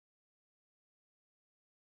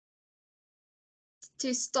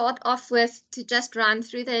to start off with to just run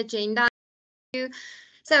through the agenda.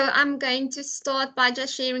 So I'm going to start by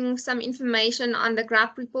just sharing some information on the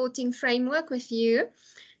GRAP reporting framework with you.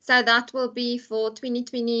 So that will be for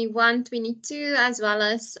 2021-22 as well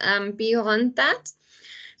as beyond that.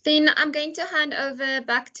 Then I'm going to hand over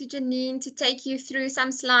back to Janine to take you through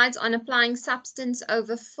some slides on applying substance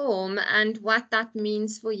over form and what that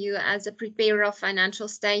means for you as a preparer of financial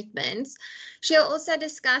statements. She'll also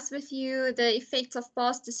discuss with you the effects of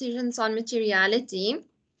past decisions on materiality.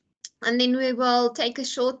 And then we will take a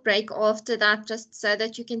short break after that, just so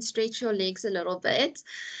that you can stretch your legs a little bit.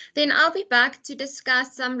 Then I'll be back to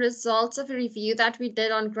discuss some results of a review that we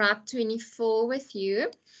did on GRAP 24 with you.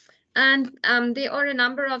 And there are a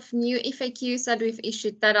number of new FAQs that we've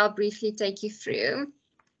issued that I'll briefly take you through.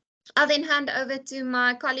 I'll then hand over to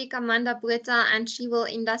my colleague Amanda Botha, and she will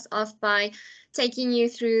end us off by taking you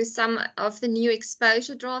through some of the new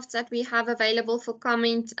exposure drafts that we have available for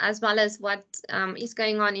comment, as well as what is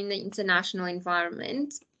going on in the international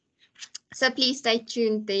environment. So please stay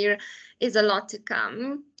tuned, there is a lot to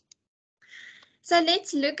come. So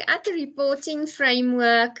let's look at the reporting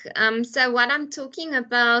framework. So what I'm talking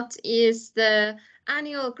about is the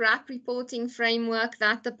annual GRAP reporting framework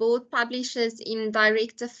that the board publishes in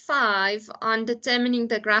Directive 5 on determining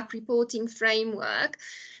the GRAP reporting framework.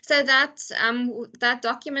 So that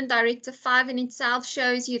document, Directive 5 in itself,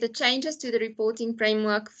 shows you the changes to the reporting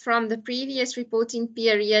framework from the previous reporting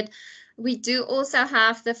period. We do also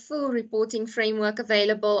have the full reporting framework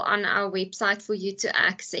available on our website for you to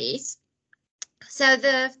access. So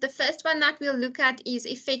the first one that we'll look at is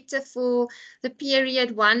effective for the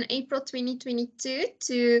period 1 April 2022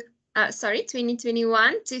 to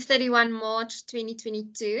 2021 to 31 March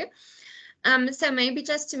 2022. So maybe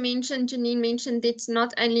just to mention, Janine mentioned it's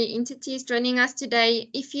not only entities joining us today.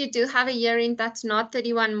 If you do have a year end that's not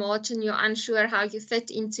 31 March and you're unsure how you fit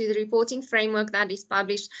into the reporting framework that is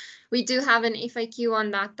published, we do have an FAQ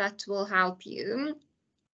on that will help you.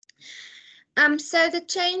 So the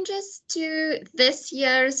changes to this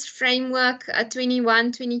year's framework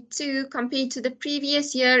 21-22 compared to the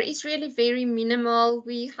previous year is really very minimal.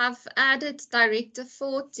 We have added Directive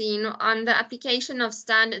 14 on the application of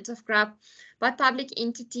standards of GRAP by public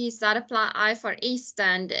entities that apply IFRS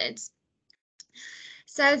standards.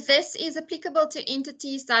 So this is applicable to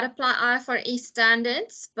entities that apply IFRS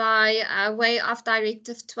standards by way of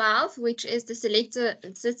Directive 12, which is the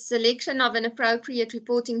selection of an appropriate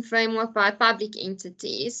reporting framework by public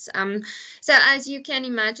entities. So as you can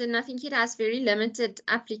imagine, I think it has very limited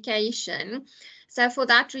application. So for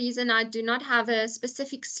that reason, I do not have a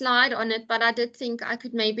specific slide on it, but I did think I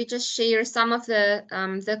could maybe just share some of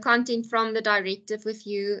the content from the directive with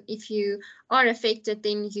you. If you are affected,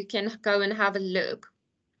 then you can go and have a look.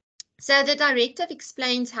 So the directive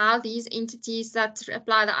explains how these entities that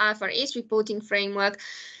apply the IFRS reporting framework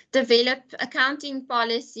develop accounting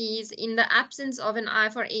policies in the absence of an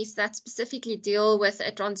IFRS that specifically deal with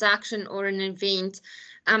a transaction or an event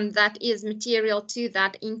that is material to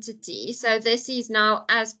that entity. So this is now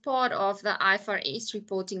as part of the IFRS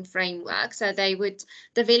reporting framework. So they would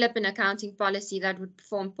develop an accounting policy that would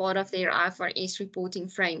form part of their IFRS reporting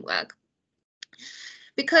framework.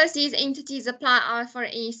 Because these entities apply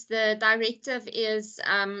IFRS, the directive is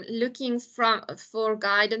looking for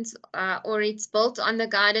guidance, or it's built on the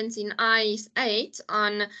guidance in IAS 8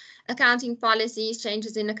 on accounting policies,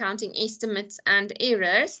 changes in accounting estimates and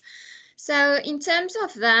errors. So in terms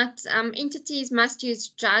of that, entities must use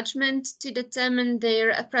judgment to determine their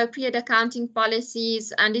appropriate accounting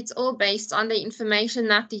policies, and it's all based on the information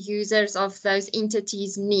that the users of those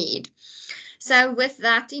entities need. So with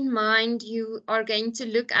that in mind, you are going to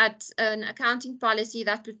look at an accounting policy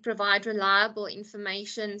that would provide reliable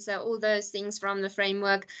information. So all those things from the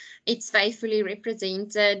framework, it's faithfully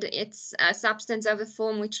represented, it's a substance over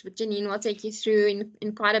form, which Janine will take you through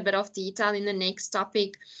in quite a bit of detail in the next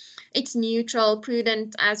topic. It's neutral,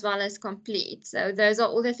 prudent, as well as complete. So those are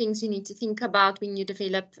all the things you need to think about when you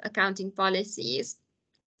develop accounting policies.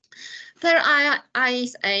 Per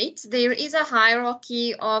IAS 8, there is a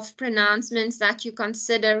hierarchy of pronouncements that you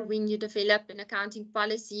consider when you develop an accounting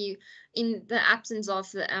policy in the absence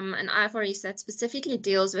of an IFRS that specifically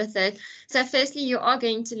deals with it. So firstly, you are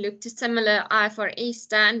going to look to similar IFRS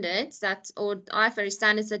standards or IFRS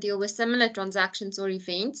standards that deal with similar transactions or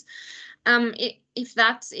events. If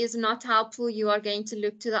that is not helpful, you are going to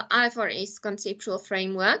look to the IFRS conceptual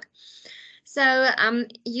framework. So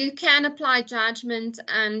you can apply judgment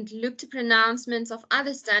and look to pronouncements of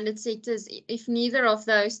other standard setters if neither of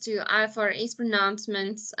those two IFRS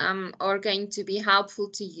pronouncements are going to be helpful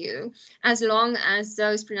to you, as long as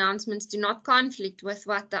those pronouncements do not conflict with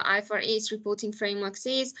what the IFRS reporting framework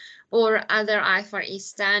says or other IFRS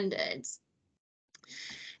standards.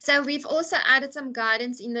 So we've also added some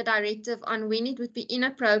guidance in the directive on when it would be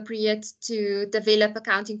inappropriate to develop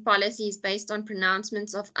accounting policies based on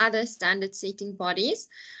pronouncements of other standard setting bodies.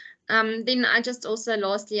 Then I just also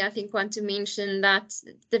lastly, I think, want to mention that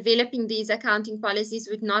developing these accounting policies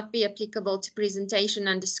would not be applicable to presentation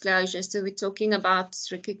and disclosure. So we're talking about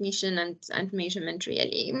recognition and measurement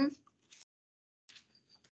really.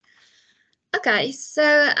 Okay,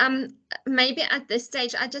 so maybe at this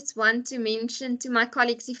stage, I just want to mention to my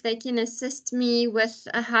colleagues if they can assist me with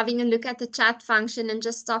having a look at the chat function and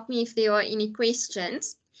just stop me if there are any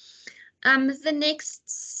questions. The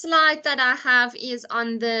next slide that I have is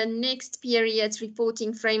on the next period's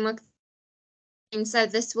reporting framework. And so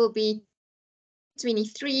this will be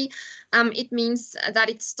 23. It means that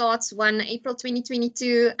it starts 1 April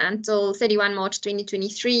 2022 until 31 March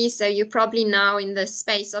 2023. So you're probably now in the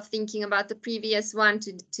space of thinking about the previous one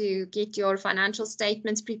to get your financial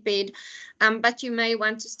statements prepared. But you may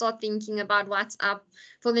want to start thinking about what's up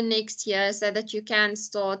for the next year so that you can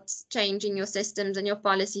start changing your systems and your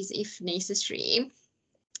policies if necessary.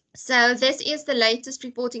 So this is the latest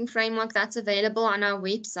reporting framework that's available on our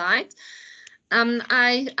website.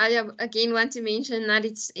 I again want to mention that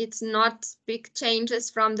it's not big changes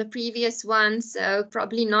from the previous one, so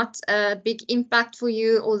probably not a big impact for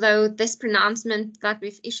you, although this pronouncement that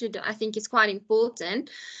we've issued, I think, is quite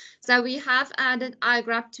important. So we have added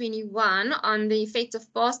GRAP 21 on the effect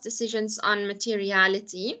of past decisions on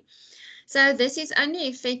materiality. So this is only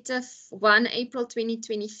effective 1 April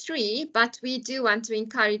 2023, but we do want to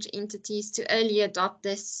encourage entities to early adopt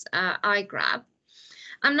this GRAP.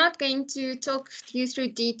 I'm not going to talk you through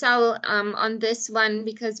detail on this one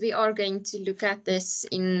because we are going to look at this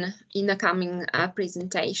in the coming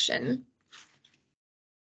presentation.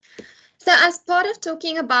 So as part of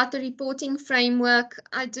talking about the reporting framework,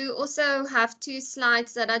 I do also have 2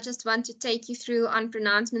 slides that I just want to take you through on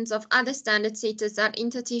pronouncements of other standard setters that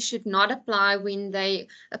entities should not apply when they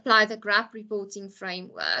apply the GRAP reporting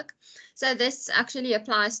framework. So this actually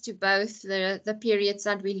applies to both the periods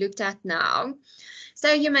that we looked at now.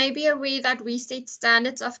 So you may be aware that we set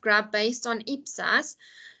standards of GRAP based on IPSAS.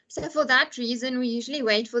 So for that reason, we usually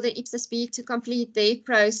wait for the IPSAS-B to complete their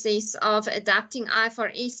process of adapting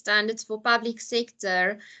IFRS standards for public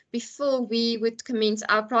sector before we would commence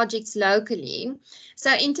our projects locally.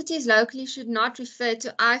 So entities locally should not refer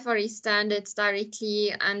to IFRS standards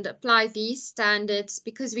directly and apply these standards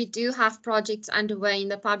because we do have projects underway in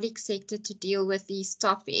the public sector to deal with these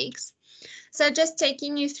topics. So just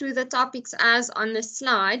taking you through the topics as on the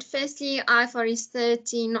slide. Firstly, IFRS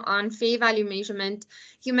 13 on fair value measurement.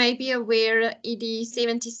 You may be aware ED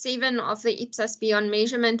 77 of the IPSAS-B on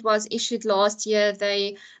measurement was issued last year.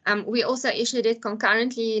 We also issued it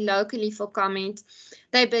concurrently locally for comment.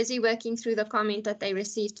 They're busy working through the comment that they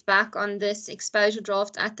received back on this exposure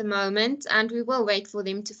draft at the moment, and we will wait for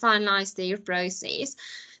them to finalize their process.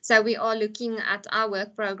 So we are looking at our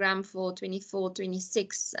work program for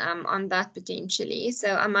 24-26 on that potentially.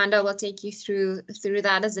 So Amanda will take you through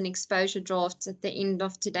that as an exposure draft at the end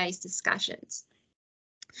of today's discussions.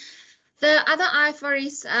 The other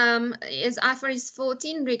IFRS is IFRS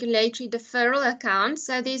 14, regulatory deferral account.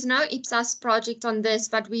 So there's no IPSAS project on this,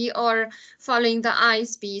 but we are following the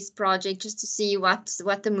ISB's project just to see what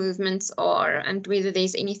the movements are and whether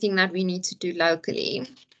there's anything that we need to do locally.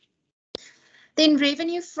 Then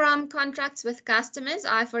revenue from contracts with customers,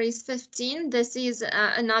 IFRS 15. This is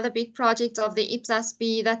another big project of the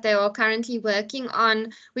IPSAS-B that they are currently working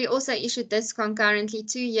on. We also issued this concurrently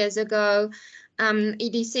 2 years ago.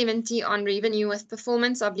 ED 70 on revenue with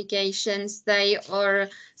performance obligations. They are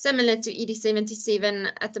similar to ED 77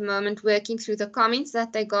 at the moment, working through the comments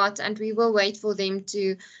that they got, and we will wait for them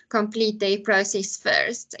to complete their process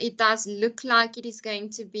first. It does look like it is going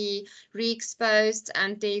to be re-exposed,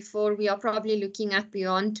 and therefore we are probably looking at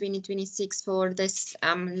beyond 2026 for this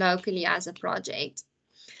locally as a project.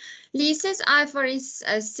 Leases,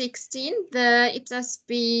 IFRS 16, the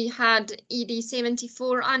IPSAS-B had ED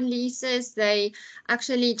 74 on leases. They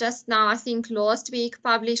actually just now, I think last week,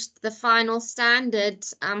 published the final standard,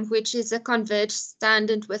 which is a converged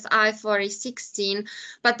standard with IFRS 16.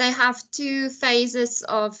 But they have 2 phases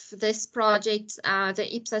of this project, the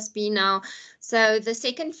IPSAS-B now. So the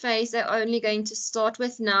second phase they're only going to start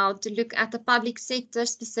with now to look at the public sector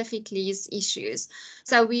specific lease issues.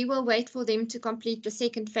 So we will wait for them to complete the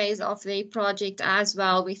second phase of their project as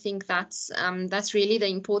well. We think that's really the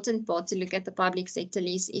important part, to look at the public sector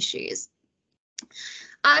lease issues.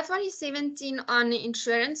 IFRS 17 on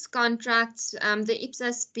insurance contracts, the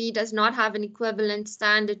IPSAS-B does not have an equivalent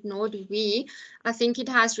standard, nor do we. I think it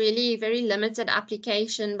has really very limited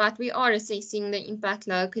application, but we are assessing the impact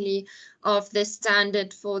locally of this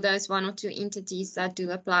standard for those one or two entities that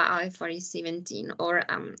do apply IFRS 17 or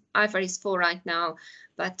IFRS 4 right now,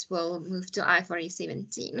 but we'll move to IFRS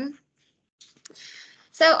 17.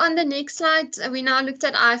 So on the next slide, we now looked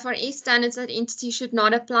at IFRS standards that entities should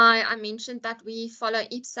not apply. I mentioned that we follow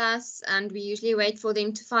IPSAS and we usually wait for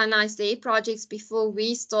them to finalize their projects before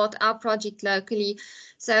we start our project locally.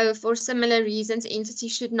 So for similar reasons,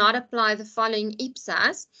 entities should not apply the following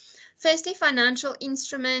IPSAS. Firstly, financial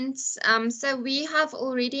instruments. So we have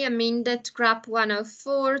already amended GRAP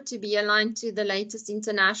 104 to be aligned to the latest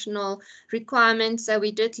international requirements. So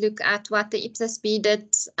we did look at what the IPSAS-B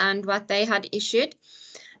did and what they had issued.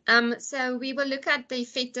 So we will look at the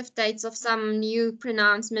effective dates of some new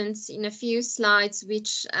pronouncements in a few slides,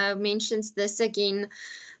 which mentions this again.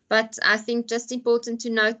 But I think just important to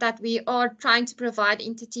note that we are trying to provide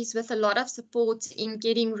entities with a lot of support in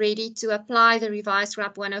getting ready to apply the revised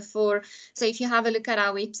GRAP 104. So if you have a look at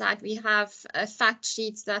our website, we have fact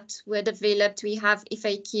sheets that were developed, we have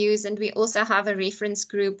FAQs, and we also have a reference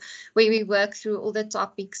group where we work through all the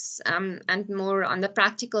topics and more on the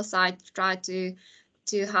practical side to try to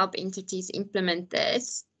help entities implement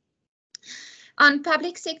this. On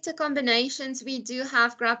public sector combinations, we do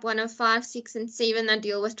have GRAP 105, 6, and 7 that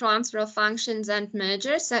deal with transfer of functions and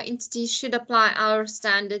mergers. So entities should apply our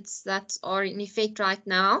standards that are in effect right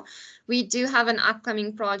now. We do have an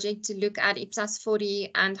upcoming project to look at IPSAS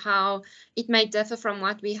 40 and how it may differ from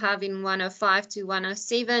what we have in 105 to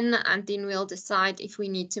 107, and then we'll decide if we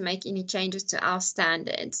need to make any changes to our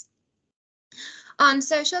standards. On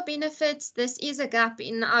social benefits, this is a gap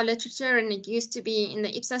in our literature, and it used to be in the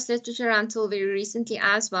IPSAS literature until very recently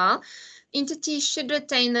as well. Entities should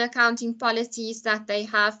retain the accounting policies that they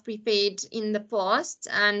have prepared in the past,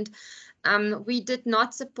 and we did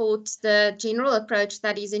not support the general approach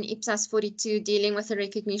that is in IPSAS 42 dealing with the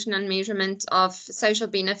recognition and measurement of social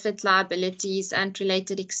benefit liabilities and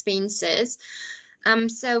related expenses.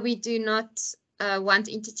 So we do not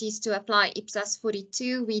want entities to apply IPSAS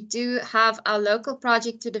 42. We do have our local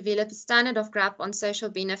project to develop a standard of GRAP on social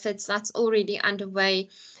benefits that's already underway,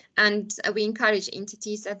 and we encourage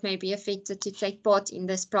entities that may be affected to take part in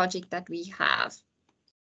this project that we have.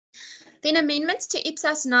 Then amendments to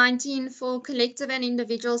IPSAS 19 for collective and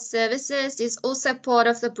individual services is also part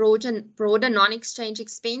of the broader non-exchange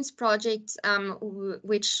expense project,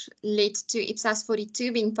 which led to IPSAS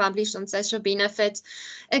 42 being published on social benefits.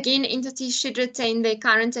 Again, entities should retain their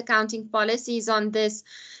current accounting policies on this.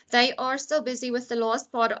 They are still busy with the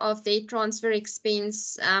last part of their transfer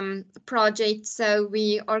expense project, so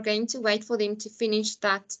we are going to wait for them to finish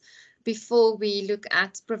that before we look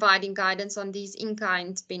at providing guidance on these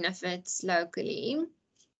in-kind benefits locally.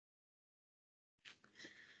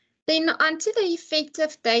 Then onto the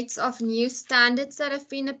effective dates of new standards that have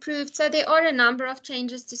been approved. So there are a number of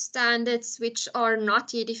changes to standards which are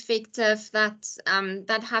not yet effective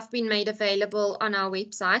that have been made available on our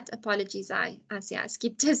website. Apologies, I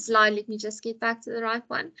skipped a slide. Let me just get back to the right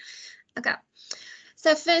one. Okay.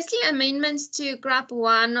 So firstly, amendments to GRAP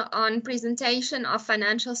 1 on presentation of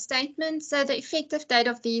financial statements. So the effective date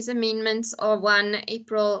of these amendments are 1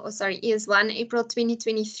 April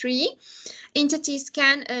 2023. Entities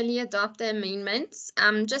can early adopt the amendments.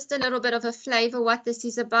 Just a little bit of a flavor what this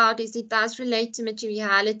is about is it does relate to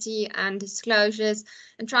materiality and disclosures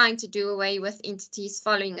and trying to do away with entities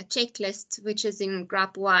following a checklist, which is in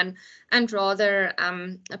GRAP 1, and rather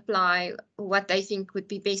apply what they think would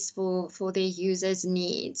be best for their users'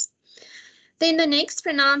 needs. Then the next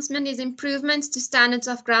pronouncement is improvements to standards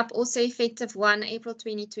of GRAP, also effective 1 April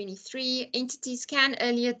 2023. Entities can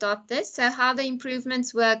early adopt this. So how the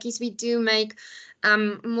improvements work is we do make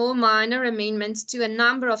more minor amendments to a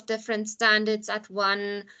number of different standards at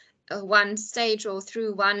one stage or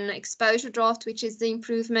through one exposure draft, which is the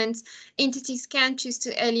improvements. Entities can choose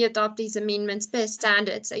to early adopt these amendments per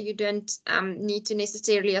standard, so you don't need to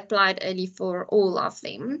necessarily apply it early for all of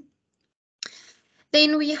them.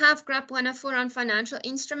 Then we have GRAP 104 on financial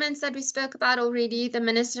instruments that we spoke about already. The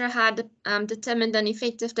minister had determined an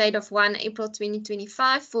effective date of 1 April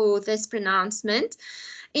 2025 for this pronouncement.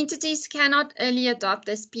 Entities cannot early adopt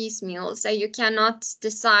this piecemeal, so you cannot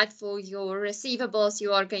decide for your receivables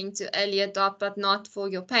you are going to early adopt, but not for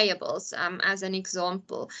your payables, as an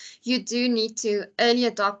example. You do need to early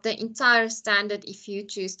adopt the entire standard if you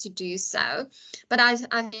choose to do so. But I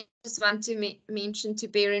just want to mention to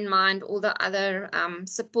bear in mind all the other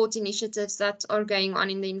support initiatives that are going on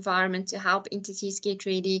in the environment to help entities get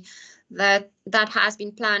ready. That has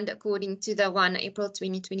been planned according to the 1 April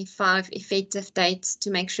 2025 effective date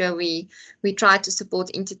to make sure we try to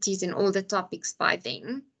support entities in all the topics by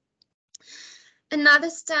then. Another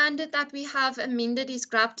standard that we have amended is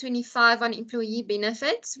GRAP 25 on employee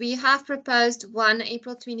benefits. We have proposed 1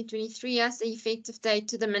 April 2023 as the effective date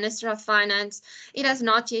to the Minister of Finance. It has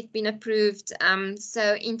not yet been approved,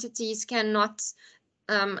 so entities cannot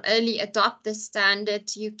early adopt this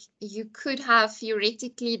standard. You could have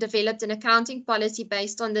theoretically developed an accounting policy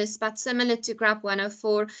based on this, but similar to GRAP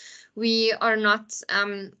 104, we are not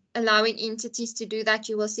allowing entities to do that.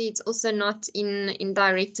 You will see it's also not in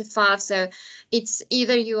Directive 5. So it's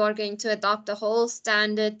either you are going to adopt the whole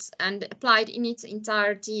standard and apply it in its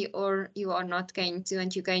entirety, or you are not going to,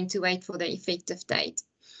 and you're going to wait for the effective date.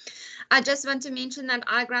 I just want to mention that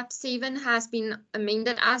iGRAP 7 has been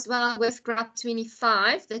amended as well with GRAP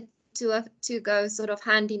 25. The two go sort of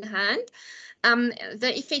hand in hand.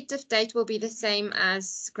 The effective date will be the same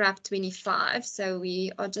as GRAP 25. So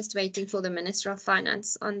we are just waiting for the Minister of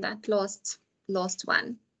Finance on that last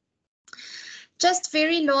one. Just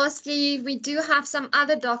very lastly, we do have some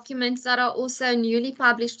other documents that are also newly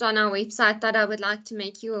published on our website that I would like to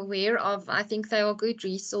make you aware of. I think they are good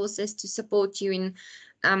resources to support you in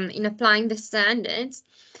applying the standards.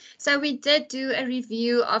 So we did do a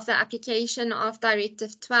review of the application of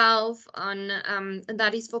Directive 12 on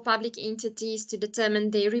that is for public entities to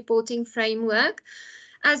determine their reporting framework.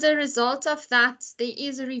 As a result of that, there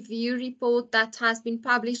is a review report that has been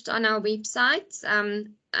published on our website.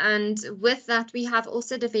 And with that, we have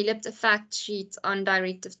also developed a fact sheet on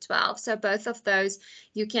Directive 12. So both of those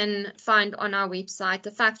you can find on our website.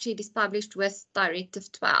 The fact sheet is published with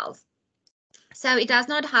Directive 12. So it does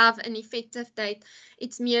not have an effective date.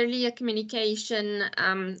 It's merely a communication,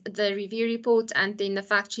 the review report, and then the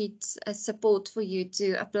fact sheet support for you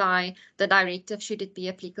to apply the directive should it be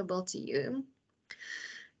applicable to you.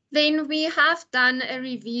 Then we have done a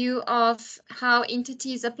review of how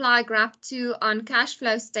entities apply GRAP 2 on cash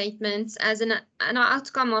flow statements. As an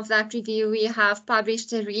outcome of that review, we have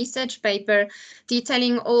published a research paper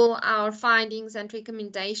detailing all our findings and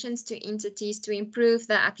recommendations to entities to improve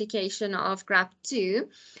the application of GRAP 2.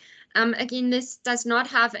 Again, this does not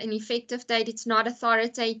have an effective date. It's not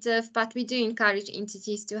authoritative, but we do encourage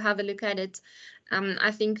entities to have a look at it.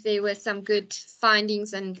 I think there were some good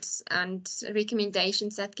findings and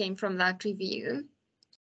recommendations that came from that review.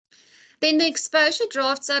 Then the exposure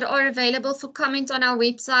drafts that are available for comment on our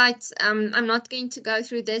website. I'm not going to go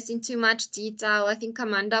through this in too much detail. I think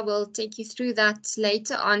Amanda will take you through that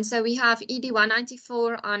later on. So we have ED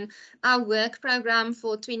 194 on our work program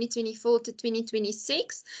for 2024 to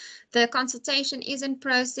 2026. The consultation is in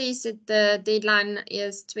process. The deadline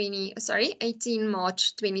is 18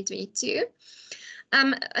 March 2022.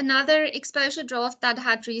 Another exposure draft that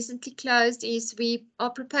had recently closed is we are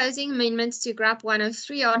proposing amendments to GRAP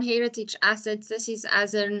 103 on heritage assets. This is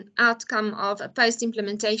as an outcome of a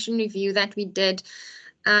post-implementation review that we did,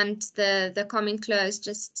 and the comment closed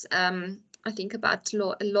just I think about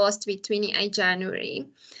last week, 28 January.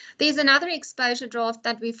 There's another exposure draft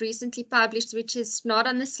that we've recently published, which is not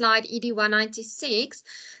on the slide, ED 196.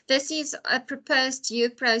 This is a proposed due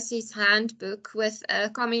process handbook with a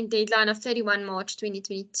comment deadline of 31 March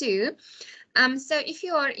 2022. So if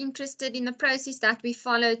you are interested in the process that we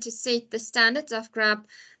follow to set the standards of GRAP,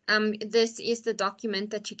 this is the document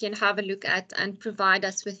that you can have a look at and provide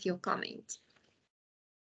us with your comment.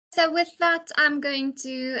 So with that, I'm going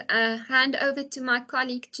to hand over to my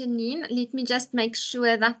colleague, Janine. Let me just make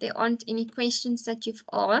sure that there aren't any questions that you've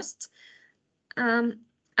asked.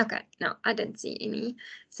 Okay, no, I don't see any.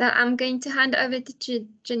 So I'm going to hand over to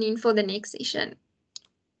Janine for the next session.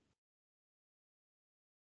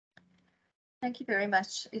 Thank you very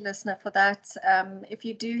much, Elisna, for that. If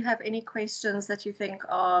you do have any questions that you think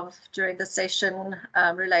of during the session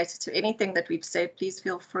related to anything that we've said, please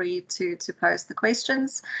feel free to post the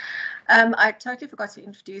questions. I totally forgot to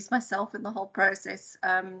introduce myself in the whole process.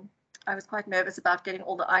 I was quite nervous about getting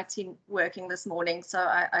all the IT working this morning, so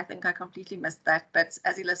I think I completely missed that. But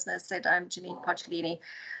as Elisna said, I'm Janine Pocciolini.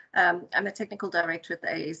 I'm a technical director at the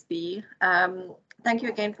ASB. Thank you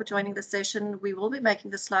again for joining the session. We will be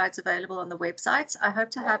making the slides available on the website. I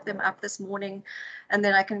hope to have them up this morning, and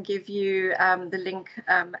then I can give you the link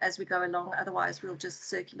as we go along. Otherwise, we'll just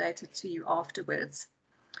circulate it to you afterwards.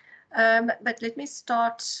 But let me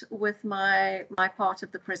start with my part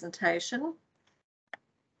of the presentation.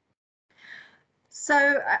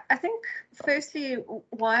 So I think, firstly,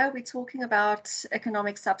 why are we talking about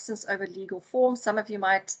economic substance over legal form? Some of you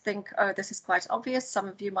might think, oh, this is quite obvious. Some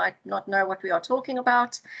of you might not know what we are talking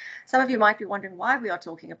about. Some of you might be wondering why we are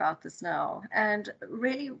talking about this now. And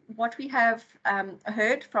really, what we have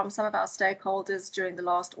heard from some of our stakeholders during the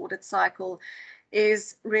last audit cycle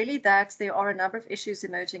is really that there are a number of issues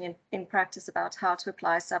emerging in practice about how to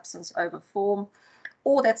apply substance over form,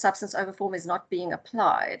 or that substance over form is not being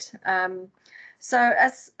applied. So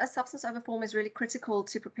as substance over form is really critical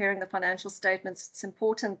to preparing the financial statements, it's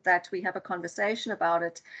important that we have a conversation about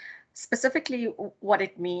it, specifically what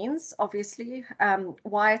it means, obviously,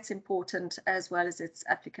 why it's important, as well as its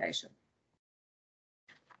application.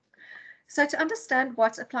 So to understand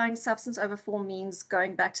what applying substance over form means,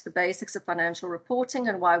 going back to the basics of financial reporting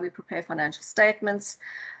and why we prepare financial statements,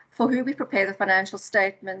 for who we prepare the financial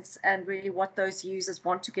statements, and really what those users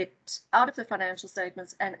want to get out of the financial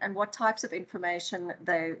statements, and what types of information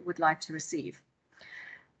they would like to receive.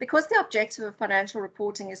 Because the objective of financial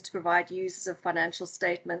reporting is to provide users of financial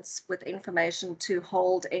statements with information to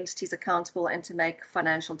hold entities accountable and to make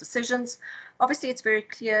financial decisions, obviously it's very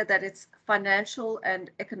clear that it's financial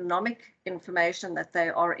and economic information that they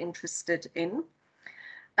are interested in.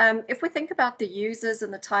 If we think about the users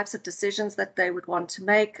and the types of decisions that they would want to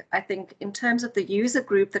make, I think in terms of the user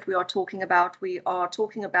group that we are talking about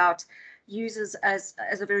users as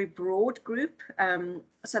a very broad group.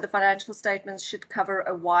 So the financial statements should cover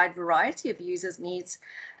a wide variety of users' needs.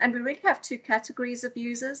 And we really have two categories of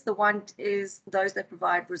users. The one is those that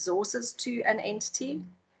provide resources to an entity.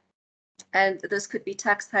 And this could be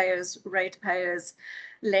taxpayers, ratepayers,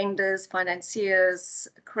 lenders, financiers,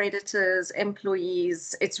 creditors,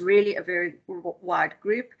 employees. It's really a very wide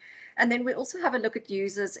group. And then we also have a look at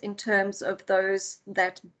users in terms of those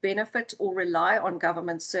that benefit or rely on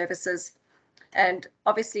government services. And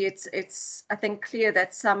obviously it's I think clear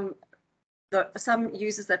that some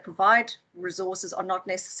users that provide resources are not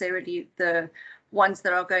necessarily the ones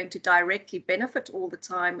that are going to directly benefit all the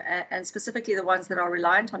time, and specifically the ones that are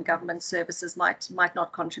reliant on government services might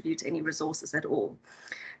not contribute any resources at all.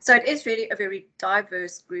 So it is really a very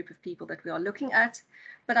diverse group of people that we are looking at.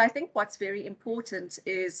 But I think what's very important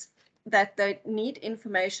is that they need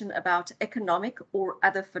information about economic or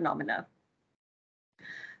other phenomena.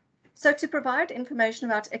 So to provide information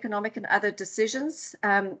about economic and other decisions,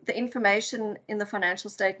 the information in the financial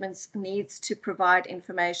statements needs to provide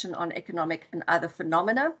information on economic and other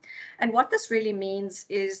phenomena. And what this really means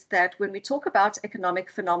is that when we talk about economic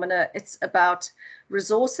phenomena, it's about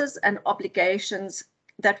resources and obligations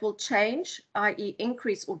that will change, i.e.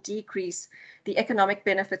 increase or decrease the economic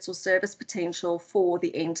benefits or service potential for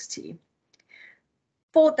the entity.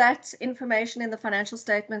 For that information in the financial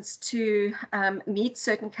statements to meet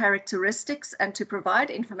certain characteristics and to provide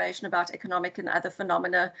information about economic and other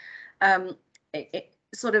phenomena,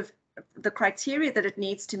 sort of the criteria that it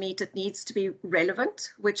needs to meet, it needs to be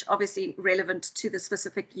relevant, which obviously relevant to the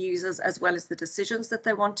specific users as well as the decisions that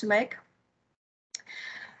they want to make.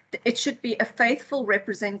 It should be a faithful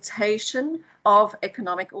representation of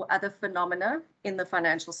economic or other phenomena in the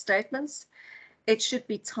financial statements. It should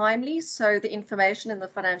be timely, so the information in the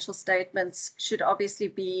financial statements should obviously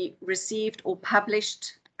be received or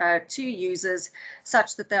published to users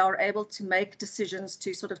such that they are able to make decisions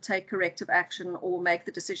to sort of take corrective action or make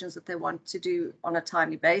the decisions that they want to do on a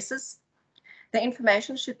timely basis. The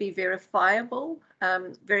information should be verifiable.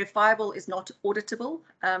 Verifiable is not auditable.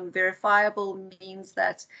 Verifiable means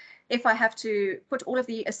that if I have to put all of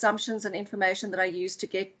the assumptions and information that I use to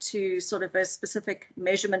get to sort of a specific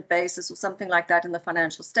measurement basis or something like that in the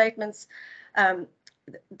financial statements,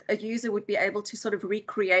 a user would be able to sort of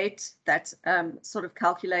recreate that sort of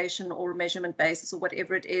calculation or measurement basis or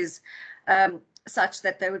whatever it is, such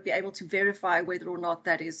that they would be able to verify whether or not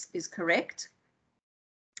that is correct.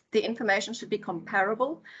 The information should be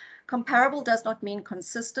comparable. Comparable does not mean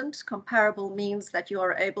consistent. Comparable means that you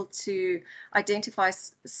are able to identify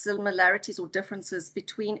similarities or differences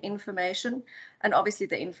between information, and obviously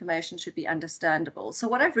the information should be understandable. So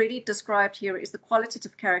what I've really described here is the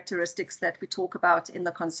qualitative characteristics that we talk about in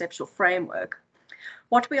the conceptual framework.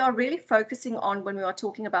 What we are really focusing on when we are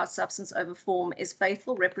talking about substance over form is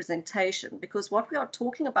faithful representation, because what we are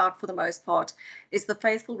talking about for the most part is the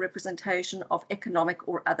faithful representation of economic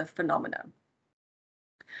or other phenomena.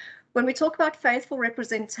 When we talk about faithful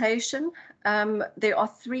representation, there are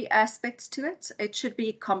three aspects to it. It should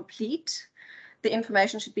be complete, the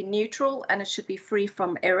information should be neutral, and it should be free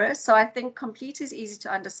from error. So I think complete is easy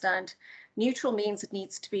to understand. Neutral means it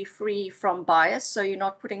needs to be free from bias. So you're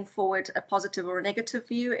not putting forward a positive or a negative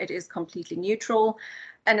view. It is completely neutral,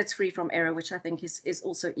 and it's free from error, which I think is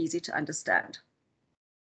also easy to understand.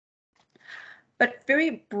 But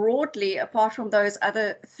very broadly, apart from those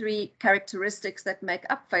other three characteristics that make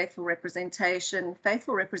up faithful representation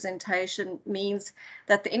means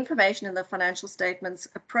that the information in the financial statements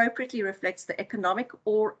appropriately reflects the economic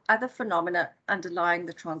or other phenomena underlying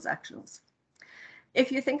the transactions.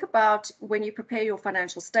 If you think about when you prepare your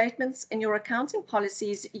financial statements, in your accounting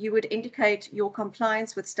policies, you would indicate your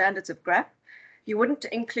compliance with standards of GRAP. You wouldn't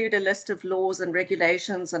include a list of laws and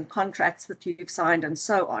regulations and contracts that you've signed and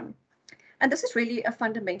so on. And this is really a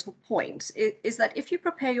fundamental point, is that if you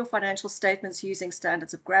prepare your financial statements using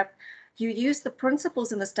standards of GRAP, you use the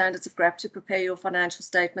principles in the standards of GRAP to prepare your financial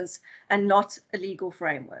statements and not a legal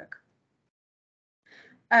framework.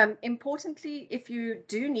 Importantly, if you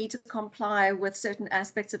do need to comply with certain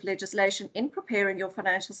aspects of legislation in preparing your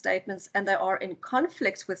financial statements and they are in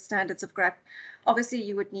conflict with standards of GRAP, obviously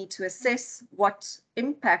you would need to assess what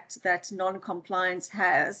impact that non-compliance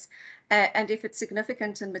has. And if it's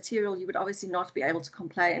significant and material, you would obviously not be able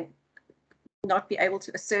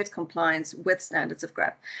to assert compliance with standards of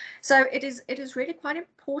GRAP. So it is really quite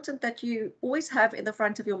important that you always have in the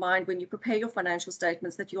front of your mind when you prepare your financial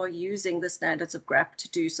statements that you are using the standards of GRAP to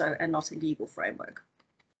do so and not a legal framework.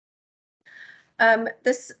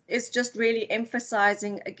 This is just really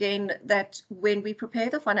emphasizing again that when we prepare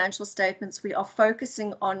the financial statements, we are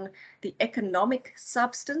focusing on the economic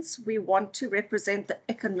substance. We want to represent the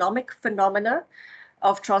economic phenomena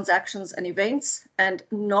of transactions and events and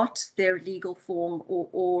not their legal form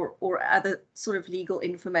or other sort of legal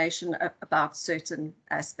information about certain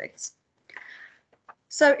aspects.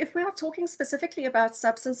 So if we are talking specifically about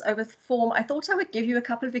substance over form, I thought I would give you a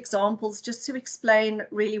couple of examples just to explain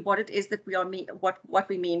really what it is that what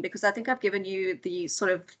we mean, because I think I've given you the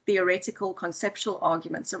sort of theoretical conceptual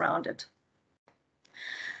arguments around it.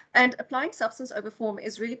 And applying substance over form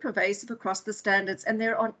is really pervasive across the standards. And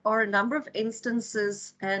there are a number of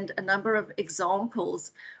instances and a number of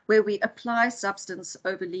examples where we apply substance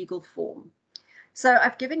over legal form. So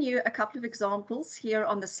I've given you a couple of examples here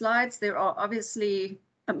on the slides. There are obviously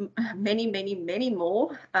many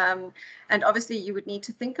more. And obviously you would need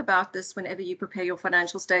to think about this whenever you prepare your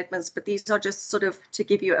financial statements, but these are just sort of to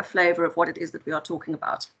give you a flavor of what it is that we are talking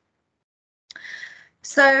about.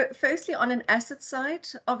 So firstly, on an asset side,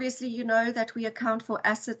 obviously, you know that we account for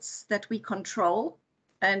assets that we control.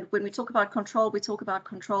 And when we talk about control, we talk about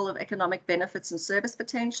control of economic benefits and service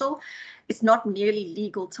potential. It's not merely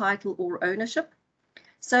legal title or ownership.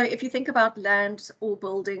 So if you think about land or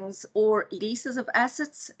buildings or leases of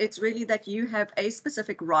assets, it's really that you have a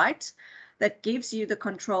specific right that gives you the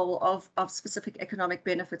control of specific economic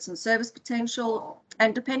benefits and service potential.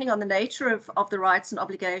 And depending on the nature of the rights and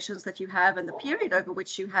obligations that you have and the period over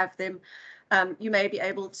which you have them, you may be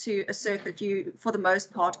able to assert that you, for the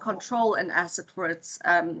most part, control an asset for its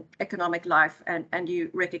economic life, and you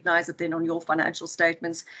recognize it then on your financial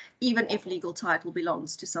statements, even if legal title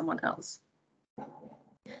belongs to someone else.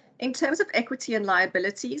 In terms of equity and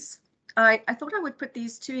liabilities, I thought I would put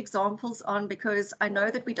these two examples on because I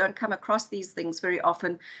know that we don't come across these things very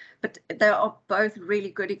often, but they are both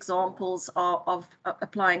really good examples of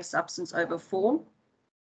applying substance over form.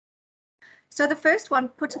 So the first one,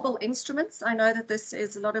 puttable instruments. I know that this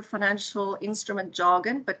is a lot of financial instrument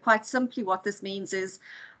jargon, but quite simply what this means is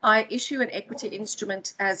I issue an equity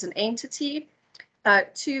instrument as an entity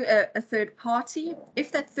to a third party.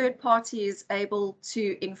 If that third party is able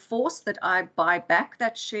to enforce that I buy back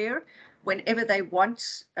that share whenever they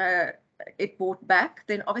want it bought back,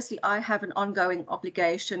 then obviously I have an ongoing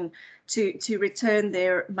obligation to return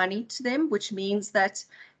their money to them, which means that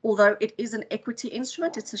although it is an equity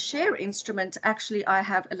instrument, it's a share instrument, actually I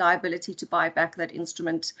have a liability to buy back that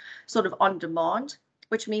instrument sort of on demand,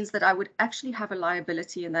 which means that I would actually have a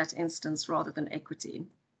liability in that instance rather than equity.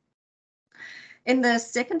 In the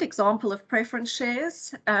second example of preference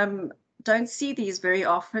shares, don't see these very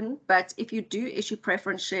often, but if you do issue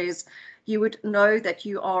preference shares, you would know that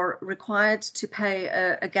you are required to pay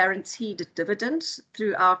a guaranteed dividend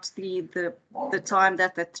throughout the time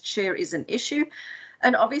that that share is an issue.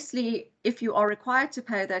 And obviously, if you are required to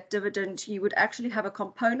pay that dividend, you would actually have a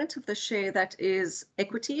component of the share that is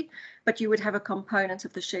equity, but you would have a component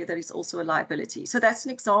of the share that is also a liability. So that's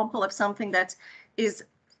an example of something that is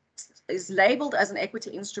is labeled as an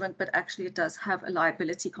equity instrument, but actually it does have a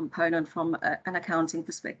liability component from an accounting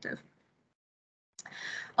perspective.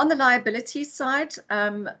 On the liability side,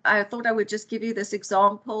 I thought I would just give you this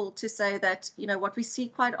example to say that, what we see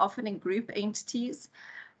quite often in group entities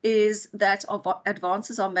is that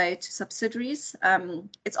advances are made to subsidiaries.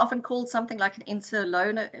 It's often called something like an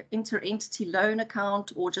inter-entity loan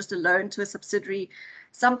account, or just a loan to a subsidiary.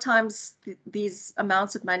 Sometimes these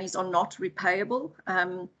amounts of monies are not repayable.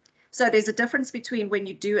 So there's a difference between when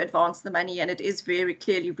you do advance the money and it is very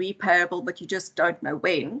clearly repayable, but you just don't know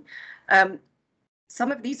when. Some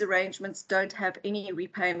of these arrangements don't have any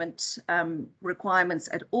repayment requirements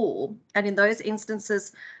at all. And in those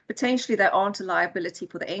instances, potentially they aren't a liability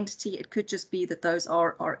for the entity. It could just be that those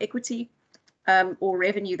are equity or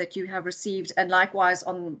revenue that you have received. And likewise,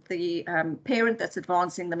 on the parent that's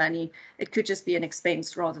advancing the money, it could just be an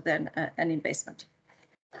expense rather than an investment.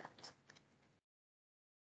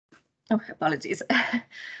 Oh, apologies.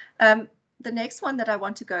 The next one that I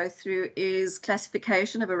want to go through is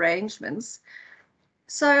classification of arrangements.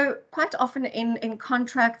 So quite often in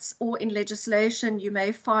contracts or in legislation, you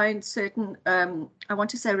may find certain, I want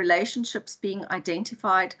to say, relationships being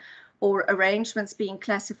identified or arrangements being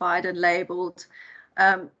classified and labeled.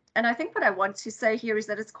 And I think what I want to say here is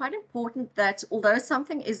that it's quite important that although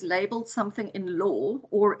something is labeled something in law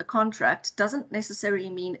or a contract, doesn't necessarily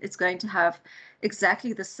mean it's going to have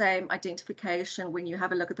exactly the same identification when you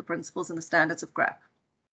have a look at the principles and the standards of GRAP.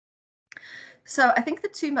 So I think the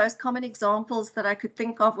two most common examples that I could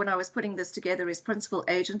think of when I was putting this together is principal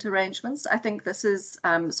agent arrangements. I think this is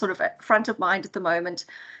sort of front of mind at the moment,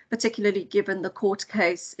 particularly given the court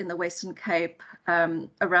case in the Western Cape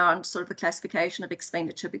around sort of the classification of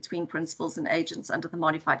expenditure between principals and agents under the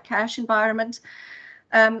modified cash environment.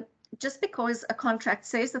 Just because a contract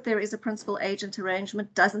says that there is a principal agent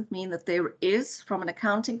arrangement doesn't mean that there is. From an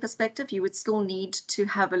accounting perspective, you would still need to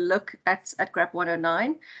have a look at GRAP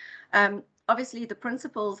 109. Obviously, the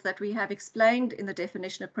principles that we have explained in the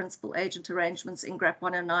definition of principal agent arrangements in GRAP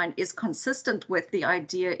 109 is consistent with the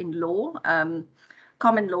idea in law,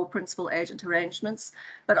 common law principal agent arrangements.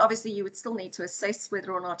 But obviously, you would still need to assess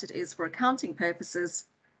whether or not it is for accounting purposes.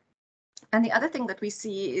 And the other thing that we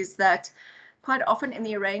see is that quite often in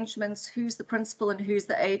the arrangements, who's the principal and who's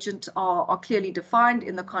the agent are clearly defined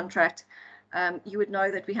in the contract. You would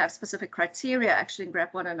know that we have specific criteria actually in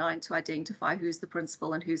GRAP 109 to identify who's the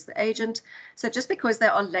principal and who's the agent. So just because they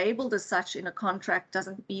are labeled as such in a contract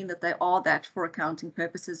doesn't mean that they are that for accounting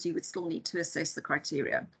purposes. You would still need to assess the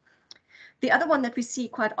criteria. The other one that we see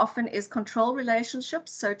quite often is control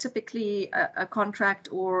relationships. So typically a contract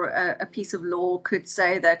or a piece of law could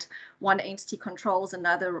say that one entity controls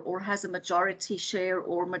another or has a majority share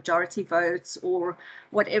or majority votes or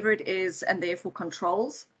whatever it is, and therefore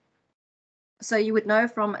controls. So you would know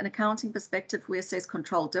from an accounting perspective, we assess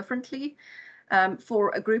control differently.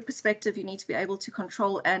 For a group perspective, you need to be able to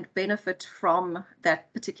control and benefit from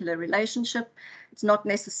that particular relationship. It's not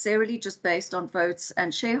necessarily just based on votes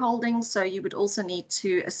and shareholdings, so you would also need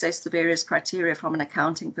to assess the various criteria from an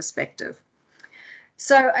accounting perspective.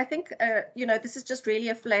 So I think, this is just really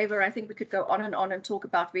a flavor. I think we could go on and talk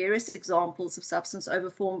about various examples of substance over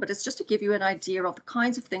form, but it's just to give you an idea of the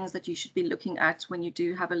kinds of things that you should be looking at when you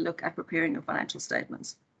do have a look at preparing your financial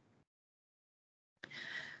statements.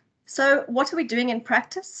 So what are we doing in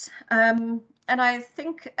practice? And I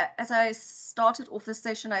think as I started off this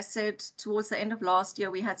session, I said towards the end of last year,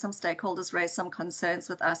 we had some stakeholders raise some concerns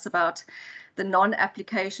with us about the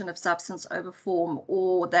non-application of substance over form,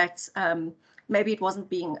 or that maybe it wasn't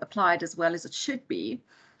being applied as well as it should be.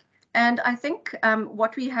 And I think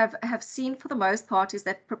what we have seen for the most part is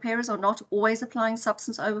that preparers are not always applying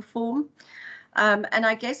substance over form. And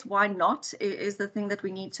I guess why not is the thing that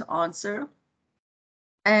we need to answer.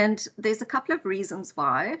 And there's a couple of reasons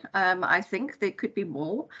why. I think there could be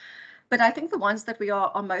more. But I think the ones that we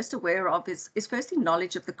are most aware of is firstly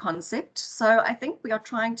knowledge of the concept. So I think we are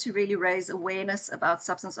trying to really raise awareness about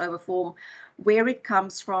substance over form, where it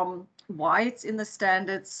comes from, why it's in the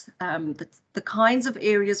standards, the kinds of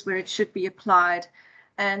areas where it should be applied,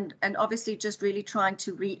 and obviously just really trying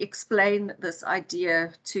to re-explain this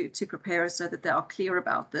idea to preparers so that they are clear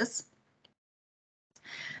about this.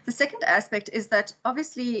 The second aspect is that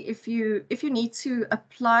obviously if you need to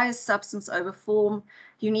apply substance over form,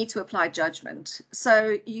 you need to apply judgment.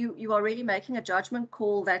 So you are really making a judgment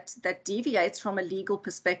call that deviates from a legal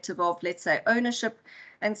perspective of, let's say, ownership,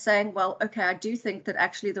 and saying, well, okay, I do think that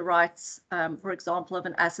actually the rights, for example, of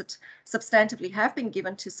an asset substantively have been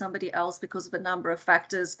given to somebody else because of a number of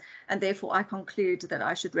factors, and therefore I conclude that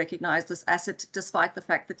I should recognize this asset despite the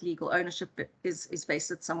fact that legal ownership is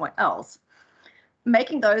vested somewhere else.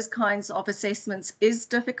 making those kinds of assessments is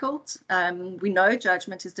difficult. We know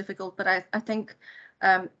judgment is difficult, but I think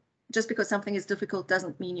just because something is difficult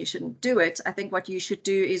doesn't mean you shouldn't do it. I think what you should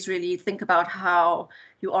do is really think about how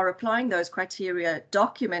you are applying those criteria,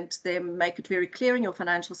 document them, make it very clear in your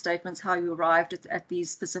financial statements how you arrived at these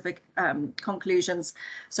specific conclusions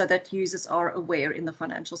so that users are aware in the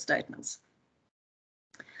financial statements.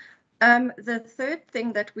 The third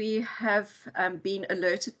thing that we have been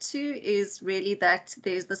alerted to is really that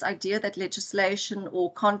there's this idea that legislation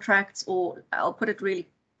or contracts, or I'll put it really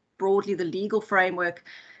broadly, the legal framework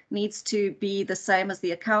needs to be the same as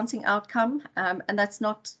the accounting outcome, and that's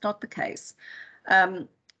not the case.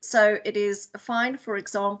 So it is fine, for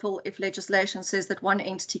example, if legislation says that one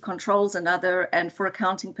entity controls another, and for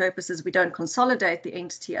accounting purposes, we don't consolidate the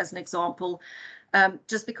entity, as an example,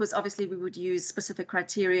 just because obviously we would use specific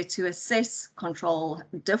criteria to assess control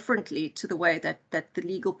differently to the way that the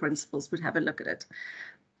legal principles would have a look at it.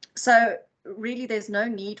 So really, there's no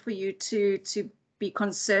need for you to be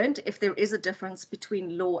concerned if there is a difference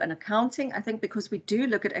between law and accounting. I think because we do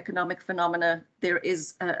look at economic phenomena, there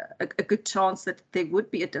is a good chance that there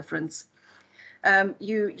would be a difference.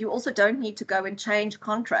 You also don't need to go and change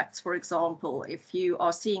contracts, for example. If you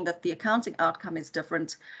are seeing that the accounting outcome is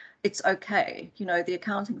different, it's okay. You know, the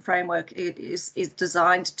accounting framework is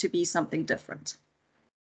designed to be something different.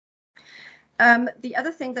 The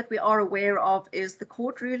other thing that we are aware of is the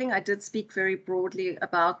court ruling. I did speak very broadly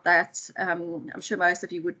about that. I'm sure most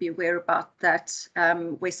of you would be aware about that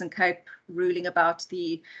Western Cape ruling about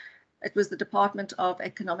it was the Department of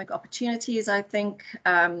Economic Opportunities, I think,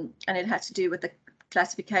 and it had to do with the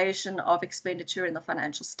classification of expenditure in the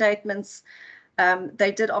financial statements.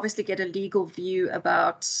 They did obviously get a legal view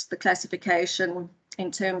about the classification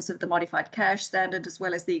in terms of the modified cash standard, as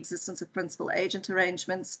well as the existence of principal agent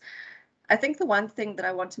arrangements. I think the one thing that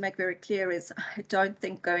I want to make very clear is I don't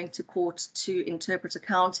think going to court to interpret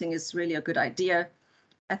accounting is really a good idea.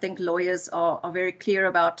 I think lawyers are very clear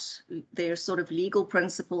about their sort of legal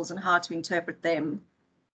principles and how to interpret them.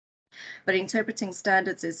 But interpreting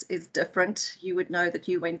standards is different. You would know that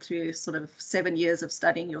you went through sort of 7 years of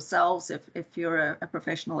studying yourselves if you're a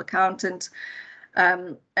professional accountant.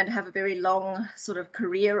 And have a very long sort of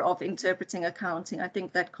career of interpreting accounting. I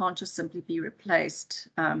think that can't just simply be replaced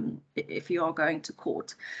if you are going to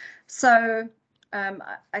court. So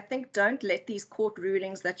I think don't let these court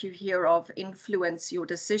rulings that you hear of influence your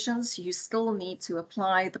decisions. You still need to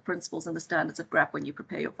apply the principles and the standards of GRAP when you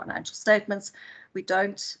prepare your financial statements. We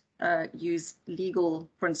don't use legal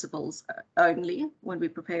principles only. When we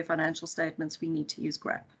prepare financial statements, we need to use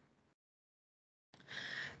GRAP.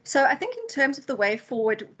 So I think in terms of the way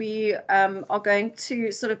forward, we are going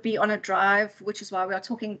to sort of be on a drive, which is why we are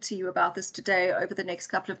talking to you about this today over the next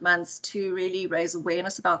couple of months, to really raise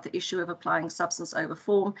awareness about the issue of applying substance over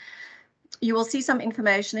form. You will see some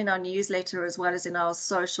information in our newsletter as well as in our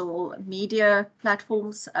social media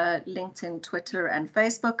platforms, LinkedIn, Twitter, and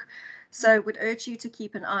Facebook. So would urge you to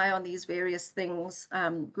keep an eye on these various things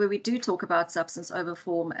where we do talk about substance over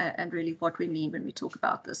form and really what we mean when we talk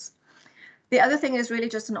about this. The other thing is really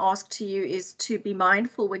just an ask to you is to be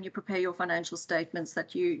mindful when you prepare your financial statements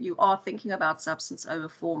that you are thinking about substance over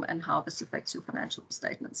form and how this affects your financial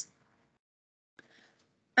statements.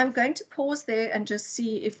 I'm going to pause there and just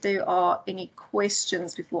see if there are any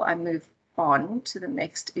questions before I move on to the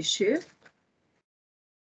next issue.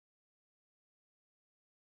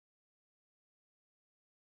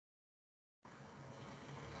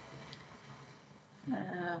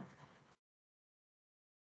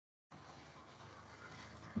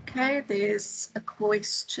 Okay, there's a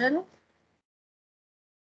question.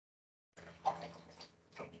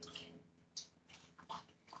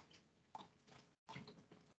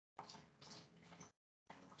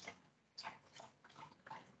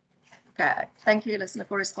 Okay, thank you, listener,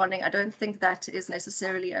 for responding. I don't think that is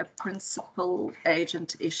necessarily a principal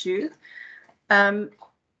agent issue.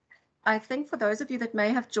 I think for those of you that may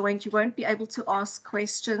have joined, you won't be able to ask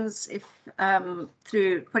questions if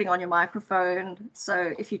through putting on your microphone.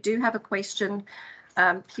 So if you do have a question,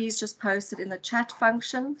 please just post it in the chat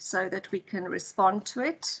function so that we can respond to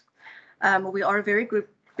it. We are a very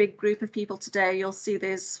big group of people today. You'll see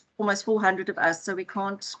there's almost 400 of us, so we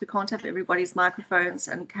can't have everybody's microphones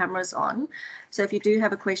and cameras on. So if you do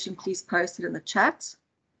have a question, please post it in the chat.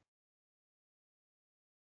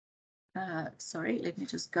 Sorry, let me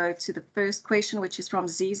just go to the first question, which is from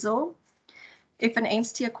Zizo. If an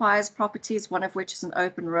entity acquires properties, one of which is an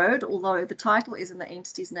open road, although the title is in the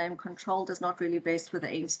entity's name, control does not really vest with the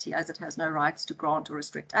entity as it has no rights to grant or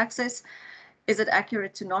restrict access. Is it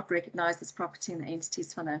accurate to not recognize this property in the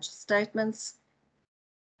entity's financial statements?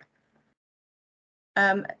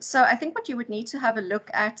 So I think what you would need to have a look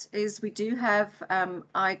at is we do have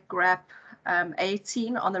IGRAP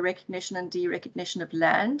 18 on the recognition and derecognition of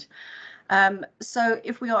land. So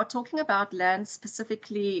if we are talking about land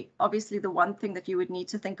specifically, obviously the one thing that you would need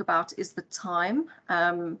to think about is the time.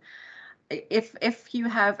 If you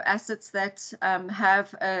have assets that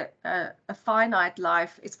have a finite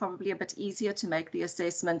life, it's probably a bit easier to make the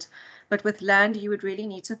assessment. But with land, you would really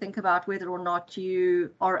need to think about whether or not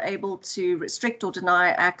you are able to restrict or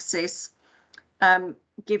deny access,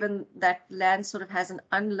 given that land sort of has an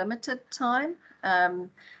unlimited time, and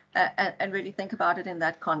really think about it in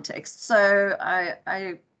that context. So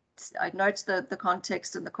I note the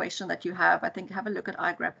context and the question that you have. I think have a look at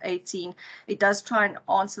IGRAP 18. It does try and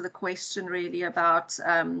answer the question really about,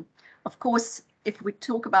 of course, if we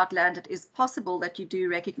talk about land, it is possible that you do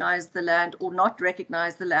recognize the land or not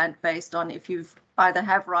recognize the land based on if you've either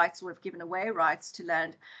have rights or have given away rights to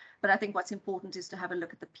land. But I think what's important is to have a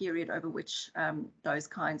look at the period over which those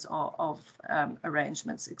kinds of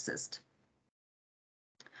arrangements exist.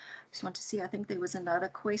 Just want to see, I think there was another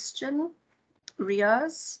question.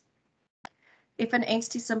 Riaz. If an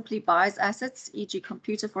entity simply buys assets, e.g.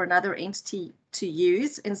 computer, for another entity to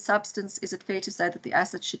use, in substance, is it fair to say that the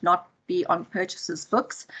asset should not be on purchaser's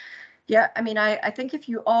books? Yeah, I mean, I think if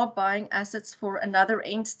you are buying assets for another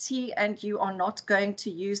entity and you are not going to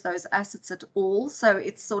use those assets at all, so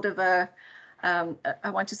it's sort of a, I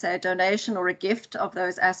want to say a donation or a gift of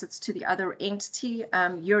those assets to the other entity,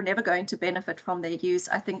 you're never going to benefit from their use.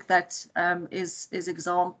 I think that is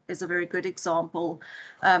a very good example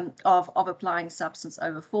of applying substance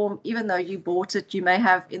over form. Even though you bought it, you may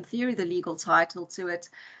have, in theory, the legal title to it.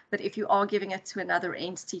 But if you are giving it to another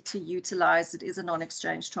entity to utilize, it is a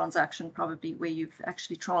non-exchange transaction, probably where you've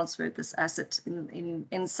actually transferred this asset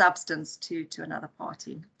in substance to another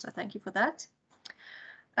party. So thank you for that.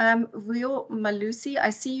 Rio Malusi, I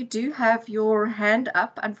see you do have your hand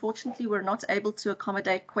up. Unfortunately, we're not able to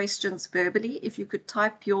accommodate questions verbally. If you could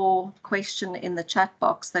type your question in the chat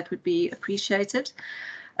box, that would be appreciated.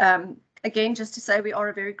 Again, just to say we are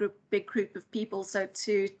a very big group of people, so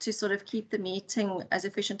to sort of keep the meeting as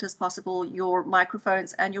efficient as possible, your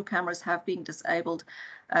microphones and your cameras have been disabled,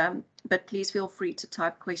 but please feel free to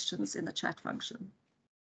type questions in the chat function.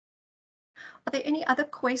 Are there any other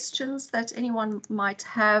questions that anyone might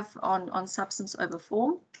have on substance over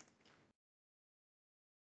form?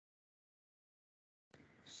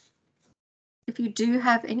 If you do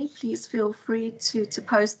have any, please feel free to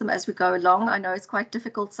post them as we go along. I know it's quite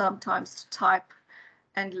difficult sometimes to type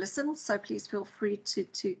and listen, so please feel free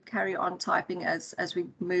to carry on typing as we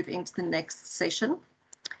move into the next session.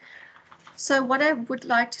 So what I would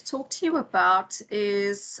like to talk to you about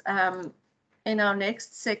is, in our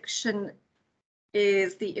next section,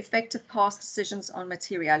 is the effect of past decisions on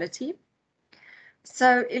materiality.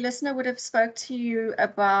 So Elisna would have spoke to you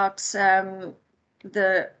about the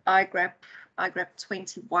IGRAP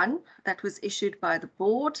 21 that was issued by the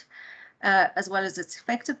board, as well as its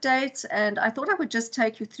effective date. And I thought I would just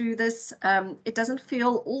take you through this. It doesn't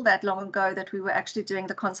feel all that long ago that we were actually doing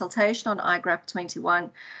the consultation on IGRAP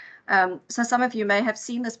 21. So some of you may have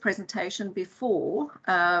seen this presentation before.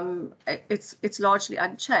 It's largely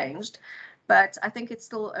unchanged, but I think it's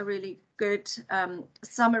still a really good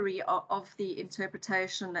summary of the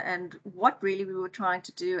interpretation and what really we were trying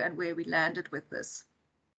to do and where we landed with this.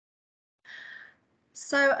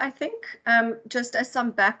 So I think just as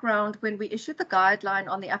some background, when we issued the guideline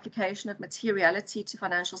on the application of materiality to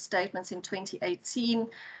financial statements in 2018,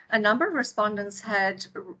 a number of respondents had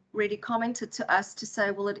really commented to us to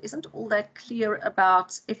say, well, it isn't all that clear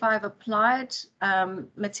about if I've applied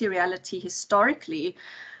materiality historically,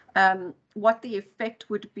 what the effect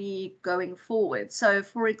would be going forward. So,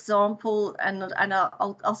 for example, and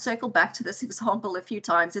I'll circle back to this example a few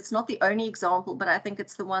times. It's not the only example, but I think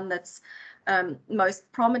it's the one that's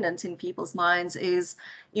most prominent in people's minds is,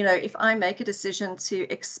 you know, if I make a decision to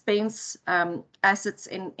expense assets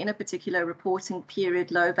in a particular reporting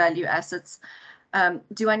period, low value assets,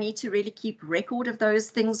 do I need to really keep record of those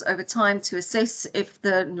things over time to assess if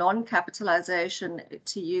the non-capitalization,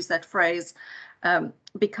 to use that phrase,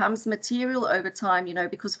 becomes material over time, you know,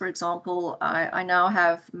 because, for example, I now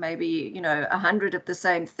have maybe, you know, 100 of the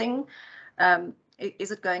same thing.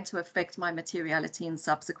 Is it going to affect my materiality in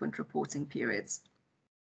subsequent reporting periods?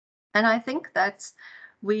 And I think that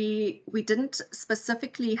we didn't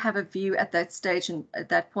specifically have a view at that stage and at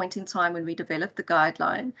that point in time when we developed the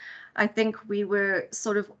guideline. I think we were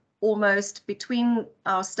sort of almost between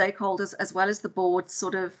our stakeholders as well as the board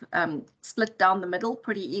sort of split down the middle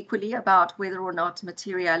pretty equally about whether or not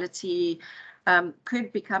materiality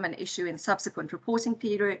could become an issue in subsequent reporting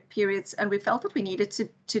periods. And we felt that we needed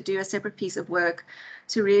to do a separate piece of work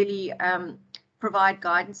to really provide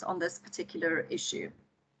guidance on this particular issue.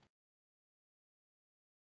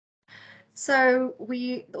 So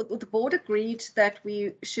the board agreed that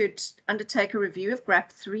we should undertake a review of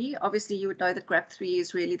GRAP 3. Obviously, you would know that GRAP 3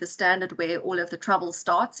 is really the standard where all of the trouble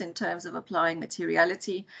starts in terms of applying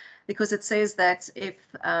materiality, because it says that if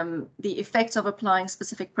the effects of applying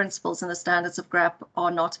specific principles in the standards of GRAP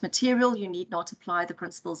are not material, you need not apply the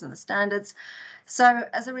principles in the standards. So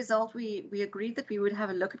as a result, we agreed that we would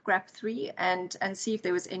have a look at GRAP 3 and see if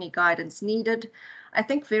there was any guidance needed. I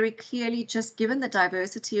think very clearly, just given the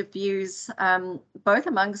diversity of views, both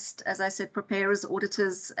amongst, as I said, preparers,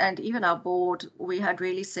 auditors, and even our board, we had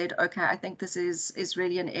really said, okay, I think this is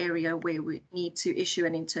really an area where we need to issue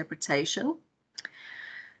an interpretation.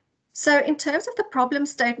 So in terms of the problem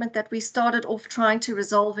statement that we started off trying to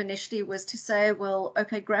resolve initially was to say, well,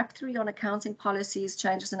 okay, GRAP 3 on accounting policies,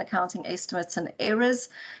 changes in accounting estimates and errors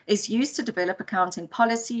is used to develop accounting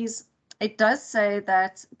policies. It does say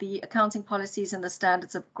that the accounting policies and the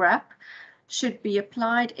standards of GRAP should be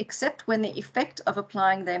applied except when the effect of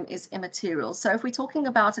applying them is immaterial. So if we're talking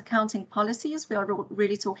about accounting policies, we are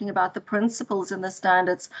really talking about the principles and the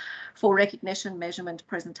standards for recognition, measurement,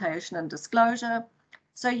 presentation, and disclosure.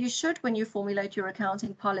 So you should, when you formulate your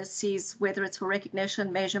accounting policies, whether it's for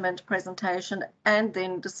recognition, measurement, presentation, and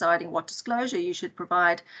then deciding what disclosure you should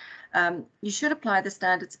provide, you should apply the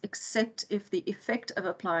standards except if the effect of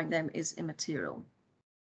applying them is immaterial.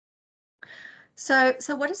 So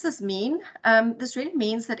what does this mean? This really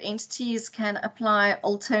means that entities can apply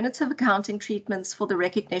alternative accounting treatments for the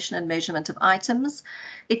recognition and measurement of items.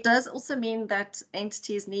 It does also mean that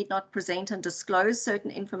entities need not present and disclose certain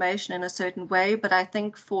information in a certain way, but I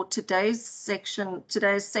think for today's session,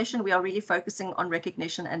 we are really focusing on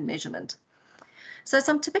recognition and measurement. So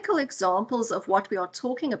some typical examples of what we are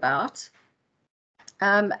talking about.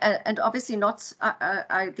 And obviously not,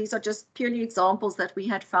 these are just purely examples that we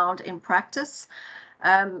had found in practice.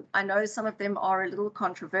 I know some of them are a little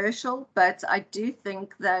controversial, but I do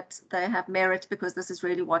think that they have merit because this is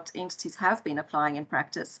really what entities have been applying in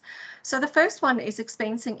practice. So the first one is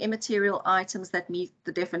expensing immaterial items that meet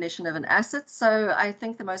the definition of an asset. So I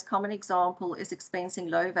think the most common example is expensing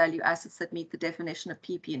low value assets that meet the definition of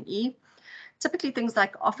PP&E. Typically things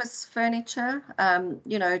like office furniture,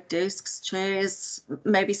 desks, chairs,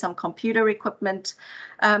 maybe some computer equipment,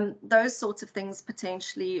 those sorts of things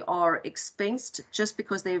potentially are expensed just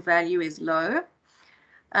because their value is low.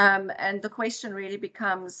 And the question really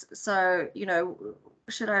becomes, so,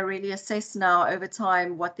 should I really assess now over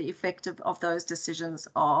time what the effect of those decisions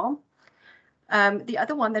are? The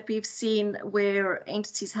other one that we've seen where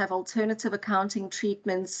entities have alternative accounting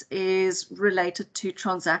treatments is related to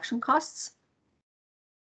transaction costs,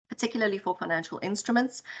 particularly for financial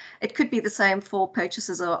instruments. It could be the same for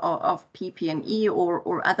purchases of PP&E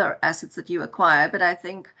or other assets that you acquire, but I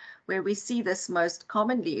think where we see this most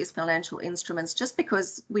commonly is financial instruments, just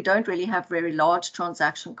because we don't really have very large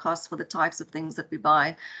transaction costs for the types of things that we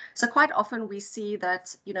buy. So quite often we see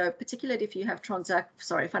that, particularly if you have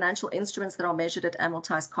financial instruments that are measured at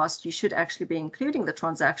amortized cost, you should actually be including the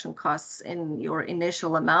transaction costs in your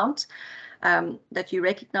initial amount that you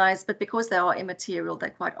recognize, but because they are immaterial, they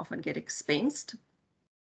quite often get expensed.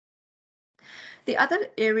 The other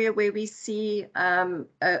area where we see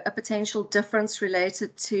a potential difference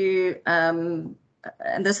related to, and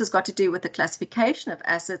this has got to do with the classification of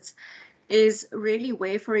assets, is really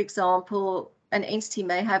where, for example, an entity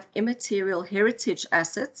may have immaterial heritage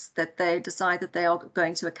assets that they decide that they are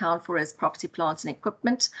going to account for as property, plants, and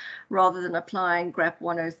equipment, rather than applying GRAP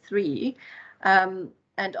 103.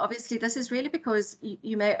 And obviously, this is really because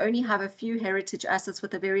you may only have a few heritage assets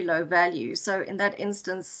with a very low value. So in that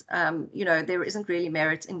instance, there isn't really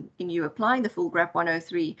merit in you applying the full GRAP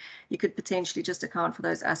 103. You could potentially just account for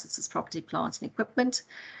those assets as property, plants, and equipment.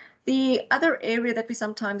 The other area that we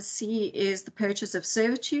sometimes see is the purchase of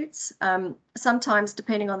servitudes. Sometimes,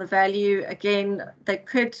 depending on the value, again, they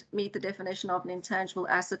could meet the definition of an intangible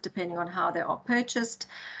asset depending on how they are purchased.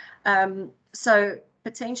 So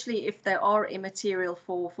potentially, if they are immaterial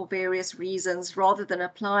for various reasons, rather than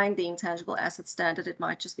applying the intangible asset standard, it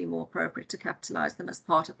might just be more appropriate to capitalize them as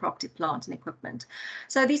part of property, plant, and equipment.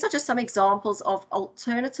 So these are just some examples of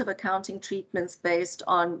alternative accounting treatments based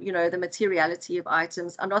on, the materiality of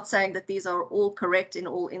items. I'm not saying that these are all correct in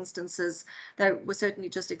all instances. They were certainly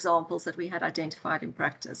just examples that we had identified in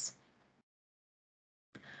practice.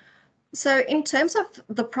 So in terms of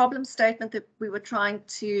the problem statement that we were trying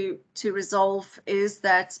to resolve is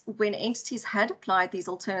that when entities had applied these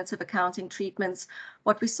alternative accounting treatments,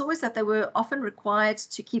 what we saw is that they were often required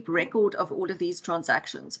to keep record of all of these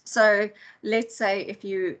transactions. So let's say if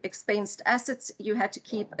you expensed assets, you had to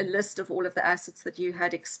keep a list of all of the assets that you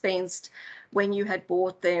had expensed, when you had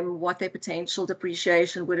bought them, what their potential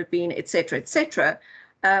depreciation would have been, et cetera, et cetera.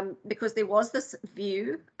 Because there was this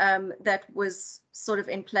view that was sort of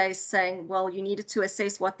in place saying, well, you needed to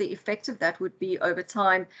assess what the effect of that would be over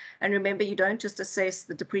time. And remember, you don't just assess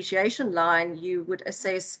the depreciation line, you would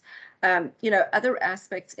assess other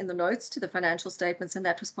aspects in the notes to the financial statements, and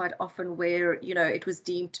that was quite often where, it was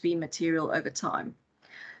deemed to be material over time.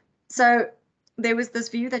 So there was this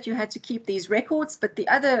view that you had to keep these records, but the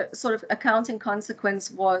other sort of accounting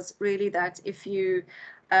consequence was really that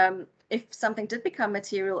if something did become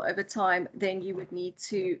material over time, then you would need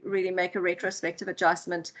to really make a retrospective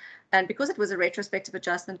adjustment. And because it was a retrospective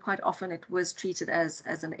adjustment, quite often it was treated as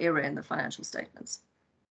an error in the financial statements.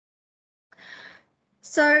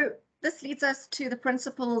 So this leads us to the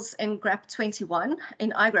principles in GRAP 21,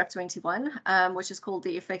 in iGRAP 21, which is called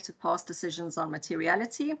the effect of past decisions on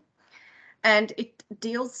materiality. And it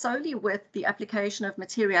deals solely with the application of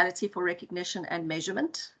materiality for recognition and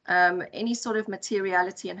measurement. Any sort of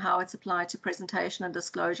materiality and how it's applied to presentation and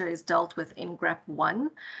disclosure is dealt with in GRAP 1.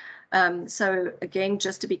 So again,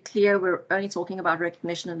 just to be clear, we're only talking about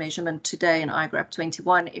recognition and measurement today in iGRAP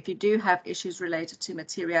 21. If you do have issues related to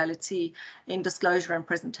materiality in disclosure and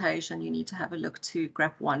presentation, you need to have a look to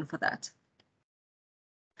GRAP 1 for that.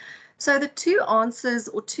 So the two answers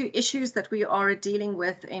or two issues that we are dealing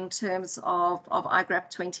with in terms of iGRAP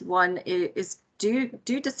 21 is do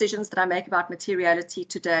decisions that I make about materiality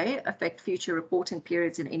today affect future reporting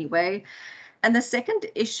periods in any way? And the second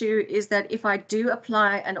issue is that if I do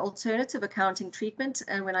apply an alternative accounting treatment,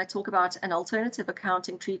 and when I talk about an alternative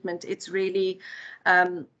accounting treatment, it's really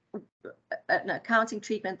an accounting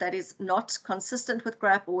treatment that is not consistent with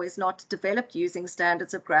GRAP or is not developed using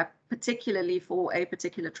standards of GRAP, particularly for a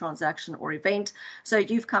particular transaction or event. So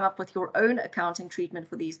you've come up with your own accounting treatment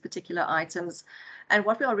for these particular items. And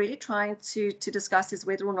what we are really trying to discuss is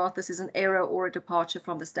whether or not this is an error or a departure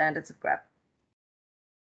from the standards of GRAP.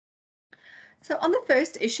 So on the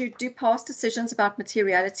first issue, do past decisions about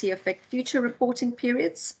materiality affect future reporting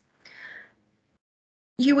periods?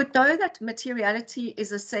 You would know that materiality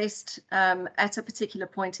is assessed at a particular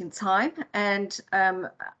point in time. And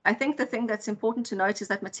I think the thing that's important to note is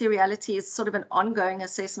that materiality is sort of an ongoing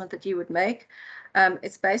assessment that you would make.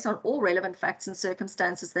 It's based on all relevant facts and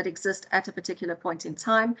circumstances that exist at a particular point in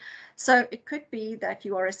time. So it could be that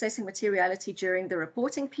you are assessing materiality during the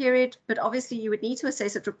reporting period, but obviously you would need to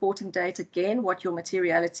assess at reporting date again what your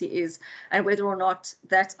materiality is and whether or not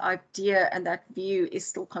that idea and that view is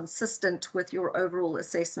still consistent with your overall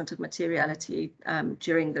assessment of materiality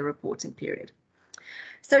during the reporting period.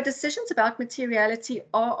 So decisions about materiality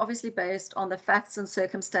are obviously based on the facts and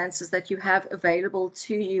circumstances that you have available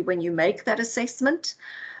to you when you make that assessment.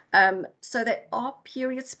 So they are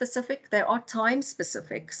period specific, they are time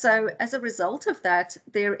specific. So as a result of that,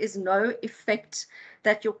 there is no effect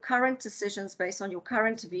that your current decisions based on your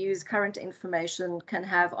current views, current information can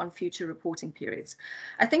have on future reporting periods.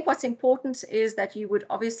 I think what's important is that you would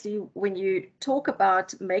obviously, when you talk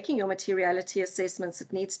about making your materiality assessments,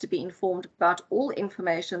 it needs to be informed about all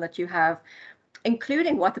information that you have,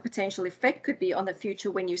 including what the potential effect could be on the future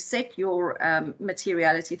when you set your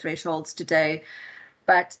materiality thresholds today.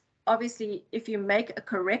 But obviously, if you make a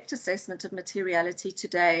correct assessment of materiality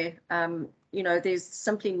today, there's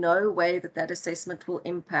simply no way that that assessment will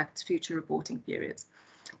impact future reporting periods.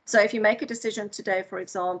 So if you make a decision today, for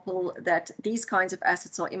example, that these kinds of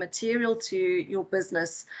assets are immaterial to your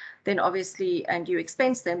business, then obviously, and you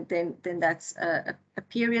expense them, then that's a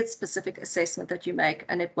period specific assessment that you make,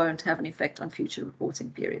 and it won't have an effect on future reporting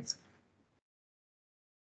periods.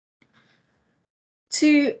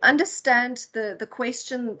 To understand the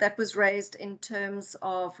question that was raised in terms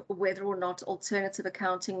of whether or not alternative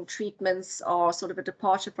accounting treatments are sort of a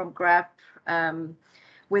departure from GRAP,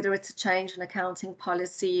 whether it's a change in accounting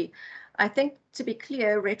policy, I think to be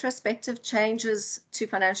clear, retrospective changes to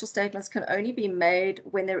financial statements can only be made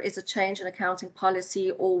when there is a change in accounting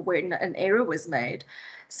policy or when an error was made.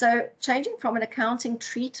 So changing from an accounting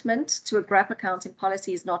treatment to a GRAP accounting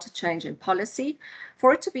policy is not a change in policy.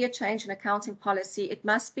 For it to be a change in accounting policy, it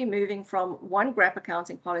must be moving from one GRAP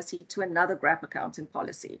accounting policy to another GRAP accounting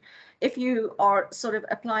policy. If you are sort of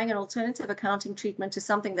applying an alternative accounting treatment to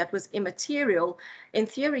something that was immaterial, in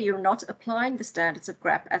theory, you're not applying the standards of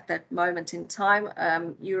GRAP at that moment in time. time,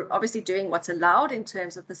 you're obviously doing what's allowed in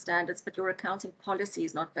terms of the standards, but your accounting policy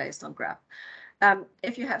is not based on GRAP.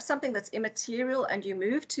 If you have something that's immaterial and you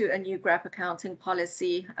move to a new GRAP accounting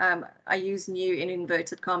policy, I use new in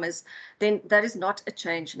inverted commas, then that is not a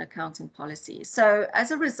change in accounting policy. So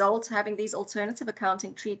as a result, having these alternative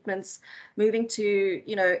accounting treatments, moving to,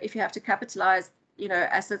 if you have to capitalize,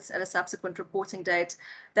 assets at a subsequent reporting date,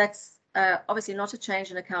 that's obviously not a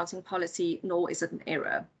change in accounting policy, nor is it an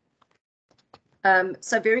error.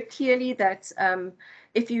 So very clearly that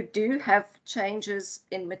if you do have changes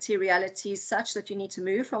in materiality such that you need to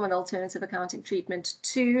move from an alternative accounting treatment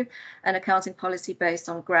to an accounting policy based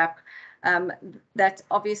on GRAP, that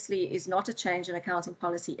obviously is not a change in accounting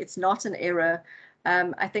policy. It's not an error.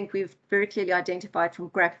 I think we've very clearly identified from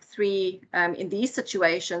GRAP 3 in these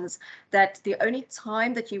situations that the only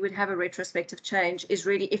time that you would have a retrospective change is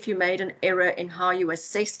really if you made an error in how you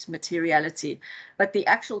assessed materiality. But the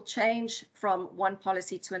actual change from one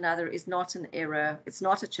policy to another is not an error. It's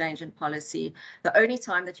not a change in policy. The only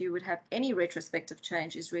time that you would have any retrospective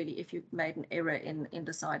change is really if you made an error in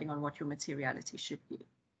deciding on what your materiality should be.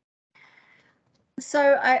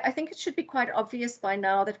 So I think it should be quite obvious by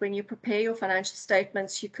now that when you prepare your financial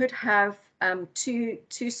statements, you could have two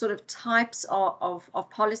sort of types of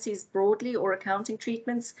policies broadly, or accounting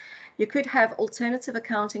treatments. You could have alternative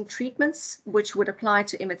accounting treatments, which would apply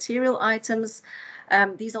to immaterial items.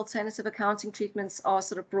 These alternative accounting treatments are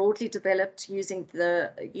sort of broadly developed using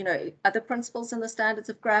the, other principles in the standards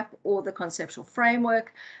of GRAP or the conceptual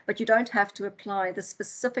framework, but you don't have to apply the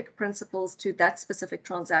specific principles to that specific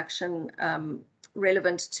transaction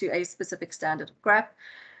relevant to a specific standard of GRAP.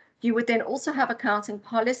 You would then also have accounting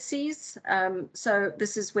policies. So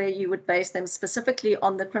this is where you would base them specifically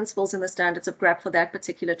on the principles and the standards of GRAP for that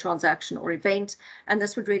particular transaction or event. And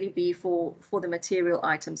this would really be for the material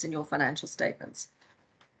items in your financial statements.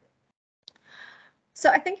 So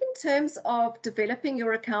I think in terms of developing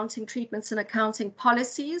your accounting treatments and accounting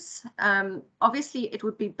policies, obviously it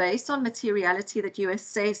would be based on materiality that you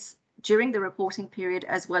assess during the reporting period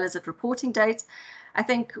as well as at reporting date. I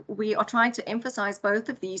think we are trying to emphasize both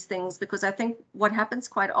of these things because I think what happens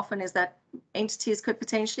quite often is that entities could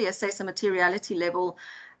potentially assess a materiality level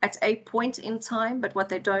at a point in time, but what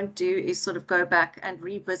they don't do is sort of go back and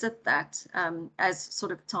revisit that as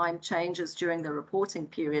sort of time changes during the reporting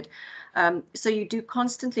period. So you do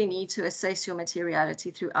constantly need to assess your materiality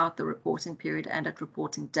throughout the reporting period and at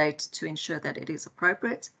reporting date to ensure that it is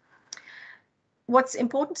appropriate. What's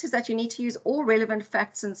important is that you need to use all relevant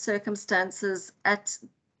facts and circumstances at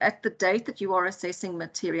the date that you are assessing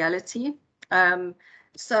materiality.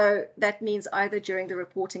 So that means either during the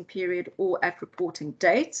reporting period or at reporting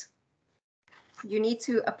date. You need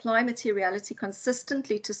to apply materiality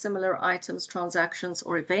consistently to similar items, transactions,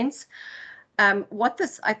 or events. What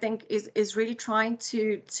this, I think, is really trying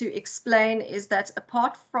to explain is that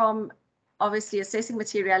apart from obviously assessing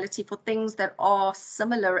materiality for things that are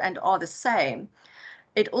similar and are the same,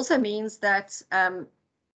 it also means that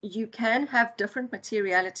you can have different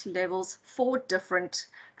materiality levels for different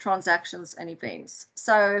transactions and events.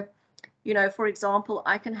 So, for example,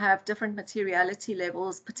 I can have different materiality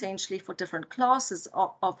levels potentially for different classes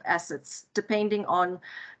of assets, depending on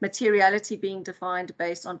materiality being defined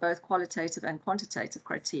based on both qualitative and quantitative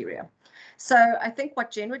criteria. So I think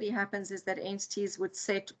what generally happens is that entities would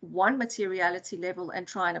set one materiality level and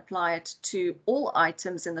try and apply it to all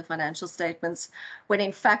items in the financial statements, when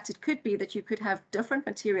in fact it could be that you could have different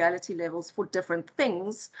materiality levels for different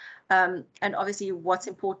things. And obviously what's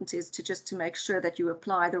important is to make sure that you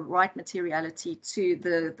apply the right materiality to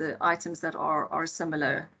the items that are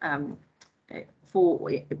similar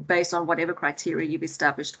based on whatever criteria you've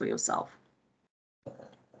established for yourself.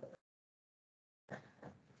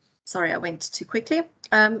 Sorry, I went too quickly.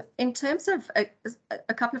 In terms of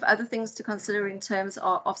a couple of other things to consider in terms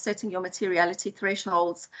of setting your materiality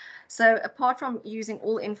thresholds. So apart from using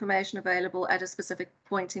all information available at a specific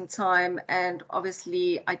point in time and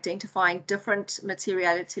obviously identifying different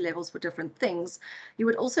materiality levels for different things, you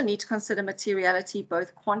would also need to consider materiality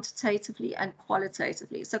both quantitatively and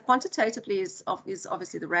qualitatively. So quantitatively is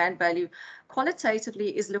obviously the RAND value.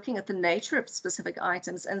 Qualitatively is looking at the nature of specific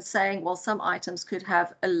items and saying, well, some items could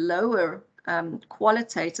have a lower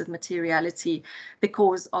qualitative materiality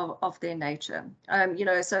because of their nature.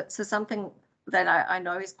 So something that I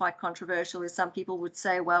know is quite controversial is some people would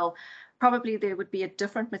say, well, probably there would be a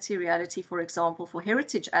different materiality, for example, for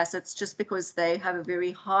heritage assets, just because they have a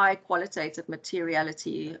very high qualitative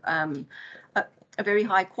materiality a very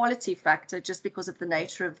high quality factor just because of the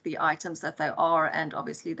nature of the items that they are, and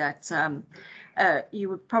obviously that you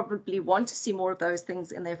would probably want to see more of those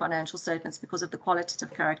things in their financial statements because of the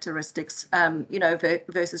qualitative characteristics, you know,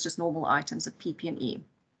 versus just normal items of PP&E.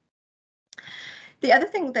 The other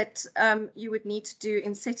thing that you would need to do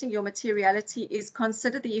in setting your materiality is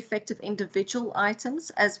consider the effect of individual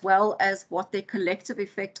items as well as what their collective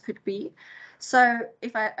effect could be. So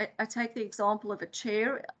if I take the example of a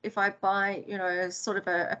chair, if I buy, you know, sort of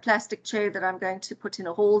a plastic chair that I'm going to put in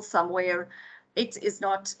a hall somewhere, it is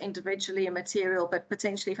not individually a material, but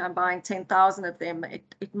potentially if I'm buying 10,000 of them,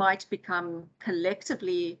 it might become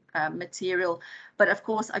collectively material. But of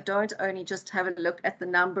course, I don't only just have a look at the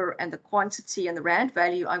number and the quantity and the rand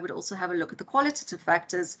value, I would also have a look at the qualitative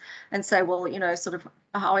factors and say, well, you know, sort of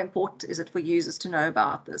how important is it for users to know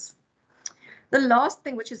about this? The last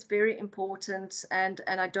thing, which is very important, and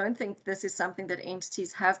I don't think this is something that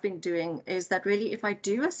entities have been doing, is that really if I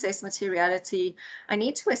do assess materiality, I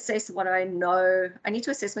need to assess what I know. I need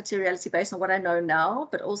to assess materiality based on what I know now,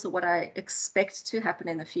 but also what I expect to happen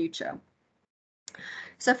in the future.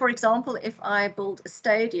 So for example, if I build a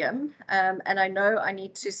stadium and I know I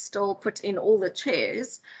need to still put in all the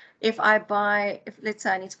chairs, if let's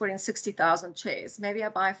say I need to put in 60,000 chairs, maybe I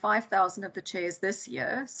buy 5,000 of the chairs this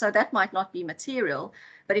year, so that might not be material.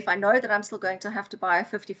 But if I know that I'm still going to have to buy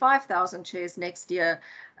 55,000 chairs next year,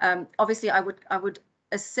 obviously I would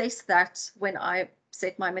assess that when I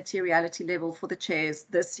set my materiality level for the chairs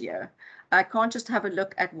this year. I can't just have a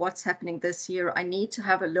look at what's happening this year. I need to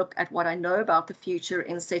have a look at what I know about the future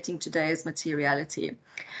in setting today's materiality.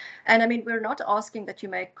 And I mean, we're not asking that you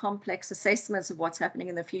make complex assessments of what's happening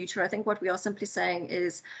in the future. I think what we are simply saying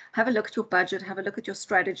is have a look at your budget, have a look at your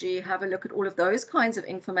strategy, have a look at all of those kinds of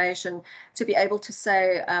information to be able to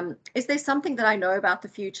say, is there something that I know about the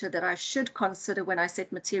future that I should consider when I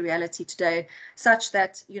set materiality today, such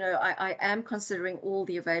that, you know, I am considering all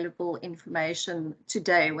the available information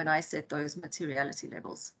today when I set those materiality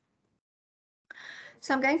levels.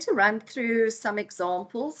 So I'm going to run through some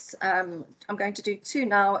examples. I'm going to do 2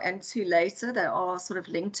 now and 2 later that are sort of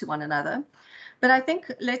linked to one another. But I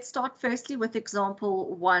think let's start firstly with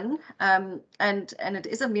example 1. And it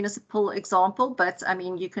is a municipal example, but I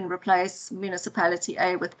mean, you can replace municipality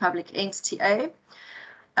A with public entity A.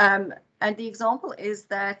 And the example is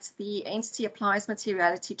that the entity applies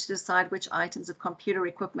materiality to decide which items of computer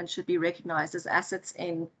equipment should be recognized as assets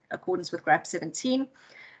in accordance with GRAP 17.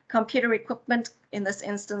 Computer equipment in this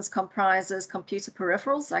instance comprises computer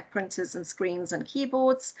peripherals like printers and screens and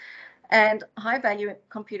keyboards, and high-value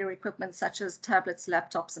computer equipment such as tablets,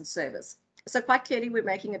 laptops, and servers. So quite clearly, we're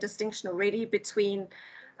making a distinction already between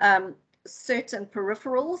certain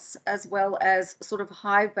peripherals as well as sort of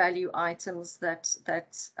high-value items that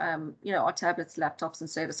you know, are tablets, laptops, and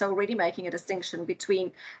servers. So already making a distinction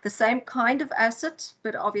between the same kind of asset,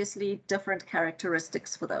 but obviously different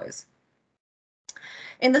characteristics for those.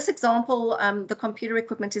 In this example, the computer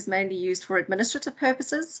equipment is mainly used for administrative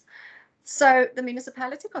purposes. So the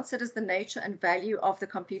municipality considers the nature and value of the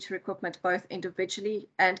computer equipment both individually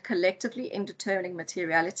and collectively in determining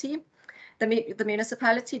materiality. The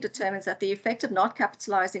municipality determines that the effect of not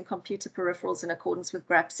capitalizing computer peripherals in accordance with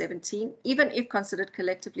GRAP 17, even if considered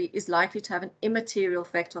collectively, is likely to have an immaterial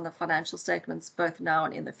effect on the financial statements both now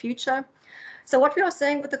and in the future. So what we are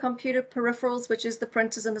saying with the computer peripherals, which is the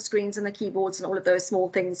printers and the screens and the keyboards and all of those small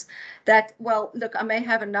things, that, well, look, I may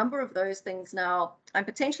have a number of those things now. I'm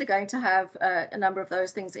potentially going to have a number of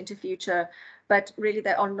those things into future, but really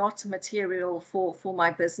they are not material for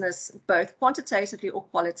my business, both quantitatively or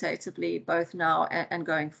qualitatively, both now and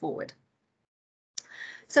going forward.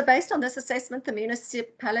 So based on this assessment, the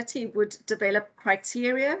municipality would develop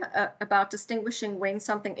criteria about distinguishing when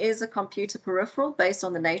something is a computer peripheral based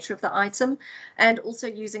on the nature of the item, and also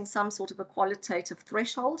using some sort of a qualitative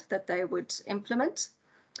threshold that they would implement.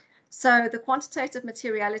 So the quantitative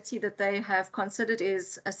materiality that they have considered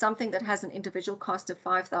is something that has an individual cost of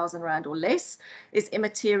 5,000 Rand or less is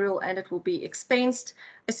immaterial and it will be expensed,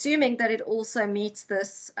 assuming that it also meets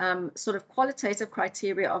this sort of qualitative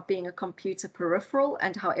criteria of being a computer peripheral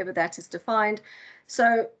and however that is defined.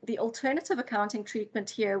 So the alternative accounting treatment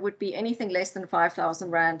here would be anything less than 5,000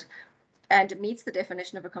 Rand and meets the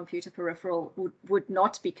definition of a computer peripheral would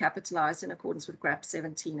not be capitalized in accordance with GRAP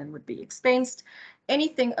 17 and would be expensed.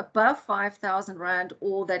 Anything above 5,000 Rand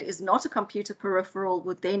or that is not a computer peripheral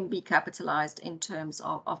would then be capitalized in terms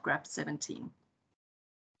of GRAP 17.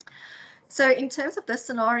 So in terms of this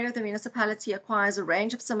scenario, the municipality acquires a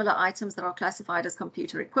range of similar items that are classified as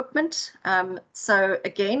computer equipment. So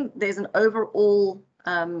again, there's an overall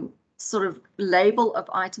sort of label of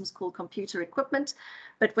items called computer equipment.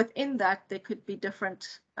 but within that there could be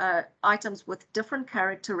different items with different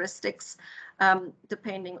characteristics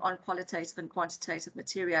depending on qualitative and quantitative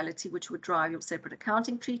materiality, which would drive your separate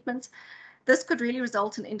accounting treatment. This could really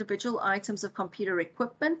result in individual items of computer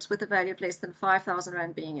equipment with a value of less than 5,000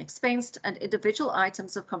 Rand being expensed, and individual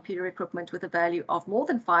items of computer equipment with a value of more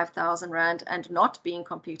than 5,000 Rand and not being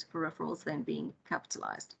computer peripherals then being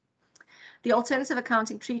capitalized. The alternative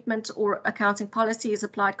accounting treatment or accounting policy is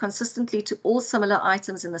applied consistently to all similar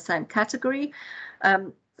items in the same category.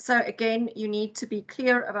 So again, you need to be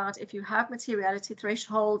clear about if you have materiality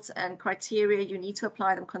thresholds and criteria, you need to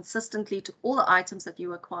apply them consistently to all the items that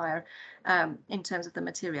you acquire in terms of the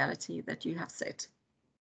materiality that you have set.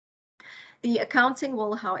 The accounting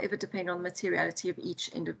will, however, depend on the materiality of each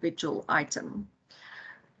individual item.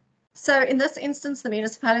 So in this instance, the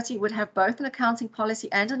municipality would have both an accounting policy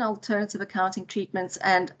and an alternative accounting treatments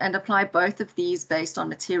and apply both of these based on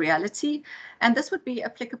materiality. And this would be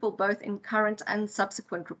applicable both in current and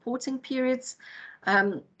subsequent reporting periods.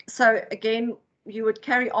 So again, you would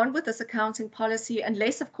carry on with this accounting policy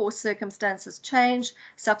unless, of course, circumstances change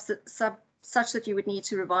such that you would need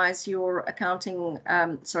to revise your accounting,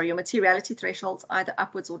 your materiality thresholds either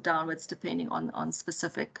upwards or downwards, depending on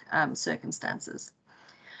specific circumstances.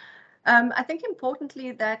 I think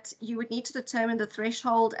importantly that you would need to determine the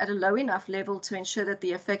threshold at a low enough level to ensure that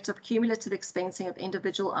the effect of cumulative expensing of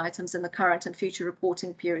individual items in the current and future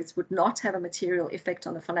reporting periods would not have a material effect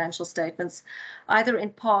on the financial statements, either in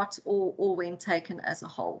part or when taken as a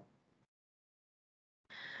whole.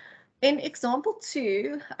 In example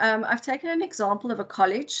 2, I've taken an example of a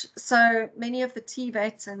college. So many of the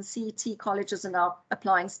TVET and CET colleges are now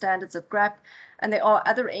applying standards of GRAP, and there are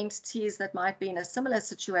other entities that might be in a similar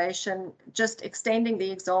situation, just extending the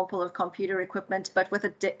example of computer equipment, but with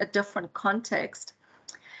a different context.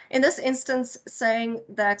 In this instance, saying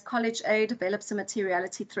that College A develops a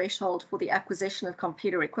materiality threshold for the acquisition of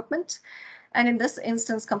computer equipment. And in this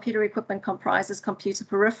instance, computer equipment comprises computer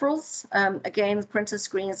peripherals, again, printer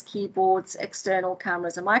screens, keyboards, external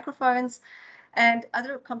cameras and microphones, and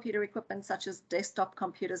other computer equipment such as desktop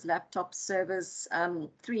computers, laptops, servers,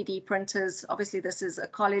 3D printers. Obviously, this is a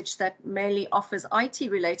college that mainly offers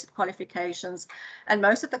IT-related qualifications, and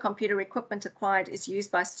most of the computer equipment acquired is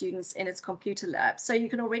used by students in its computer lab. So you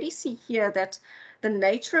can already see here that the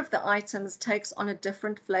nature of the items takes on a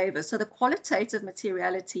different flavor. So the qualitative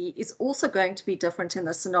materiality is also going to be different in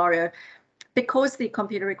this scenario because the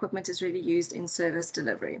computer equipment is really used in service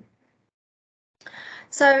delivery.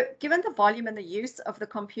 So given the volume and the use of the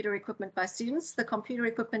computer equipment by students, the computer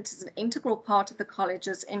equipment is an integral part of the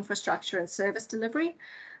college's infrastructure and service delivery.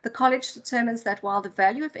 The college determines that while the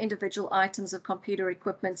value of individual items of computer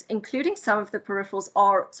equipment, including some of the peripherals,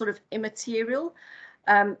 are sort of immaterial,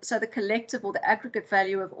 so the collective or the aggregate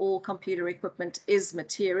value of all computer equipment is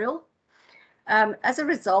material. As a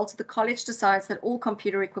result, the college decides that all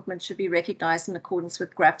computer equipment should be recognized in accordance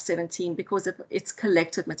with GRAP 17 because of its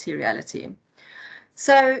collective materiality.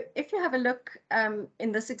 So if you have a look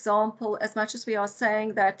in this example, as much as we are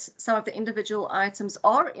saying that some of the individual items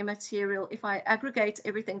are immaterial, if I aggregate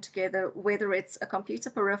everything together, whether it's a computer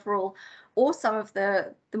peripheral or some of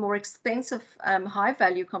the more expensive high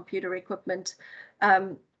value computer equipment,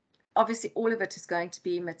 obviously all of it is going to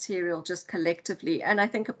be material just collectively. And I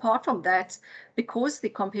think apart from that, because the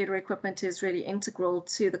computer equipment is really integral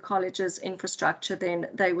to the college's infrastructure, then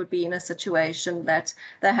they would be in a situation that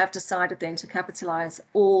they have decided then to capitalize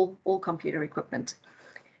all computer equipment.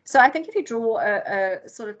 So I think if you draw a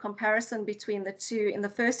sort of comparison between the two, in the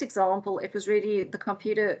first example, it was really the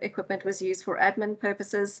computer equipment was used for admin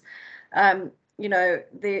purposes. You know,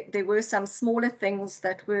 there were some smaller things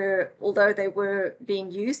that were, although they were being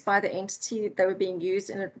used by the entity, they were being used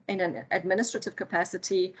in an administrative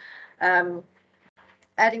capacity.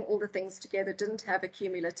 Adding all the things together didn't have a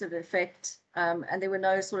cumulative effect, and there were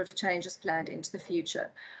no sort of changes planned into the future.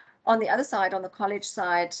 On the other side, on the college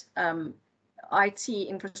side, IT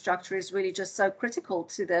infrastructure is really just so critical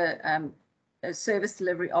to the service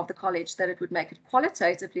delivery of the college that it would make it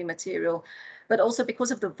qualitatively material, but also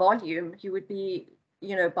because of the volume, you would be,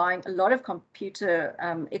 you know, buying a lot of computer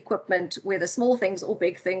equipment, whether small things or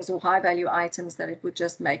big things or high value items, that it would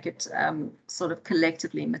just make it sort of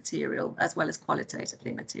collectively material as well as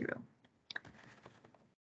qualitatively material.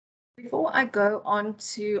 Before I go on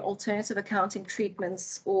to alternative accounting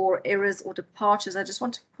treatments or errors or departures, I just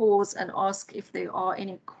want to pause and ask if there are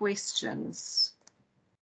any questions.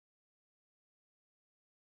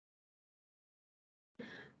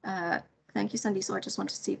 Thank you, Sandy. So I just want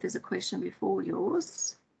to see if there's a question before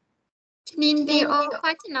yours. Janine, there are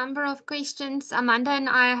quite a number of questions. Amanda and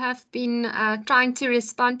I have been trying to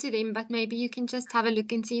respond to them, but maybe you can just have a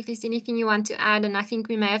look and see if there's anything you want to add. And I think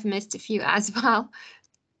we may have missed a few as well.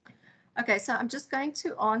 Okay, so I'm just going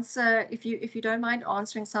to answer, if you don't mind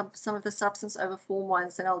answering some of the substance over form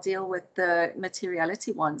ones, and I'll deal with the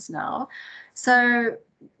materiality ones now. So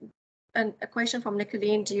a question from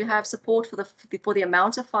Nicolene: do you have support for the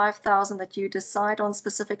amount of 5,000 that you decide on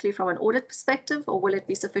specifically from an audit perspective, or will it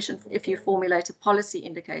be sufficient if you formulate a policy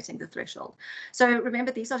indicating the threshold? So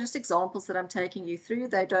remember, these are just examples that I'm taking you through.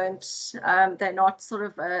 They don't, they're not sort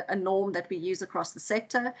of a norm that we use across the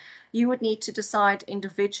sector. You would need to decide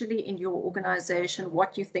individually in your organization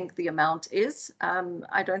what you think the amount is.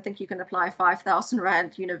 I don't think you can apply 5,000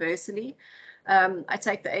 Rand universally. I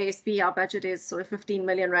take the ASB, our budget is sort of 15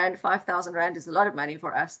 million Rand. 5,000 Rand is a lot of money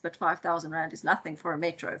for us, but 5,000 Rand is nothing for a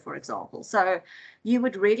metro, for example. So you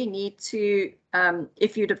would really need to,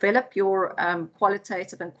 if you develop your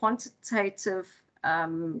qualitative and quantitative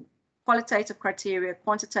criteria,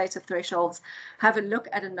 quantitative thresholds, have a look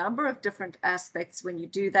at a number of different aspects when you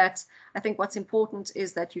do that. I think what's important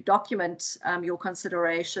is that you document your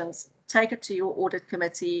considerations, take it to your audit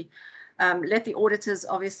committee, let the auditors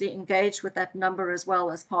obviously engage with that number as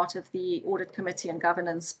well as part of the audit committee and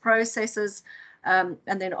governance processes, and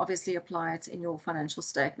then obviously apply it in your financial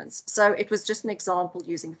statements. So it was just an example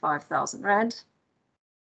using 5,000 Rand.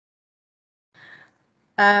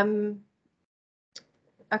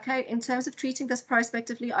 Okay, in terms of treating this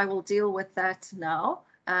prospectively, I will deal with that now,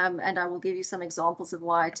 and I will give you some examples of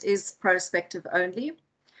why it is prospective only.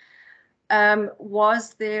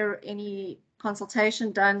 Was there any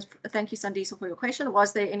consultation done? Thank you, Sandisa, for your question.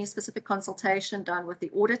 Was there any specific consultation done with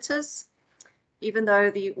the auditors? Even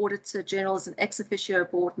though the Auditor General is an ex officio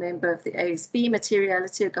board member of the ASB,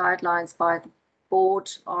 materiality guidelines by the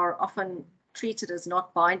board are often treated as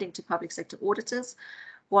not binding to public sector auditors.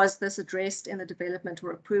 Was this addressed in the development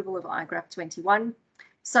or approval of GRAP 21?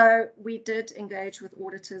 So we did engage with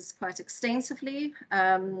auditors quite extensively.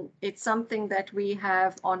 It's something that we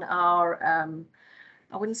have on our,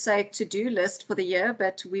 I wouldn't say to-do list for the year,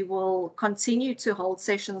 but we will continue to hold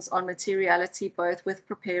sessions on materiality, both with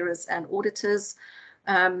preparers and auditors,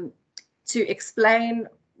 to explain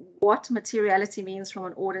what materiality means from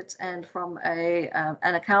an audit and from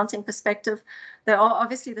an accounting perspective. They are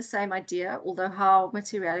obviously the same idea, although how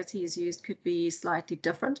materiality is used could be slightly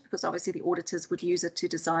different, because obviously the auditors would use it to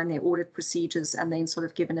design their audit procedures and then sort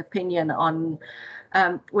of give an opinion on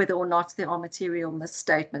whether or not there are material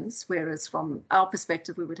misstatements, whereas from our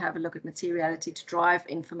perspective, we would have a look at materiality to drive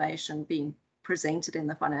information being presented in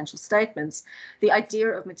the financial statements. The idea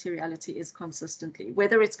of materiality is consistently,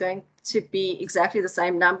 whether it's going to be exactly the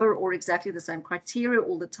same number or exactly the same criteria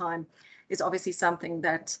all the time, is obviously something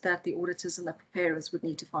that the auditors and the preparers would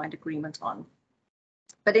need to find agreement on.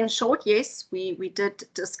 But in short, yes, we did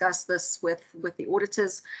discuss this with the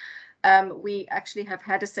auditors. We actually have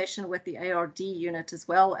had a session with the ARD unit as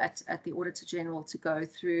well at the Auditor General to go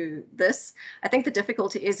through this. I think the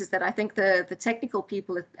difficulty is that I think the technical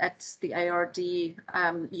people at the ARD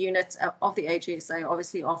unit of the AGSA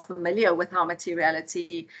obviously are familiar with how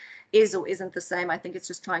materiality is or isn't the same. I think it's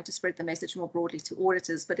just trying to spread the message more broadly to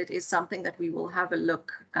auditors, but it is something that we will have a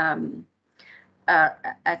look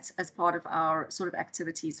at as part of our sort of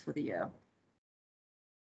activities for the year.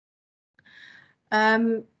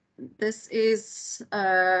 This is,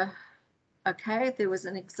 okay, there was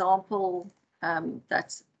an example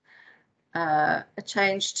that a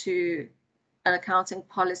change to an accounting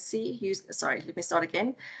policy. Sorry, let me start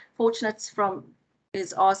again. Fortunate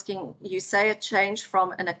is asking, you say a change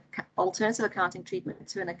from an alternative accounting treatment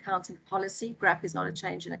to an accounting policy. GRAP is not a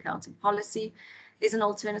change in accounting policy. Is an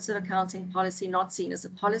alternative accounting policy not seen as a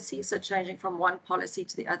policy? So changing from one policy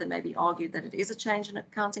to the other may be argued that it is a change in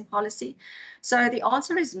accounting policy. So the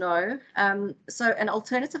answer is no. So an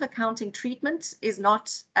alternative accounting treatment is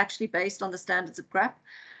not actually based on the standards of GRAP.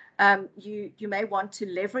 You may want to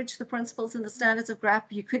leverage the principles and the standards of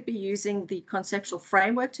GRAP. You could be using the conceptual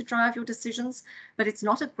framework to drive your decisions, but it's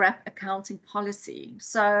not a GRAP accounting policy.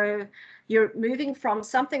 So you're moving from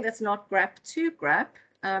something that's not GRAP to GRAP,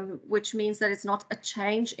 which means that it's not a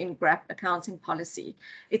change in GRAP accounting policy.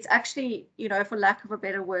 It's actually, you know, for lack of a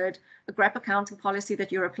better word, a GRAP accounting policy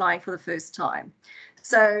that you're applying for the first time.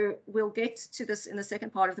 So we'll get to this in the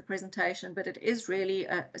second part of the presentation, but it is really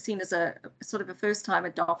seen as a sort of a first-time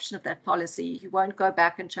adoption of that policy. You won't go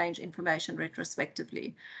back and change information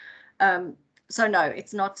retrospectively. So no,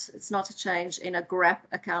 it's not a change in a GRAP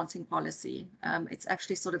accounting policy. It's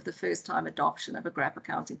actually sort of the first-time adoption of a GRAP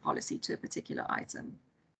accounting policy to a particular item.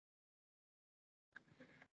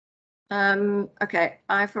 Okay,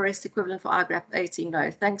 IFRS equivalent for GRAP 18,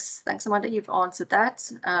 no. Thanks, Amanda, you've answered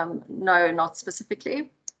that. No, not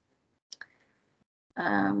specifically.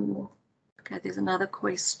 Okay, there's another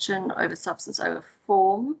question over substance over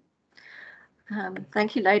form.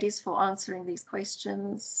 Thank you, ladies, for answering these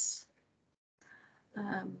questions.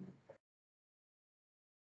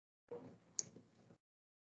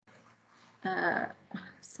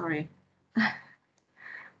 Sorry.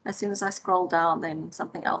 As soon as I scroll down, then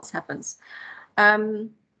something else happens. Sorry.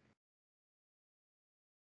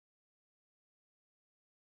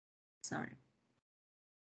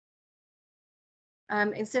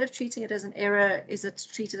 Instead of treating it as an error, is it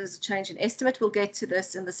treated as a change in estimate? We'll get to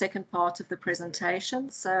this in the second part of the presentation,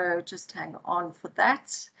 so just hang on for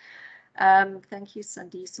that. Thank you,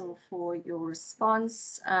 Sandisel, for your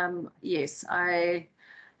response. Yes,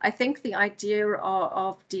 I think the idea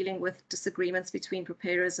of dealing with disagreements between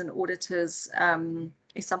preparers and auditors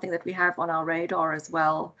is something that we have on our radar as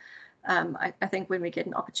well. I think when we get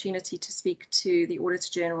an opportunity to speak to the Auditor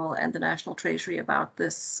General and the National Treasury about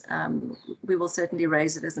this, we will certainly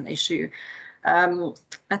raise it as an issue.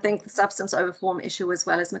 I think the substance over form issue as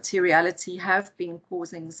well as materiality have been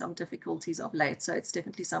causing some difficulties of late, so it's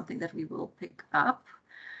definitely something that we will pick up.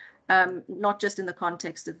 Not just in the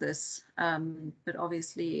context of this, but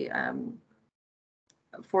obviously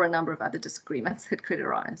for a number of other disagreements that could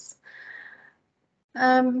arise.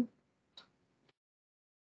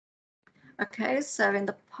 Okay, so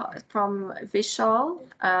from Vishal,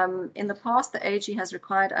 in the past, the AG has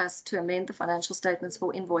required us to amend the financial statements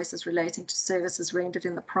for invoices relating to services rendered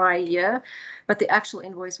in the prior year, but the actual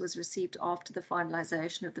invoice was received after the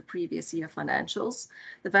finalization of the previous year financials.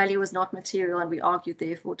 The value was not material and we argued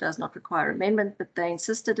therefore does not require amendment, but they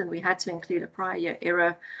insisted and we had to include a prior year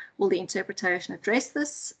error. Will the interpretation address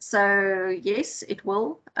this? So yes, it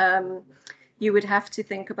will. You would have to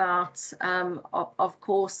think about, of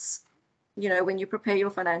course, you know, when you prepare your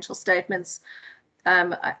financial statements,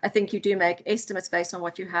 I think you do make estimates based on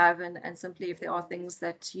what you have, and simply if there are things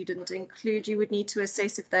that you didn't include, you would need to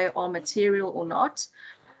assess if they are material or not.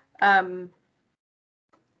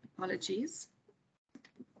 Apologies.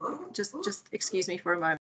 Just excuse me for a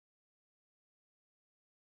moment.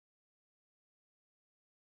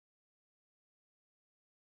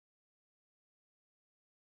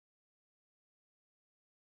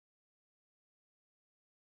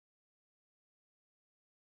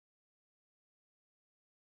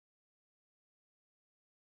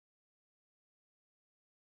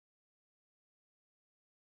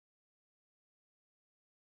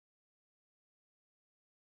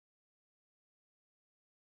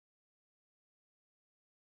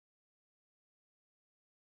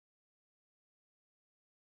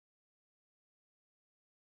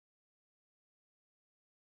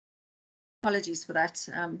 Apologies for that.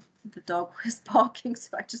 The dog was barking,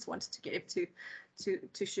 so I just wanted to get him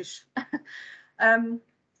to shush.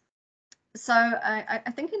 So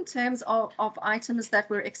I think in terms of items that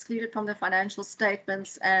were excluded from the financial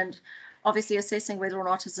statements and obviously assessing whether or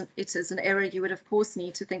not it is an error, you would of course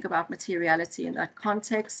need to think about materiality in that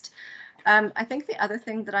context. I think the other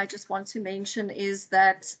thing that I just want to mention is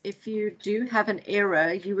that if you do have an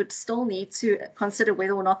error, you would still need to consider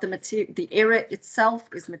whether or not the error itself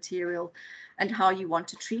is material and how you want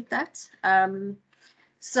to treat that.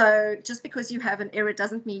 So just because you have an error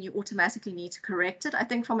doesn't mean you automatically need to correct it. I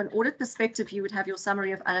think from an audit perspective, you would have your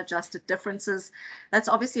summary of unadjusted differences. That's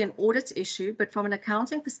obviously an audit issue, but from an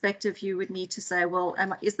accounting perspective, you would need to say, well,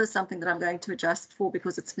 is this something that I'm going to adjust for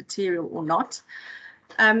because it's material or not?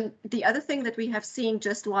 The other thing that we have seen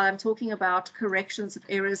just while I'm talking about corrections of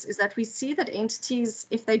errors is that we see that entities,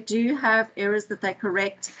 if they do have errors that they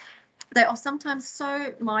correct, they are sometimes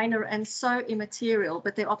so minor and so immaterial,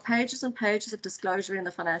 but there are pages and pages of disclosure in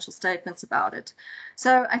the financial statements about it.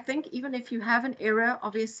 So I think even if you have an error,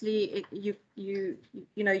 obviously you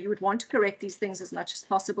would want to correct these things as much as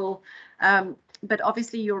possible, but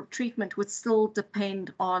obviously your treatment would still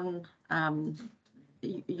depend on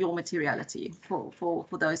your materiality for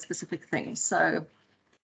those specific things. So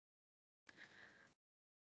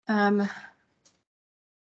okay,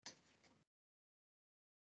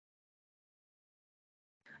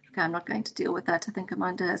 I'm not going to deal with that. I think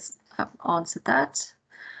Amanda has answered that.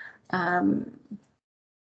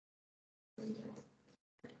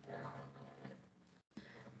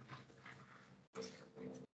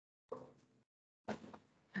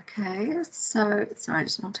 Okay, so sorry, I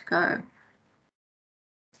just want to go.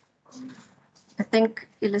 I think,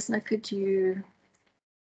 Elisna, could you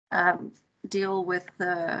deal with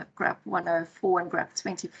the GRAP 104 and GRAP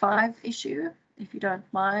 25 issue, if you don't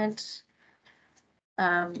mind?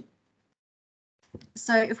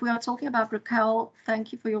 So if we are talking about Raquel,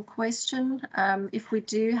 thank you for your question. If we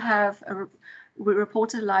do have we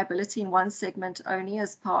reported liability in one segment only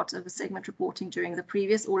as part of the segment reporting during the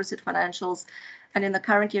previous audited financials, and in the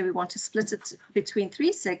current year we want to split it between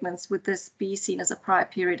 3 segments, would this be seen as a prior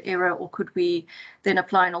period error, or could we then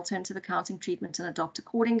apply an alternative accounting treatment and adopt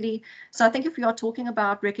accordingly? So I think if we are talking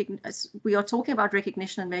about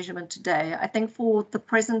recognition and measurement today, I think for the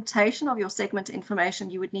presentation of your segment information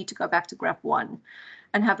you would need to go back to GRAP 1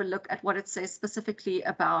 and have a look at what it says specifically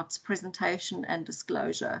about presentation and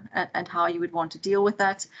disclosure, and how you would want to deal with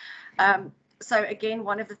that. So again,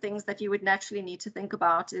 one of the things that you would naturally need to think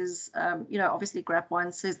about is, obviously GRAP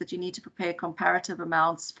 1 says that you need to prepare comparative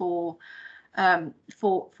amounts for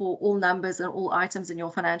all numbers and all items in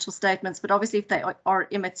your financial statements. But obviously, if they are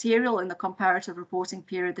immaterial in the comparative reporting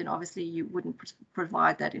period, then obviously you wouldn't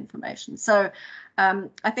provide that information. So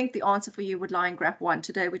I think the answer for you would lie in GRAP 1.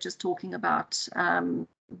 Today, we're just talking about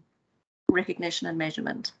recognition and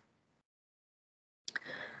measurement.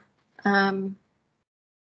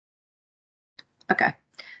 Okay.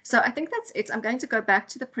 So I think that's it. I'm going to go back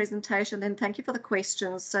to the presentation, then thank you for the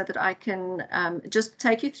questions so that I can just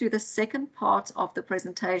take you through the second part of the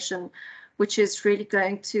presentation, which is really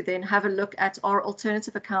going to then have a look at our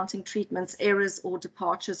alternative accounting treatments, errors or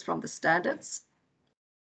departures from the standards.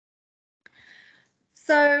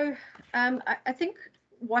 So I think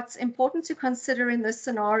what's important to consider in this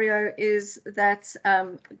scenario is that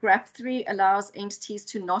GRAP 3 allows entities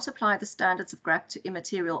to not apply the standards of GRAP to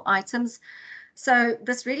immaterial items. So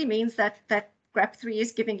this really means that GRAP 3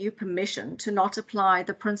 is giving you permission to not apply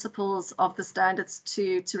the principles of the standards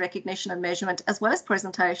to recognition and measurement, as well as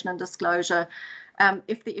presentation and disclosure,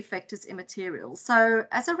 if the effect is immaterial. So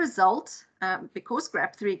as a result, because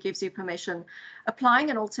GRAP 3 gives you permission, applying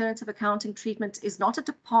an alternative accounting treatment is not a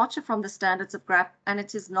departure from the standards of GRAP, and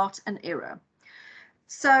it is not an error.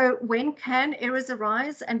 So when can errors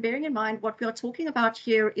arise? And bearing in mind what we are talking about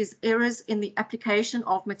here is errors in the application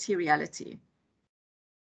of materiality.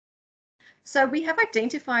 So we have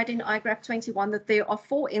identified in IGRAP 21 that there are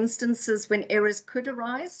 4 instances when errors could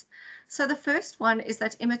arise. So the first one is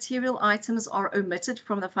that immaterial items are omitted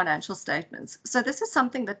from the financial statements. So this is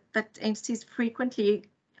something that entities frequently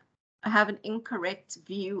have an incorrect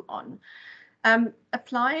view on.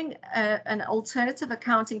 Applying an alternative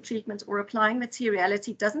accounting treatment or applying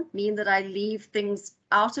materiality doesn't mean that I leave things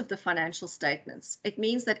out of the financial statements. It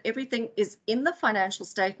means that everything is in the financial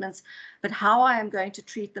statements, but how I am going to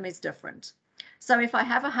treat them is different. So if I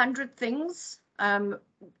have 100 things, and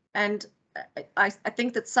I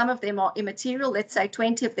think that some of them are immaterial, let's say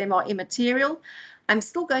 20 of them are immaterial, I'm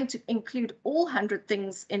still going to include all 100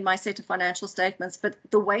 things in my set of financial statements, but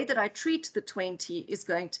the way that I treat the 20 is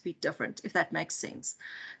going to be different, if that makes sense.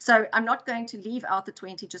 So I'm not going to leave out the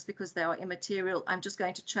 20 just because they are immaterial. I'm just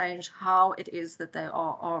going to change how it is that they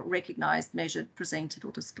are recognized, measured, presented,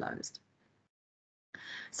 or disclosed.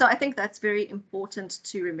 So I think that's very important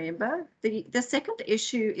to remember. The second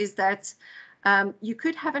issue is that you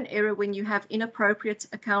could have an error when you have inappropriate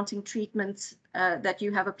accounting treatment that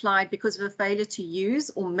you have applied because of a failure to use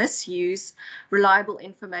or misuse reliable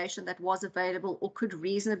information that was available or could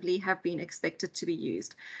reasonably have been expected to be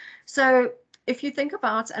used. So if you think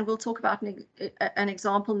about, and we'll talk about an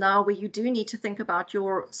example now where you do need to think about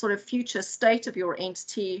your sort of future state of your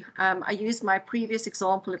entity. I used my previous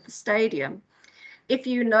example at the stadium. If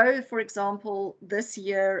you know, for example, this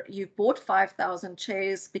year you've bought 5,000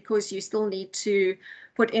 chairs because you still need to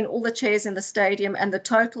put in all the chairs in the stadium, and the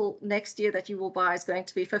total next year that you will buy is going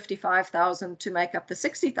to be 55,000 to make up the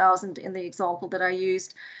 60,000 in the example that I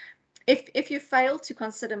used. If you fail to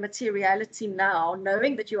consider materiality now,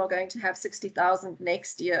 knowing that you are going to have 60,000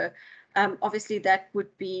 next year, obviously that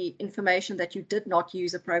would be information that you did not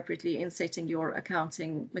use appropriately in setting your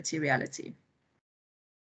accounting materiality.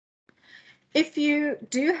 If you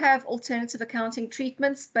do have alternative accounting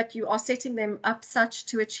treatments, but you are setting them up such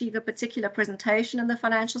to achieve a particular presentation in the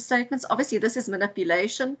financial statements, obviously this is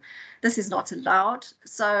manipulation. This is not allowed.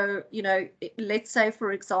 So, let's say,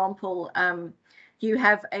 for example, you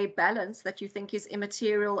have a balance that you think is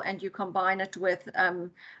immaterial and you combine it with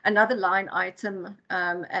another line item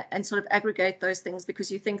and sort of aggregate those things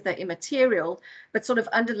because you think they're immaterial, but sort of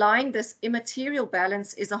underlying this immaterial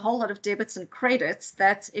balance is a whole lot of debits and credits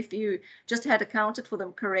that, if you just had accounted for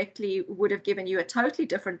them correctly, would have given you a totally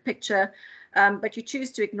different picture. But you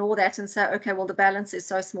choose to ignore that and say, okay, well, the balance is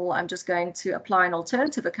so small, I'm just going to apply an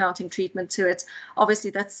alternative accounting treatment to it. Obviously,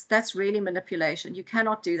 that's really manipulation. You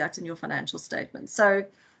cannot do that in your financial statement. So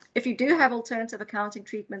If you do have alternative accounting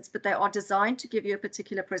treatments, but they are designed to give you a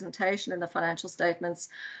particular presentation in the financial statements,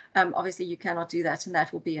 obviously you cannot do that, and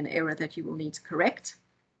that will be an error that you will need to correct.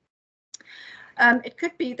 It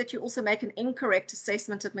could be that you also make an incorrect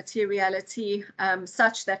assessment of materiality,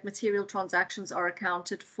 such that material transactions are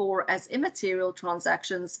accounted for as immaterial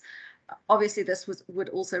transactions. Obviously, this would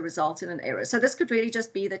also result in an error. So this could really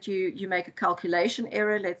just be that you make a calculation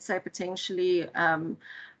error, let's say potentially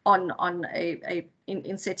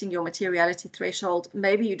in setting your materiality threshold.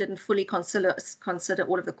 Maybe you didn't fully consider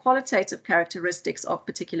all of the qualitative characteristics of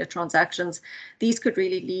particular transactions. These could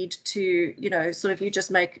really lead to, sort of you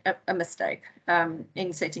just make a mistake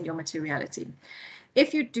in setting your materiality.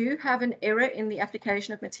 If you do have an error in the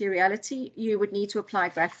application of materiality, you would need to apply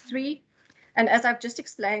GRAP 3. And as I've just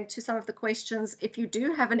explained to some of the questions, if you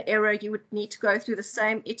do have an error, you would need to go through the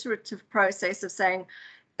same iterative process of saying,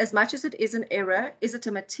 as much as it is an error, is it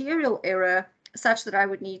a material error such that I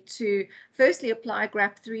would need to firstly apply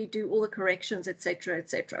GRAP 3, do all the corrections, etc.,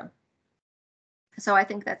 etc. So I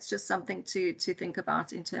think that's just something to think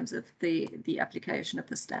about in terms of the application of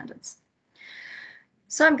the standards.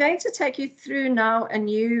 So I'm going to take you through now a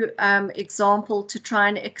new example to try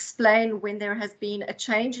and explain when there has been a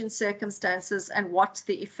change in circumstances and what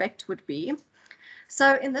the effect would be.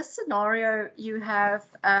 So in this scenario, you have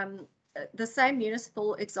the same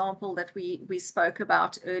municipal example that we spoke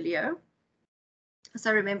about earlier.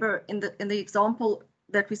 So remember, in the example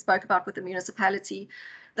that we spoke about with the municipality,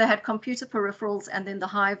 they had computer peripherals and then the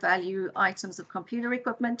high value items of computer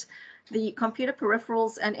equipment. The computer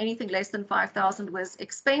peripherals and anything less than 5,000 was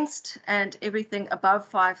expensed, and everything above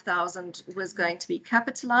 5,000 was going to be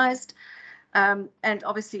capitalized, and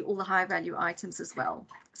obviously all the high value items as well.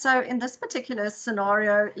 So in this particular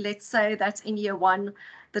scenario, let's say that in year one,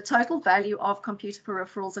 the total value of computer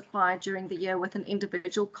peripherals acquired during the year with an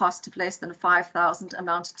individual cost of less than 5,000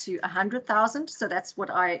 amounted to 100,000. So that's what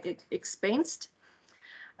I expensed.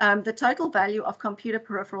 The total value of computer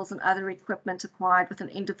peripherals and other equipment acquired with an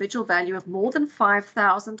individual value of more than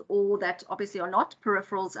 5,000, or that obviously are not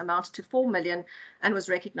peripherals, amounted to 4 million and was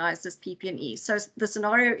recognized as PP&E. So the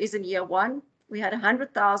scenario is in year one, we had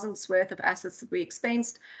 100,000's worth of assets that we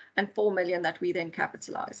expensed and 4 million that we then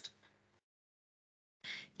capitalized.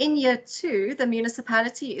 In year two, the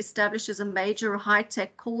municipality establishes a major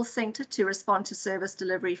high-tech call center to respond to service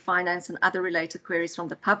delivery, finance, and other related queries from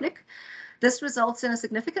the public. This results in a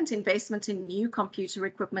significant investment in new computer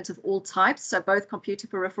equipment of all types, so both computer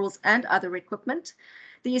peripherals and other equipment.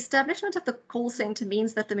 The establishment of the call center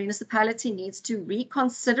means that the municipality needs to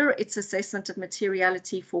reconsider its assessment of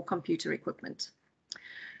materiality for computer equipment.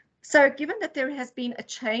 So given that there has been a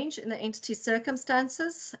change in the entity's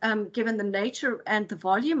circumstances, given the nature and the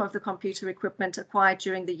volume of the computer equipment acquired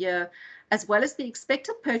during the year, as well as the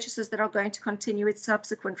expected purchases that are going to continue its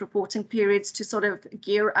subsequent reporting periods to sort of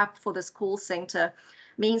gear up for this call center,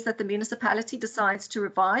 means that the municipality decides to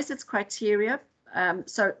revise its criteria.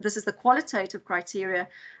 So this is the qualitative criteria,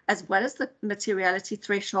 as well as the materiality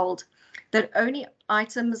threshold, that only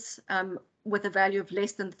items with a value of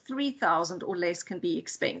less than 3,000 or less can be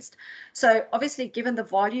expensed. So obviously, given the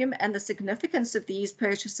volume and the significance of these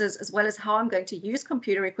purchases, as well as how I'm going to use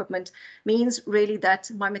computer equipment, means really that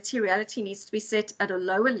my materiality needs to be set at a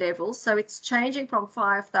lower level. So it's changing from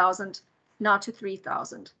 5,000 now to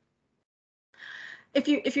 3,000. If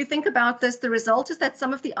you think about this, the result is that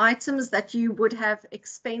some of the items that you would have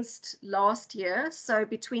expensed last year, so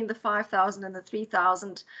between the 5,000 and the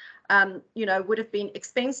 3,000, would have been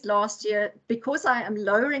expensed last year. Because I am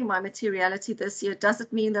lowering my materiality this year, does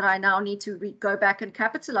it mean that I now need to go back and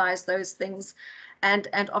capitalize those things? And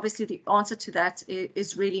obviously the answer to that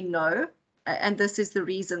is really no. And this is the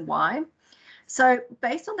reason why. So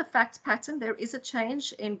based on the fact pattern, there is a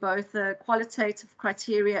change in both the qualitative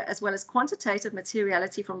criteria as well as quantitative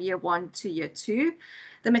materiality from year one to year two.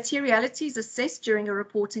 The materiality is assessed during a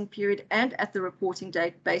reporting period and at the reporting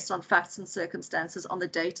date based on facts and circumstances on the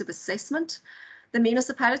date of assessment. The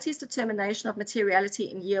municipality's determination of materiality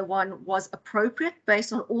in year one was appropriate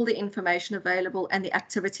based on all the information available and the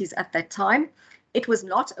activities at that time. It was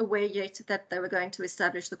not aware yet that they were going to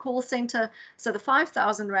establish the call center. So the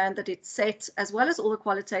 5,000 Rand that it set, as well as all the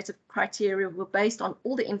qualitative criteria, were based on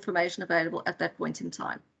all the information available at that point in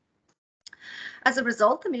time. As a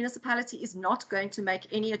result, the municipality is not going to make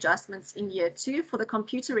any adjustments in year two for the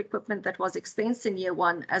computer equipment that was expensed in year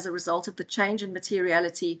one as a result of the change in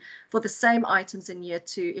materiality for the same items in year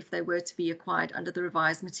two if they were to be acquired under the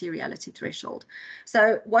revised materiality threshold.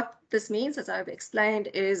 So what this means, as I've explained,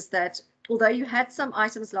 is that although you had some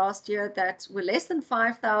items last year that were less than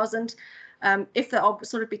 5,000, If they are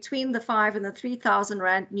sort of between the 5 and the 3,000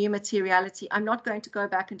 Rand new materiality, I'm not going to go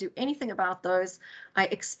back and do anything about those. I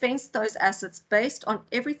expensed those assets based on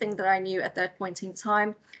everything that I knew at that point in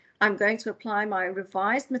time. I'm going to apply my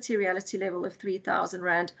revised materiality level of 3,000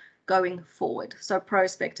 Rand going forward, so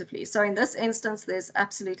prospectively. So in this instance, there's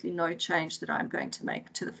absolutely no change that I'm going to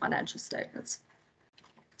make to the financial statements.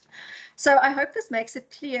 So I hope this makes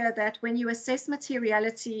it clear that when you assess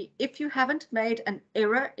materiality, if you haven't made an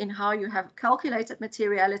error in how you have calculated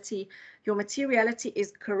materiality, your materiality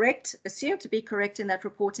is correct, assumed to be correct in that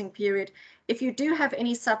reporting period. If you do have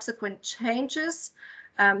any subsequent changes,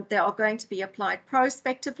 they are going to be applied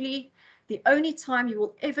prospectively. The only time you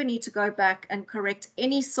will ever need to go back and correct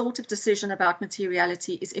any sort of decision about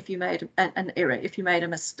materiality is if you made an error, if you made a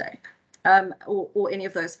mistake. Or any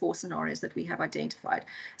of those 4 scenarios that we have identified.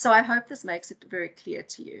 So I hope this makes it very clear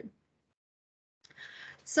to you.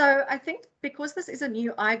 So I think because this is a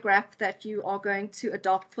new iGRAP that you are going to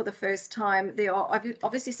adopt for the first time, there are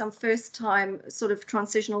obviously some first time sort of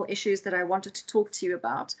transitional issues that I wanted to talk to you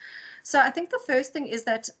about. So I think the first thing is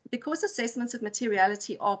that because assessments of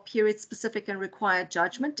materiality are period specific and require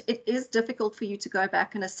judgment, it is difficult for you to go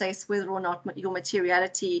back and assess whether or not your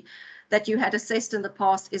materiality that you had assessed in the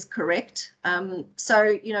past is correct.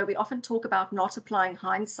 So, you know, we often talk about not applying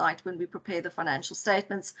hindsight when we prepare the financial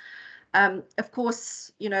statements. Of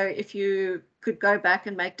course, you know, if you could go back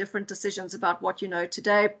and make different decisions about what you know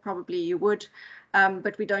today, probably you would,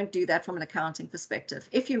 but we don't do that from an accounting perspective.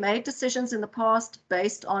 If you made decisions in the past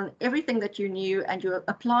based on everything that you knew and you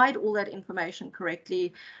applied all that information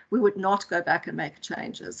correctly, we would not go back and make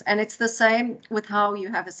changes. And it's the same with how you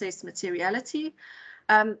have assessed materiality.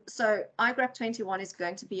 So iGRAP 21 is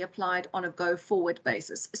going to be applied on a go-forward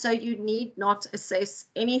basis. So you need not assess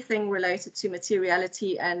anything related to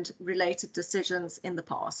materiality and related decisions in the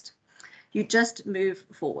past. You just move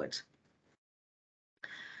forward.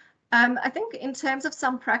 I think in terms of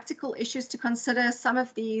some practical issues to consider, some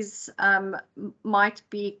of these might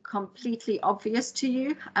be completely obvious to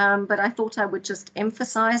you, but I thought I would just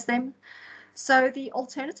emphasize them. So the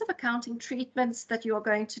alternative accounting treatments that you are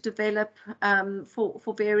going to develop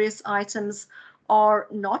for various items are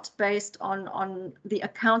not based on the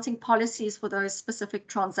accounting policies for those specific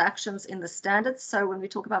transactions in the standards. So when we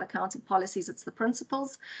talk about accounting policies, it's the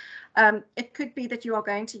principles. It could be that you are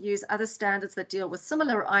going to use other standards that deal with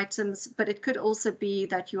similar items, but it could also be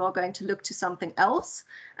that you are going to look to something else,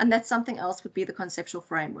 and that something else would be the conceptual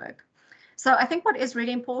framework. So I think what is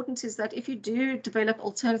really important is that if you do develop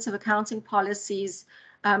alternative accounting policies,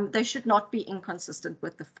 they should not be inconsistent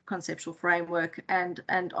with the conceptual framework. And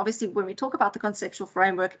obviously, when we talk about the conceptual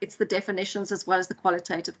framework, it's the definitions as well as the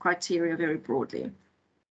qualitative criteria very broadly.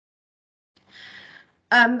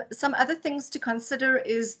 Some other things to consider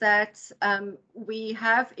is that we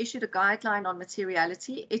have issued a guideline on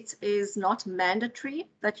materiality. It is not mandatory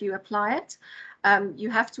that you apply it. You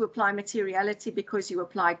have to apply materiality because you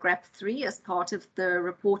apply GRAP 3 as part of the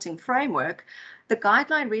reporting framework. The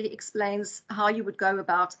guideline really explains how you would go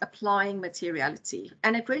about applying materiality.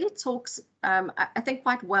 And it really talks, I think,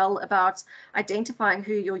 quite well about identifying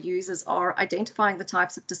who your users are, identifying the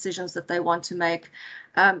types of decisions that they want to make,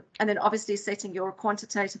 and then obviously setting your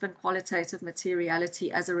quantitative and qualitative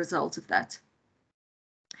materiality as a result of that.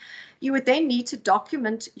 You would then need to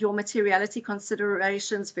document your materiality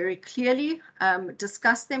considerations very clearly,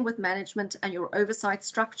 discuss them with management and your oversight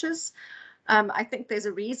structures. I think there's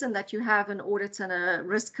a reason that you have an audit and a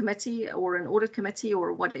risk committee or an audit committee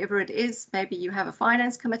or whatever it is. Maybe you have a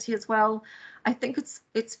finance committee as well. I think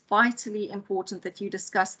it's vitally important that you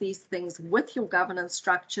discuss these things with your governance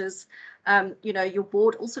structures. You know, your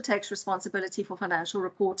board also takes responsibility for financial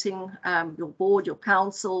reporting. Your board, your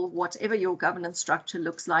council, whatever your governance structure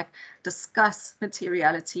looks like, discuss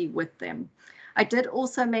materiality with them. I did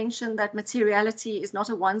also mention that materiality is not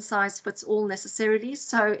a one-size-fits-all necessarily,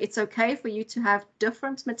 so it's okay for you to have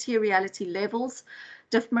different materiality levels,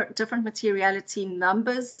 different materiality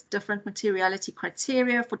numbers, different materiality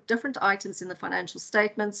criteria for different items in the financial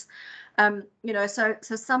statements. You know, so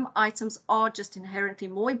some items are just inherently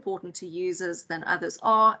more important to users than others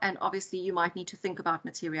are, and obviously you might need to think about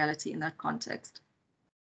materiality in that context.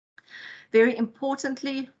 Very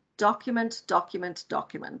importantly, document, document,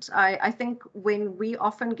 document. I think when we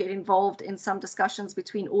often get involved in some discussions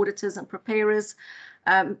between auditors and preparers,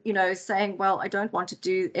 you know, saying, well, I don't want to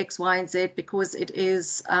do X, Y, and Z because it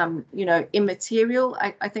is, you know, immaterial.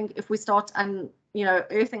 I think if we start you know,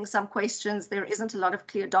 earthing some questions, there isn't a lot of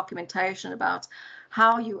clear documentation about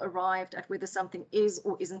how you arrived at whether something is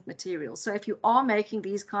or isn't material. So if you are making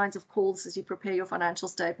these kinds of calls as you prepare your financial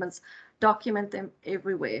statements, document them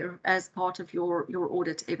everywhere as part of your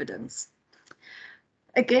audit evidence.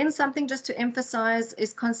 Again, something just to emphasize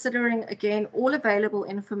is considering, again, all available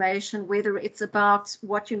information, whether it's about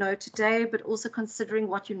what you know today, but also considering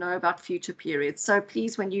what you know about future periods. So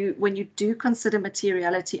please, when you do consider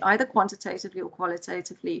materiality, either quantitatively or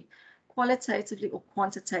qualitatively,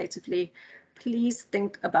 please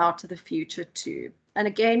think about the future too. And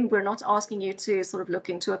again, we're not asking you to sort of look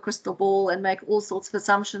into a crystal ball and make all sorts of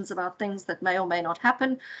assumptions about things that may or may not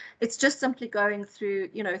happen. It's just simply going through,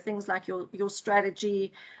 you know, things like your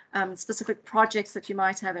strategy, specific projects that you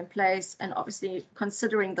might have in place, and obviously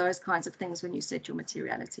considering those kinds of things when you set your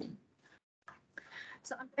materiality.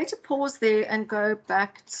 So I'm going to pause there and go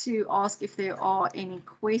back to ask if there are any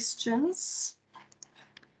questions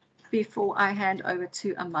before I hand over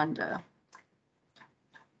to Amanda.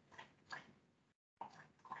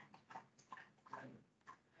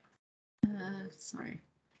 Sorry.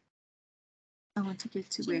 I want to get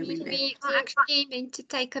to where we left. We are actually meant to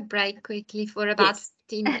take a break quickly for about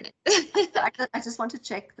 15 minutes. I just want to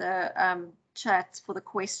check the chat for the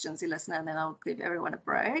questions, listener, and then I'll give everyone a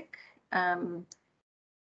break. Let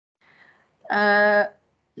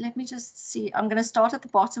me just see. I'm going to start at the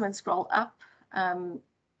bottom and scroll up. I'm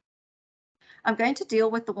going to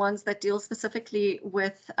deal with the ones that deal specifically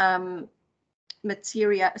with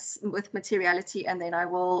materiality, and then I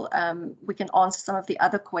will we can answer some of the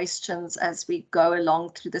other questions as we go along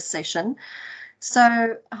through the session.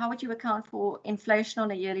 So how would you account for inflation on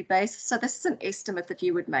a yearly basis? So this is an estimate that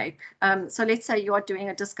you would make. So let's say you are doing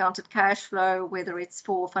a discounted cash flow, whether it's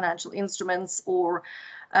for financial instruments or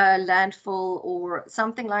landfill or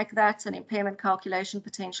something like that, an impairment calculation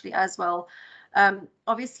potentially as well.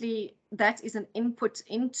 Obviously, that is an input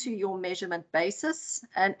into your measurement basis,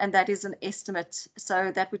 and that is an estimate.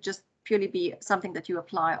 So that would just purely be something that you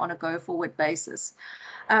apply on a go-forward basis.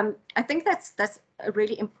 I think that's a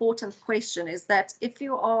really important question, is that if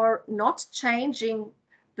you are not changing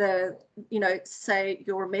the, you know, say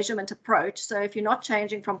your measurement approach, so if you're not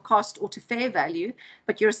changing from cost or to fair value,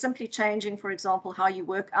 but you're simply changing, for example, how you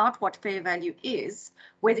work out what fair value is,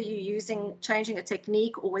 whether you're changing a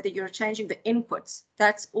technique or whether you're changing the inputs,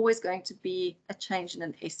 that's always going to be a change in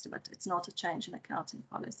an estimate. It's not a change in accounting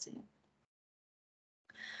policy.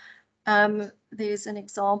 There's an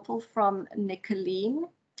example from Nicolene,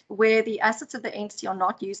 where the assets of the entity are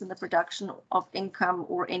not used in the production of income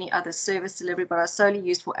or any other service delivery, but are solely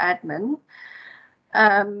used for admin.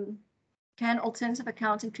 Can alternative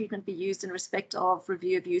accounting treatment be used in respect of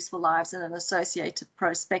review of useful lives and an associated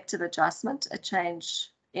prospective adjustment, a change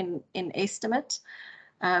in estimate?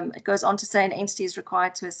 It goes on to say an entity is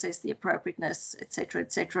required to assess the appropriateness, et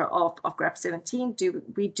cetera, of GRAP 17.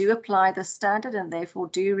 We do apply the standard and therefore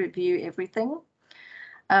do review everything.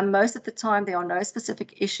 Most of the time, there are no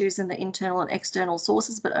specific issues in the internal and external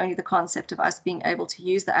sources, but only the concept of us being able to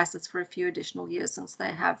use the assets for a few additional years since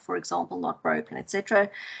they have, for example, not broken, etc.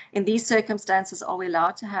 In these circumstances, are we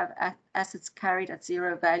allowed to have assets carried at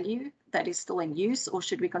zero value that is still in use, or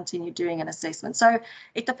should we continue doing an assessment? So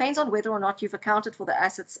it depends on whether or not you've accounted for the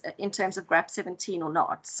assets in terms of GRAP 17 or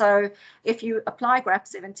not. So if you apply GRAP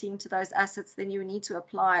 17 to those assets, then you need to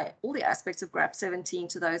apply all the aspects of GRAP 17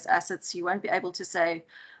 to those assets. You won't be able to say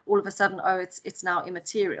all of a sudden, oh, it's now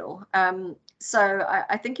immaterial. So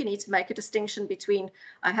I think you need to make a distinction between,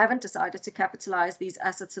 I haven't decided to capitalize these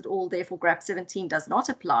assets at all, therefore GRAP 17 does not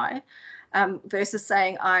apply, versus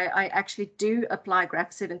saying I actually do apply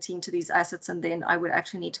GRAP 17 to these assets, and then I would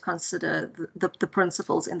actually need to consider the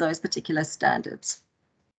principles in those particular standards.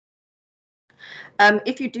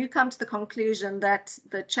 If you do come to the conclusion that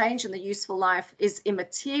the change in the useful life is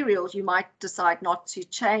immaterial, you might decide not to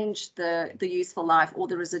change the useful life or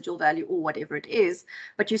the residual value or whatever it is,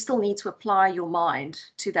 but you still need to apply your mind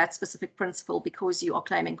to that specific principle because you are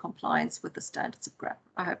claiming compliance with the standards of GRAP.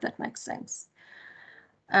 I hope that makes sense.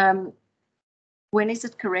 When is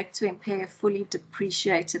it correct to impair fully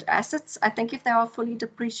depreciated assets? I think if they are fully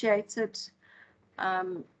depreciated,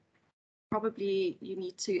 probably you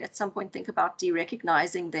need to at some point think about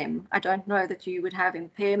derecognizing them. I don't know that you would have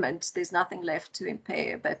impairment. There's nothing left to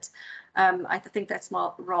impair, but I think that's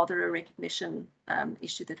rather a recognition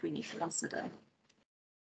issue that we need to consider.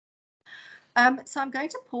 So I'm going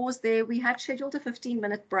to pause there. We had scheduled a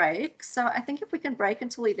 15-minute break. So I think if we can break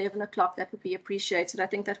until 11 o'clock, that would be appreciated. I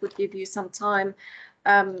think that would give you some time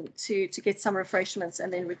to get some refreshments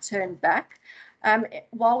and then return back.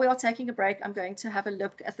 While we are taking a break, I'm going to have a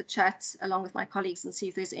look at the chat along with my colleagues and see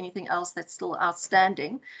if there's anything else that's still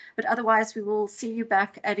outstanding. But otherwise, we will see you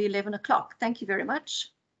back at 11 o'clock. Thank you very much.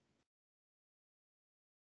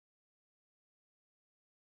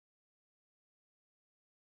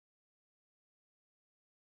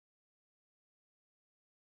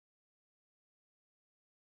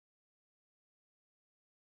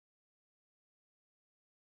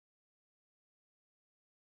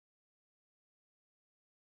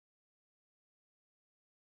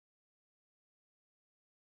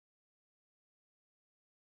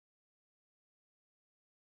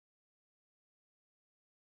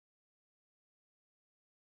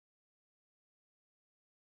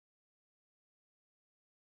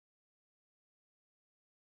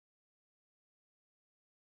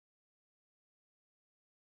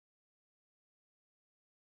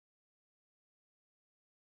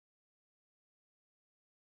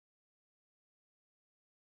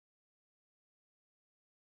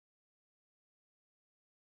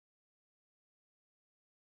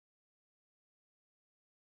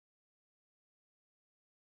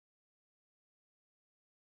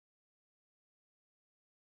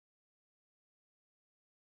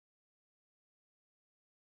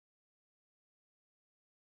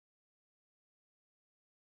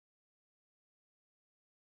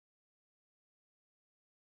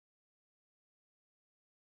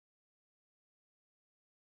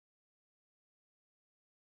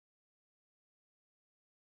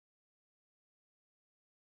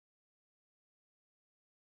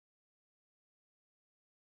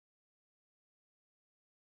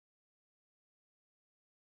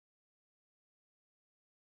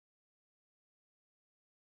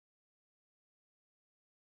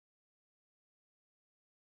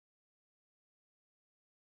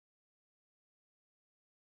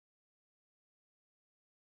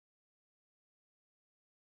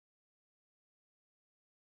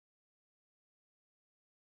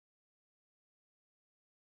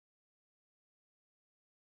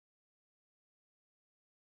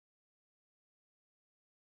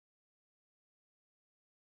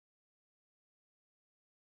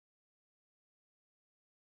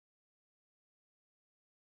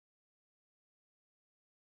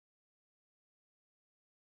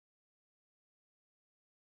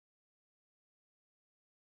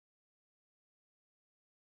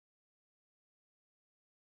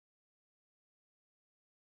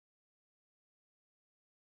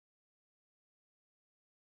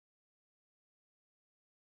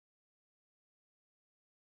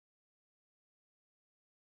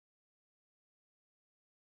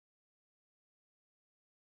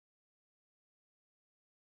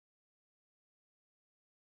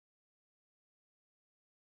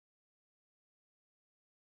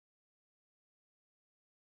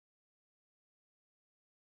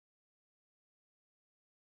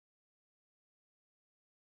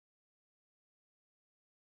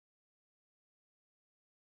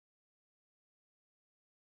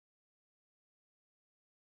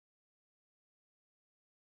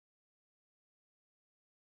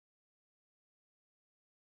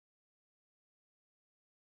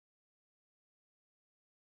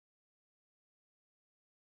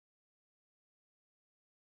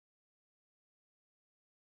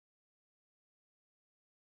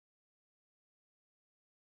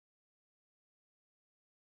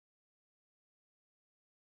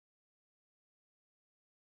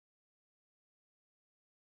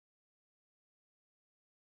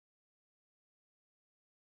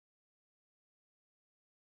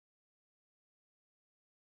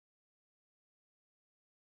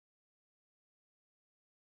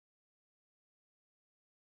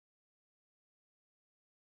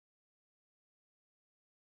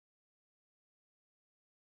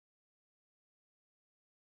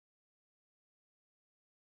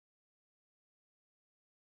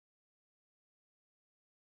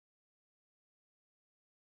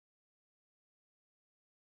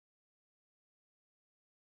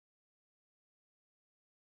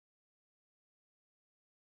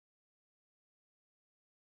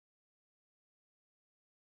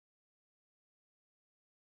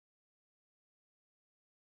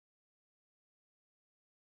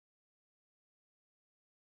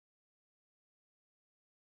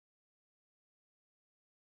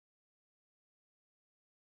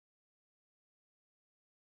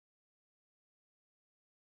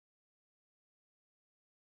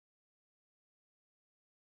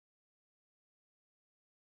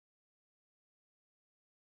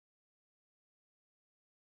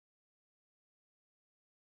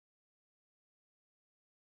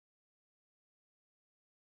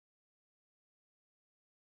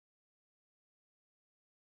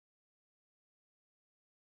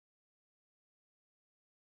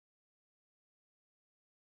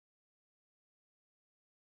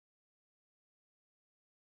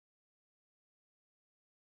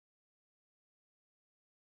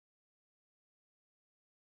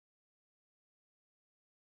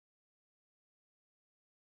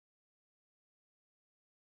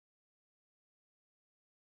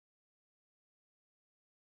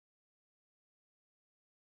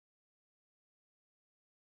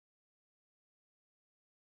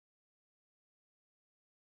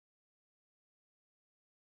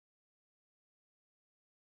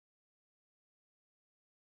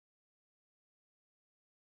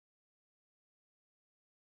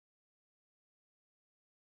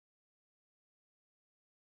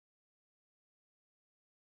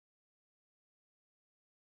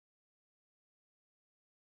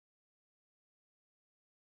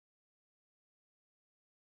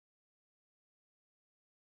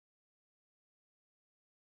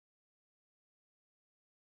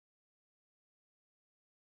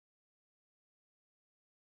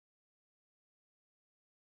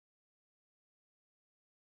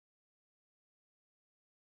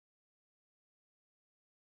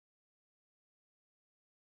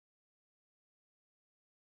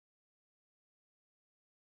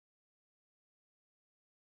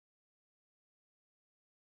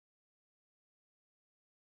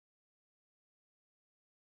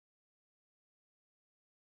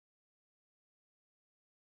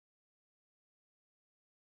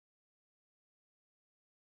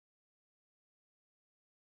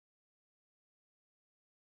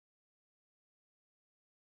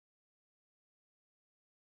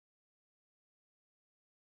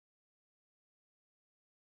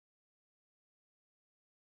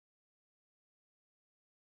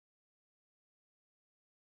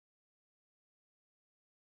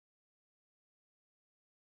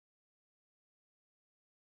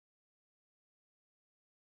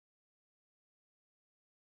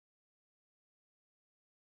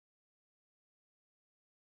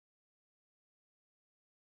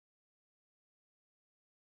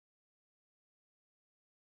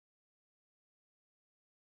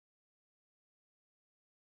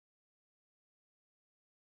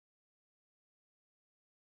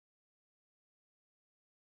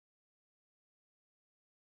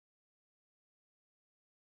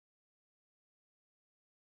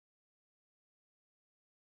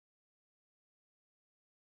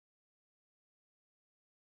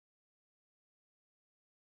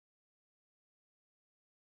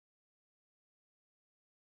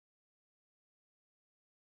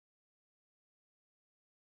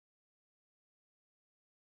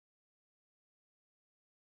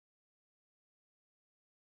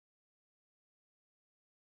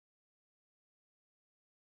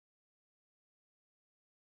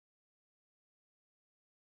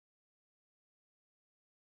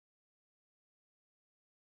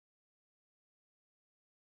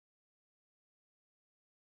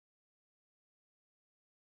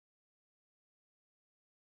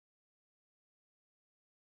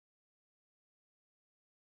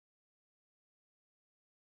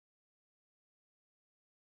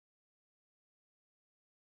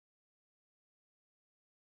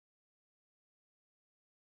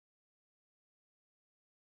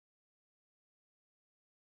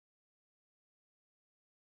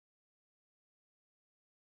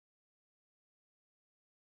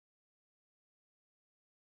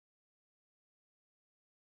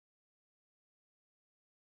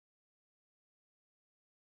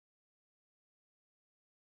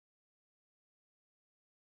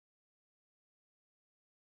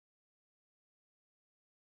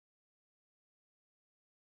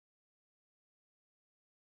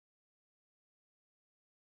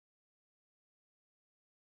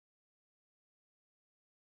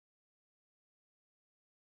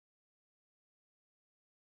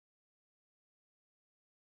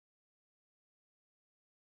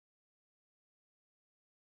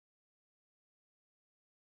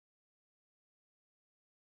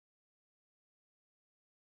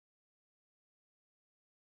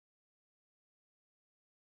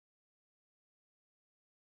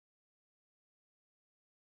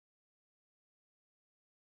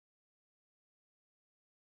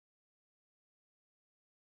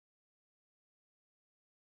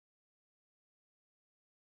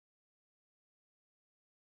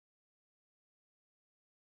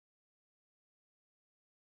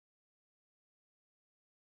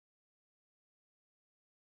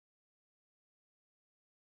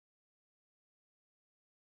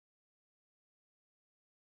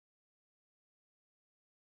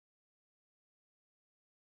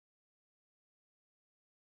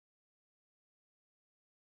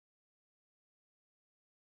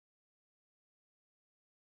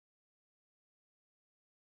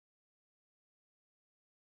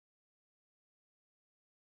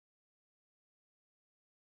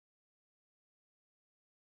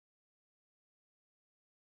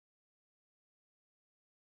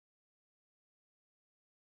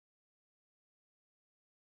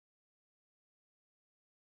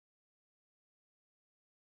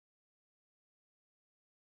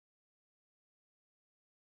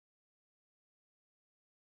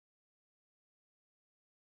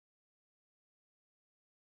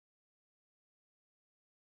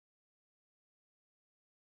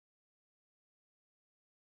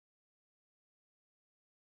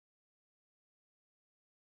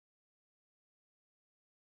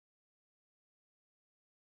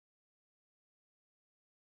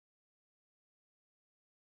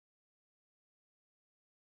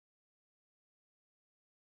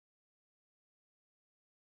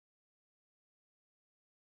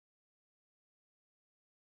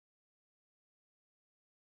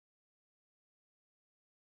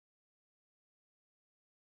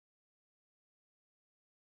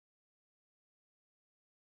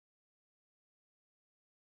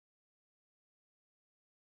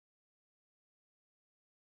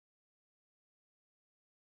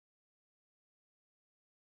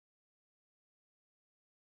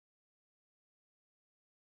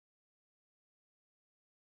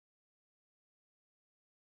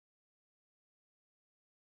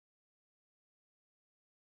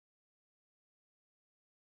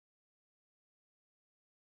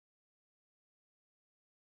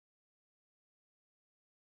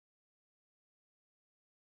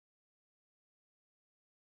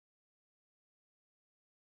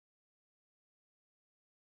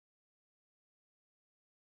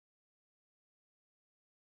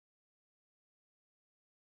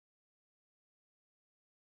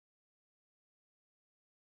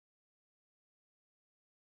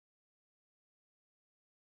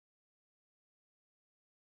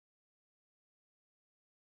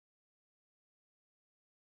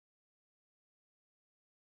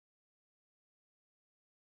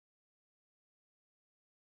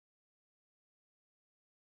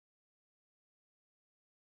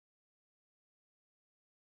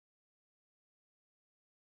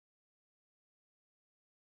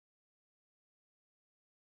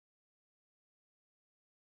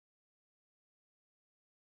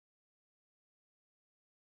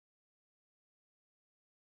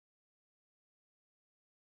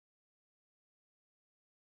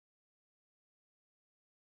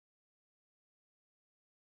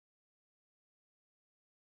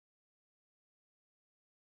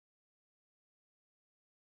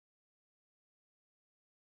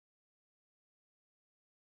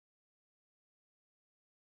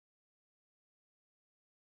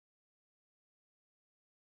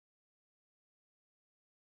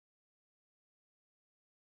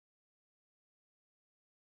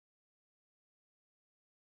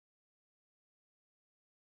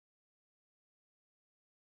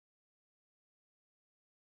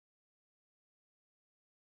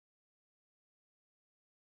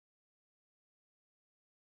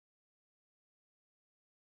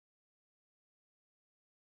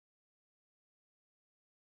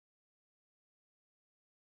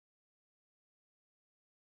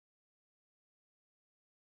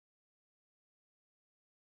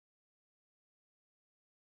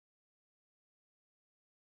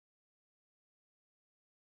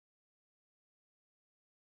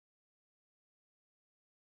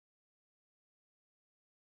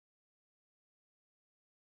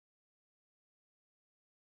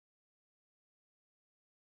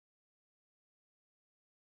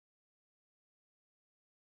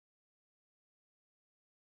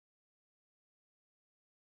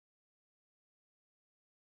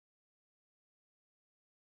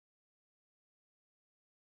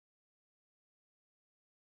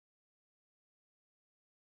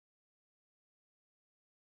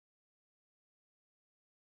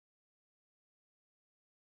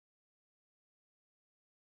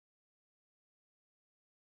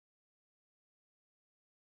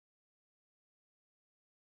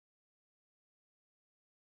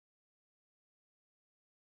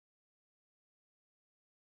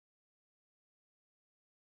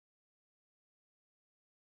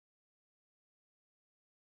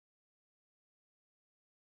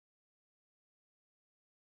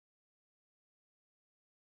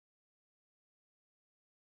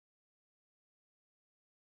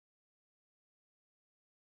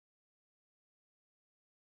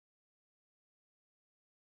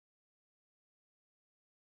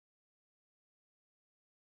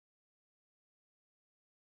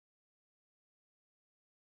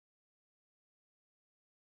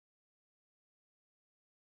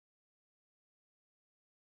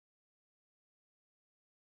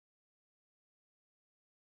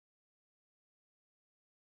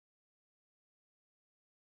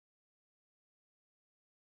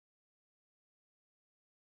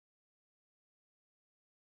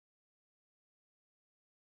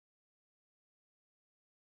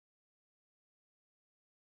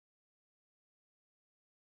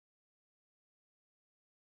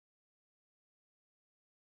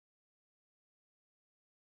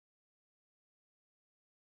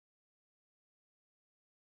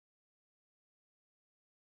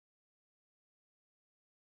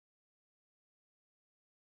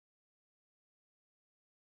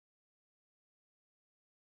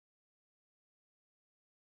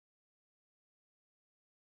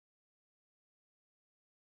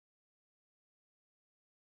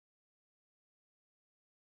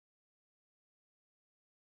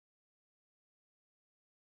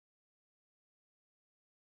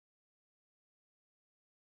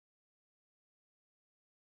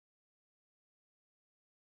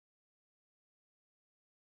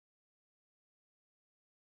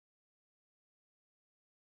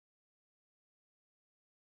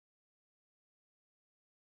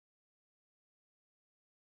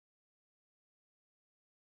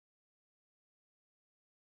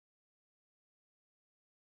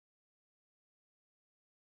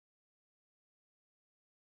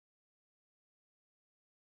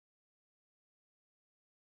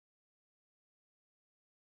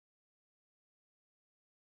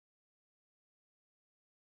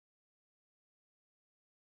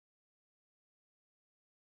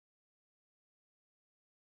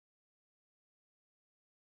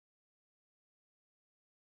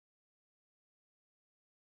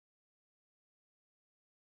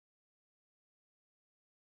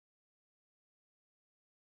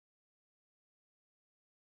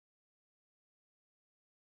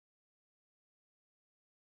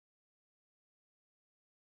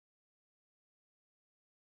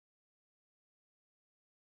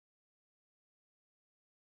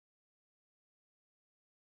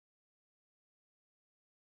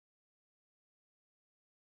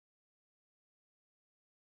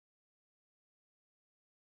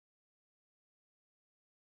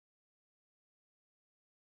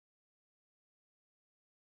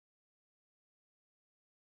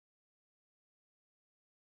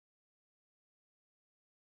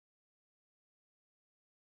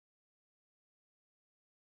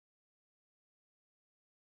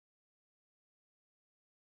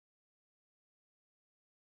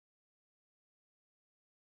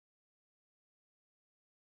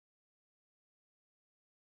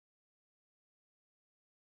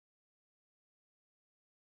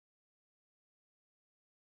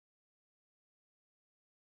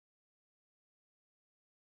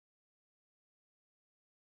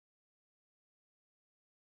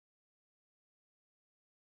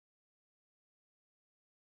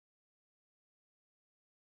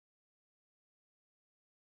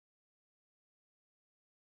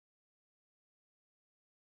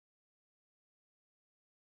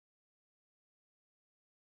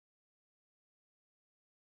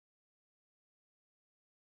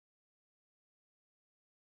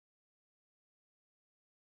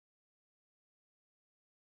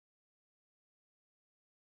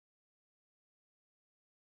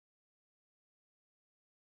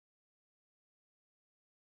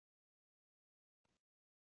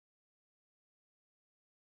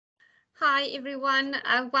 Hi everyone,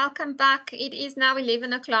 welcome back. It is now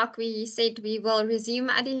 11 o'clock. We said we will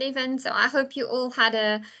resume at 11, so I hope you all had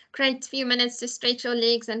a great few minutes to stretch your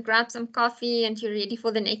legs and grab some coffee and you're ready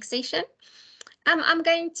for the next session. I'm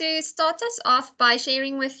going to start us off by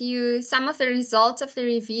sharing with you some of the results of the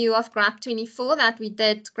review of GRAP 24 that we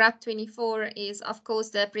did. GRAP 24 is, of course,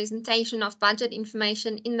 the presentation of budget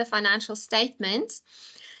information in the financial statements.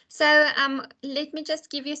 So let me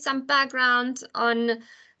just give you some background on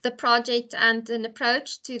the project and an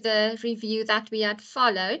approach to the review that we had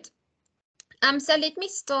followed. So let me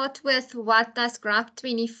start with what does GRAP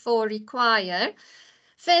 24 require.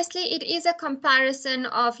 Firstly, it is a comparison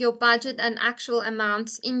of your budget and actual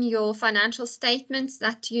amounts in your financial statements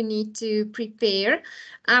that you need to prepare.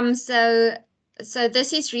 So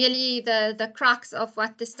this is really the crux of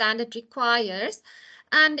what the standard requires.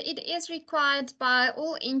 And it is required by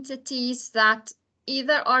all entities that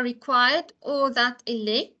either are required or that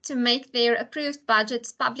elect to make their approved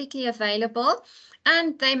budgets publicly available,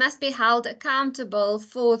 and they must be held accountable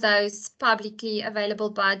for those publicly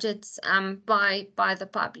available budgets by the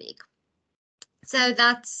public. So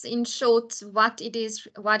that's in short what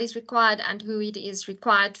is required and who it is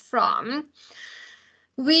required from.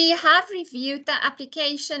 We have reviewed the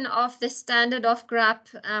application of the standard of GRAP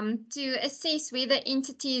to assess whether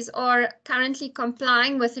entities are currently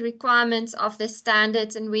complying with the requirements of the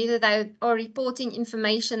standards and whether they are reporting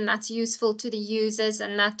information that's useful to the users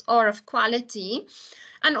and that are of quality,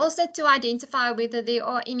 and also to identify whether there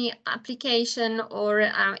are any application or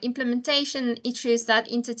implementation issues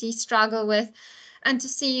that entities struggle with, and to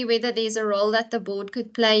see whether there's a role that the board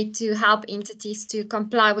could play to help entities to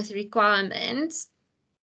comply with requirements.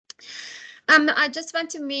 I just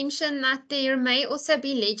want to mention that there may also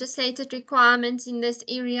be legislated requirements in this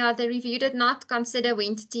area. The review did not consider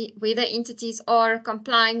whether entities are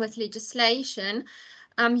complying with legislation.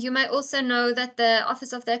 You may also know that the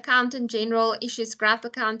Office of the Accountant General issues GRAP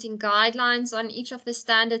accounting guidelines on each of the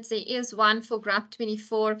standards. There is one for GRAP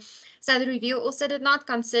 24. So the review also did not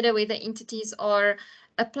consider whether entities are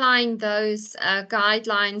applying those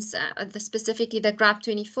guidelines, specifically the GRAP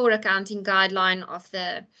 24 accounting guideline of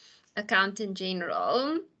the Accountant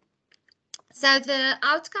General. So the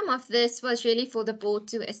outcome of this was really for the board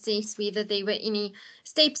to assess whether there were any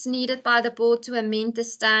steps needed by the board to amend the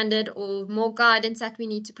standard or more guidance that we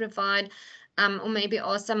need to provide, or maybe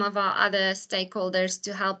ask some of our other stakeholders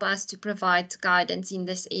to help us to provide guidance in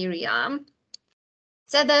this area.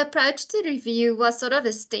 So the approach to review was sort of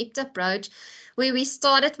a stepped approach, where we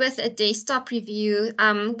started with a desktop review.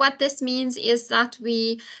 What this means is that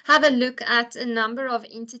we have a look at a number of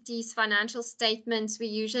entities' financial statements. We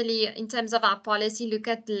usually, in terms of our policy, look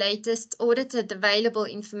at the latest audited available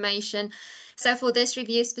information. So for this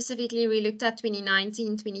review specifically, we looked at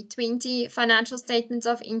 2019-2020 financial statements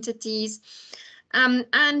of entities.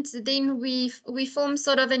 And then we form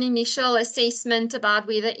sort of an initial assessment about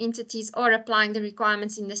whether entities are applying the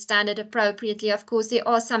requirements in the standard appropriately. Of course, there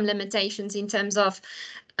are some limitations in terms of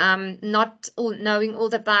not knowing all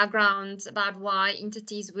the background about why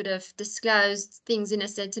entities would have disclosed things in a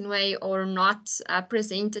certain way or not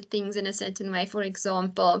presented things in a certain way, for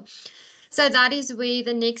example. So that is where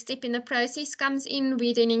the next step in the process comes in.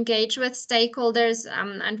 We then engage with stakeholders,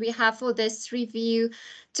 and we have for this review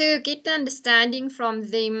to get the understanding from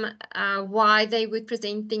them why they would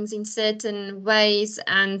present things in certain ways,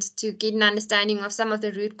 and to get an understanding of some of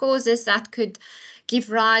the root causes that could give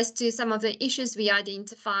rise to some of the issues we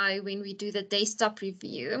identify when we do the desktop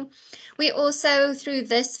review. We also, through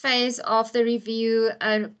this phase of the review,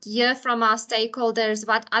 hear from our stakeholders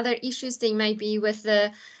what other issues there may be with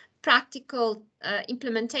the practical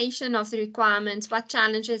implementation of the requirements, what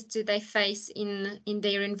challenges do they face in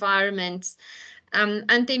their environments.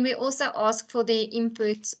 And then we also ask for their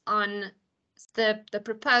input on the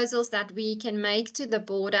proposals that we can make to the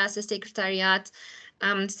board as a secretariat,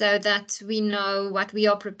 so that we know what we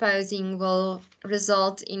are proposing will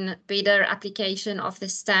result in better application of the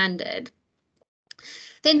standard.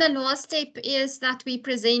 Then the last step is that we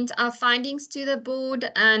present our findings to the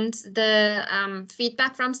board and the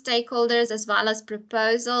feedback from stakeholders as well as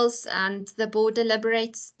proposals, and the board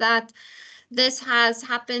deliberates that. This has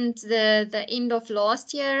happened the end of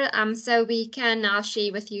last year, so we can now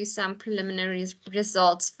share with you some preliminary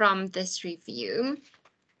results from this review.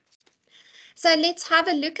 So let's have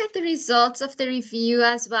a look at the results of the review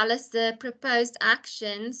as well as the proposed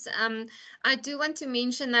actions. I do want to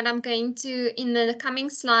mention that I'm going to, in the coming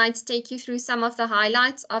slides, take you through some of the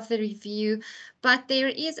highlights of the review, but there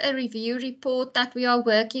is a review report that we are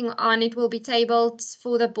working on. It will be tabled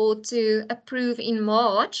for the board to approve in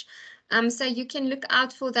March. So you can look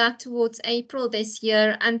out for that towards April this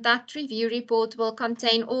year, and that review report will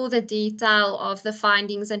contain all the detail of the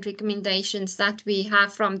findings and recommendations that we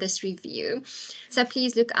have from this review. So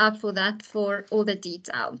please look out for that for all the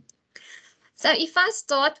detail. So if I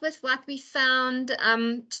start with what we found,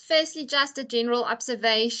 firstly, just a general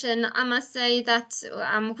observation, I must say that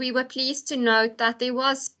we were pleased to note that there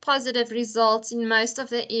was positive results in most of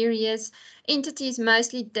the areas. Entities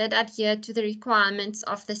mostly did adhere to the requirements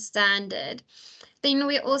of the standard. Then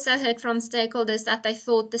we also heard from stakeholders that they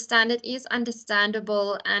thought the standard is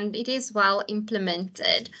understandable and it is well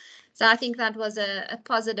implemented. So I think that was a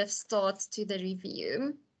positive start to the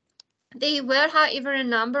review. There were, however, a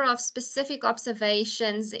number of specific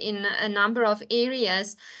observations in a number of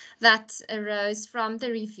areas that arose from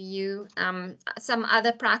the review, some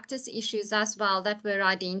other practice issues as well that were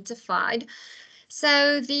identified.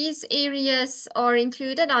 So these areas are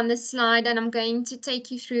included on the slide, and I'm going to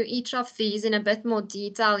take you through each of these in a bit more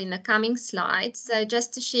detail in the coming slides. So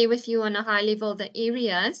just to share with you on a high level the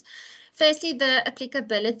areas. Firstly, the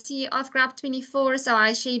applicability of GRAP 24. So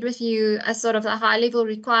I shared with you a sort of a high-level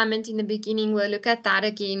requirement in the beginning. We'll look at that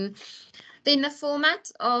again. Then the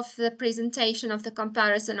format of the presentation of the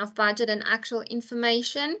comparison of budget and actual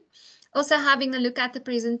information. Also having a look at the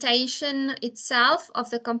presentation itself of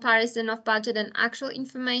the comparison of budget and actual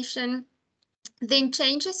information. Then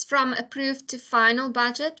changes from approved to final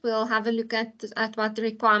budget. We'll have a look at what the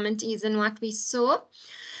requirement is and what we saw.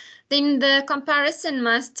 Then the comparison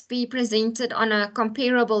must be presented on a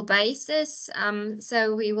comparable basis.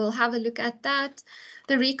 So we will have a look at that.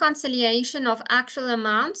 The reconciliation of actual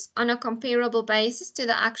amounts on a comparable basis to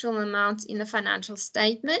the actual amounts in the financial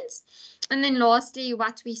statements. And then lastly,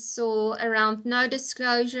 what we saw around no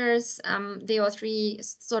disclosures. There are three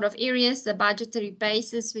sort of areas: the budgetary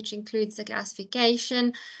basis, which includes the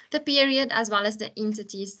classification, the period, as well as the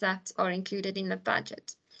entities that are included in the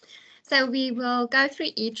budget. So we will go through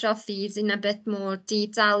each of these in a bit more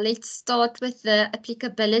detail. Let's start with the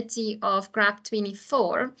applicability of GRAP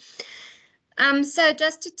 24. So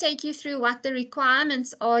just to take you through what the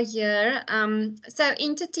requirements are here. So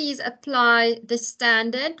entities apply the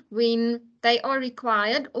standard when they are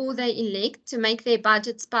required or they elect to make their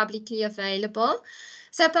budgets publicly available.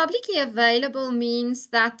 So publicly available means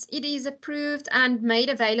that it is approved and made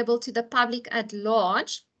available to the public at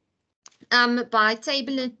large by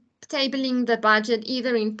tabling the budget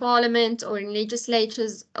either in Parliament or in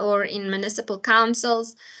legislatures or in municipal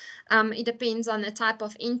councils. It depends on the type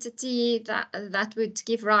of entity that would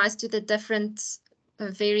give rise to the different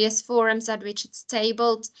various forums at which it's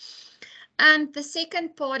tabled. And the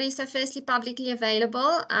second part is, so firstly, publicly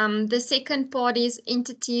available. The second part is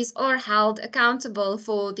entities are held accountable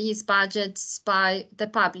for these budgets by the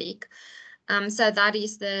public. So that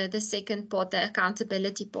is the second part, the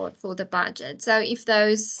accountability part for the budget. So if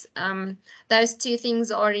those two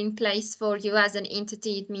things are in place for you as an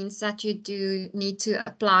entity, it means that you do need to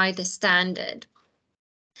apply the standard.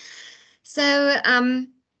 So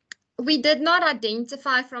we did not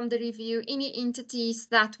identify from the review any entities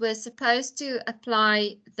that were supposed to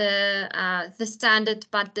apply the standard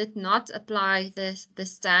but did not apply the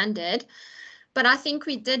standard. But I think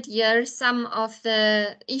we did hear some of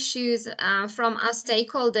the issues from our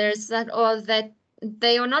stakeholders that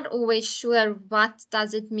they are not always sure what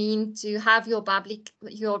does it mean to have your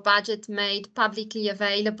budget made publicly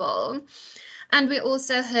available. And we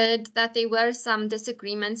also heard that there were some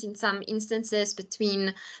disagreements in some instances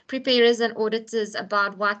between preparers and auditors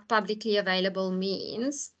about what publicly available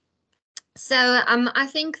means. So I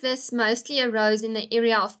think this mostly arose in the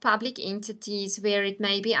area of public entities where it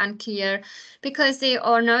may be unclear because there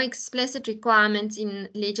are no explicit requirements in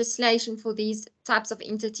legislation for these types of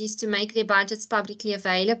entities to make their budgets publicly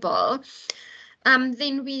available.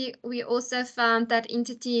 Then we also found that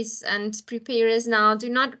entities and preparers now do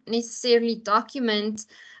not necessarily document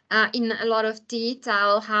in a lot of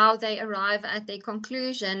detail how they arrive at their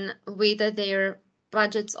conclusion, whether their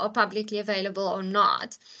budgets are publicly available or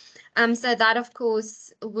not. So that, of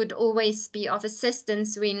course, would always be of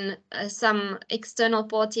assistance when some external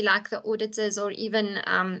party like the auditors or even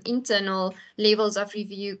internal levels of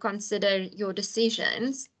review consider your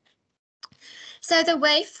decisions. So the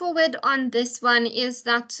way forward on this one is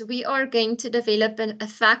that we are going to develop a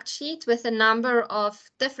fact sheet with a number of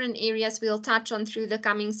different areas we'll touch on through the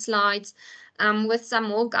coming slides, with some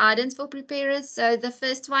more guidance for preparers. So the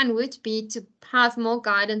first one would be to have more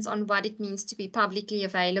guidance on what it means to be publicly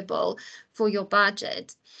available for your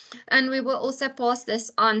budget. And we will also pass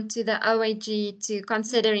this on to the OAG to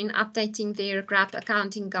consider in updating their GRAP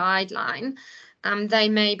accounting guideline. they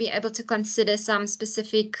may be able to consider some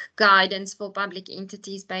specific guidance for public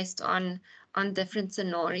entities based on different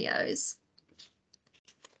scenarios.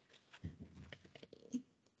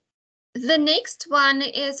 The next one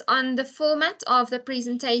is on the format of the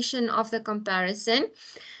presentation of the comparison.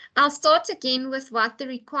 I'll start again with what the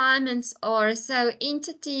requirements are. So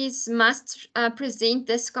entities must present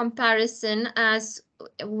this comparison as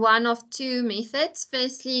one of two methods.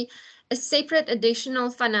 Firstly, a separate additional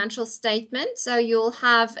financial statement. So you'll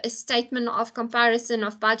have a statement of comparison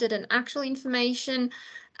of budget and actual information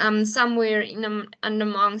somewhere in and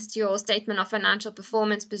amongst your statement of financial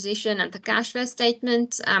performance position and the cash flow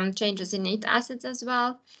statement, changes in net assets as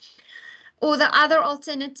well. Or the other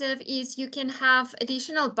alternative is you can have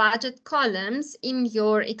additional budget columns in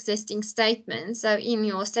your existing statement. So in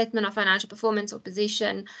your statement of financial performance or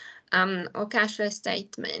position or cash flow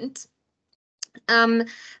statement.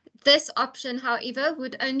 This option, however,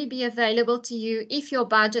 would only be available to you if your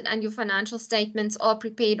budget and your financial statements are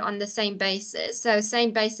prepared on the same basis. So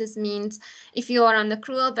same basis means if you are on the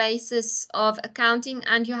accrual basis of accounting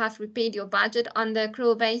and you have prepared your budget on the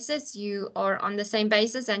accrual basis, you are on the same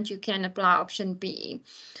basis and you can apply option B.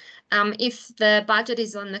 If the budget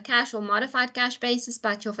is on the cash or modified cash basis,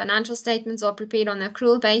 but your financial statements are prepared on the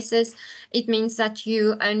accrual basis, it means that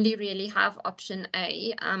you only really have option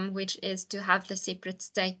A, which is to have the separate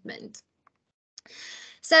statement.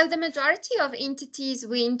 So the majority of entities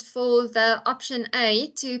went for the option A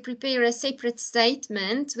to prepare a separate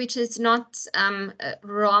statement, which is not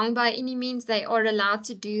wrong by any means. They are allowed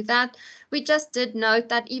to do that. We just did note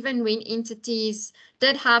that even when entities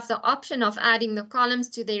did have the option of adding the columns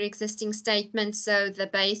to their existing statements, so the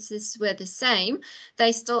bases were the same,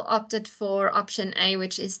 they still opted for option A,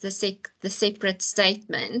 which is the separate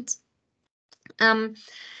statement.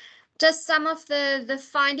 Just some of the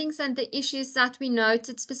findings and the issues that we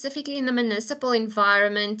noted specifically in the municipal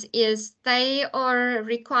environment is they are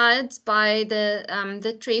required by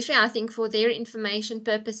the Treasury, I think, for their information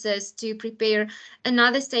purposes, to prepare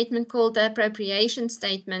another statement called the appropriation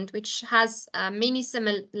statement, which has many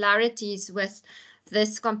similarities with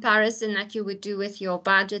this comparison that you would do with your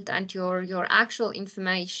budget and your actual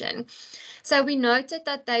information. So we noted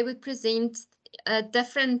that they would present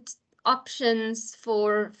different options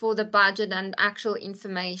for the budget and actual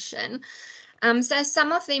information. So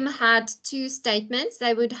some of them had two statements.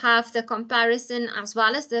 They would have the comparison as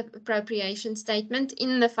well as the appropriation statement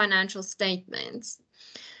in the financial statements.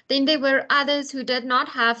 Then there were others who did not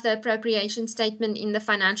have the appropriation statement in the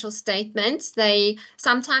financial statements. They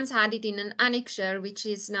sometimes had it in an annexure, which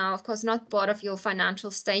is now, of course, not part of your financial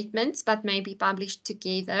statements, but may be published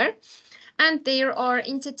together. And there are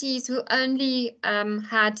entities who only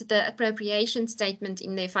had the appropriation statement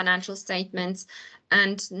in their financial statements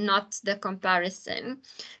and not the comparison.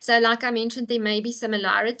 So like I mentioned, there may be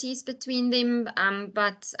similarities between them,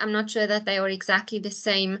 but I'm not sure that they are exactly the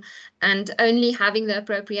same. And only having the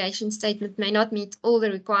appropriation statement may not meet all the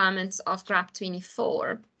requirements of GRAP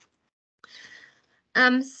 24.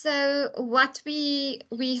 So what we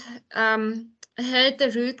heard the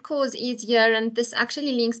root cause is here, and this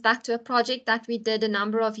actually links back to a project that we did a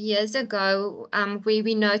number of years ago, where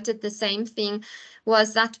we noted the same thing,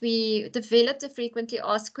 was that we developed a frequently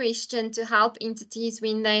asked question to help entities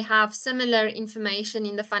when they have similar information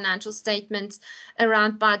in the financial statements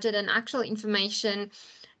around budget and actual information,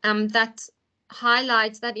 that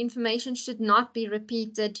highlights that information should not be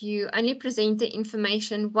repeated. You only present the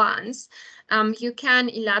information once. You can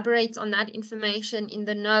elaborate on that information in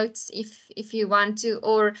the notes if you want to,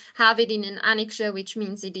 or have it in an annexure, which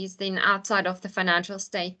means it is then outside of the financial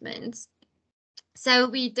statements. So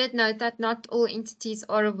we did note that not all entities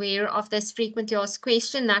are aware of this frequently asked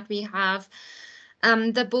question that we have.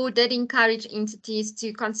 The board did encourage entities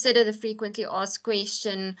to consider the frequently asked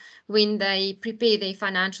question when they prepare their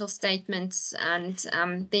financial statements, and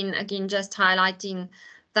then again just highlighting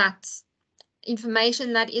that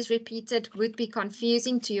information that is repeated would be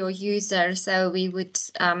confusing to your user, so we would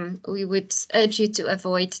urge you to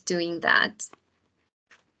avoid doing that.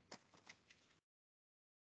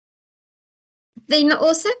 Then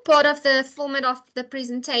also part of the format of the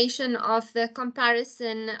presentation of the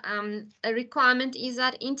comparison, a requirement is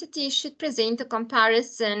that entities should present a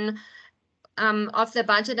comparison of the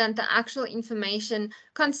budget and the actual information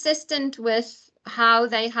consistent with how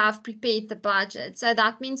they have prepared the budget. So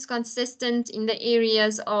that means consistent in the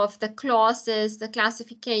areas of the classes, the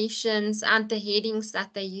classifications, and the headings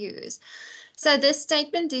that they use. So this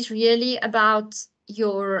statement is really about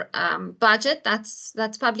your budget that's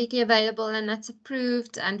publicly available and that's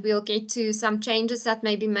approved, and we'll get to some changes that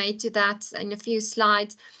may be made to that in a few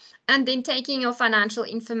slides. and then taking your financial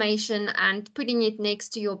information and putting it next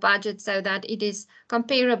to your budget so that it is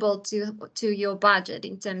comparable to your budget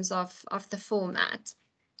in terms of the format.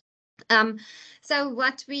 So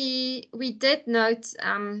what we did note,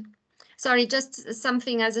 sorry, just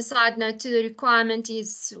something as a side note to the requirement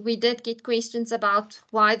is we did get questions about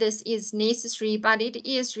why this is necessary, but it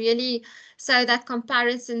is really so that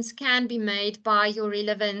comparisons can be made by your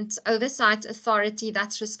relevant oversight authority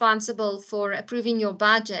that's responsible for approving your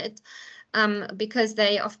budget. Because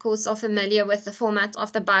they, of course, are familiar with the format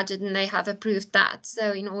of the budget and they have approved that.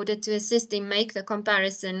 So in order to assist them make the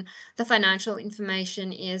comparison, the financial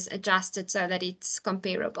information is adjusted so that it's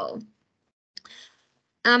comparable.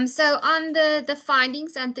 So on the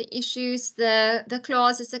findings and the issues, the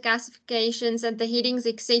clauses, the classifications, and the headings,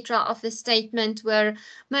 etc., of the statement were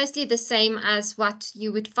mostly the same as what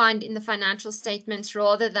you would find in the financial statements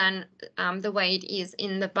rather than the way it is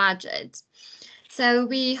in the budget. So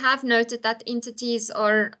we have noted that entities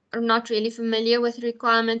are not really familiar with the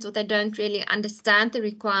requirement, or they don't really understand the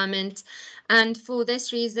requirement. And for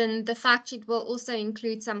this reason, the fact sheet will also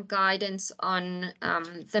include some guidance on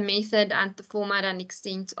the method and the format and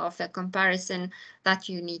extent of the comparison that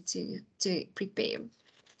you need to prepare.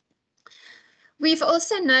 We've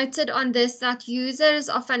also noted on this that users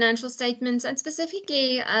of financial statements, and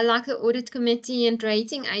specifically like the audit committee and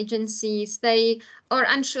rating agencies, they are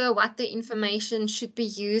unsure what the information should be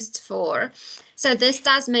used for. So this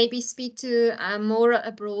does maybe speak to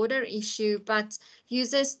a broader issue, but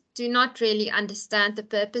users do not really understand the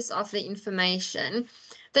purpose of the information.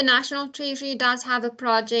 The National Treasury does have a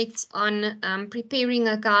project on preparing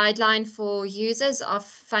a guideline for users of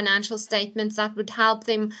financial statements that would help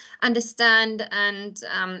them understand and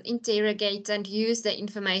interrogate and use the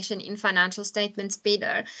information in financial statements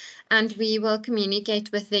better. And we will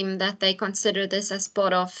communicate with them that they consider this as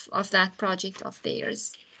part of that project of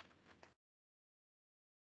theirs.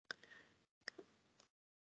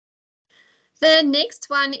 The next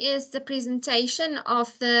one is the presentation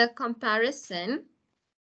of the comparison.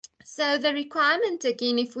 So the requirement,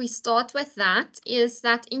 again, if we start with that, is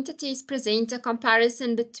that entities present a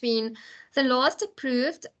comparison between the last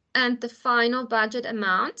approved and the final budget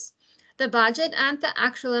amounts, the budget and the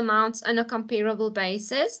actual amounts on a comparable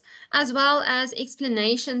basis, as well as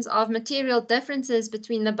explanations of material differences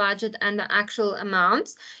between the budget and the actual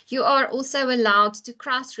amounts. You are also allowed to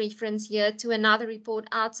cross-reference here to another report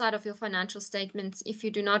outside of your financial statements if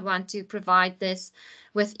you do not want to provide this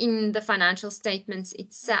within the financial statements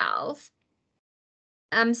itself.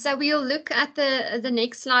 So we'll look at the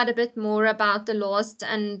next slide a bit more about the last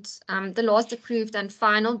approved and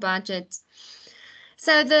final budget.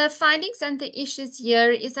 So the findings and the issues here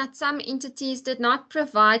is that some entities did not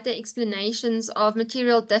provide the explanations of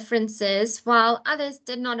material differences, while others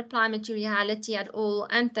did not apply materiality at all,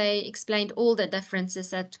 and they explained all the differences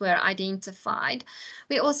that were identified.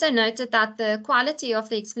 We also noted that the quality of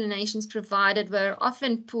the explanations provided were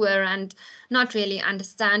often poor and not really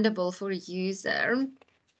understandable for a user.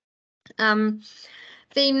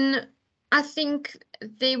 Then I think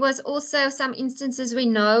there was also some instances where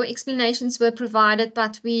no explanations were provided,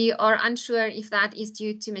 but we are unsure if that is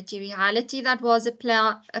due to materiality that was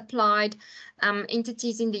applied.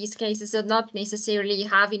 Entities in these cases did not necessarily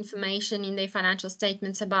have information in their financial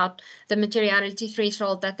statements about the materiality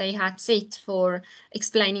threshold that they had set for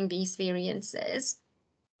explaining these variances.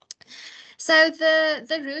 So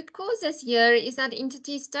the root causes here is that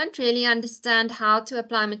entities don't really understand how to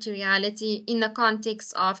apply materiality in the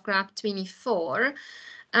context of GRAP 24.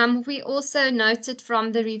 We also noted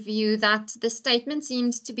from the review that the statement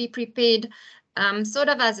seems to be prepared sort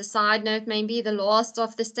of as a side note, maybe the last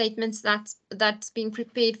of the statements that's been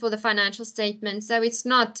prepared for the financial statement. So it's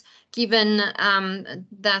not given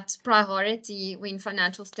that priority when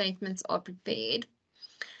financial statements are prepared.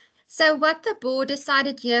 So what the board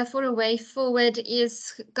decided here for a way forward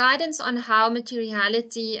is guidance on how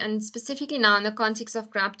materiality, and specifically now in the context of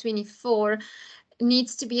GRAP 24,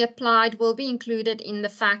 needs to be applied will be included in the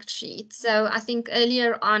fact sheet. So I think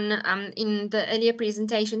earlier on in the earlier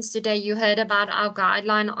presentations today, you heard about our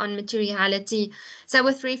guideline on materiality. So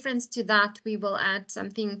with reference to that, we will add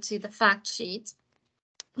something to the fact sheet.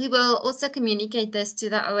 We will also communicate this to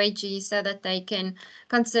the OAG so that they can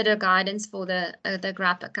consider guidance for the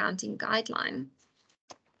GRAP accounting guideline.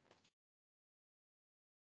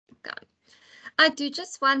 Okay. I do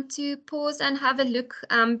just want to pause and have a look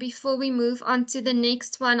before we move on to the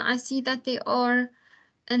next one. I see that there are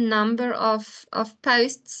a number of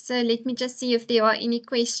posts, so let me just see if there are any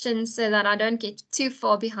questions so that I don't get too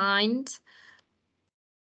far behind.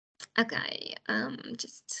 Okay,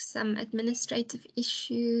 just some administrative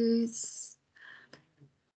issues.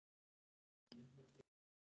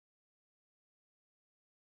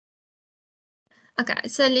 Okay,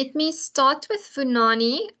 so let me start with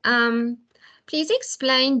Funani. Please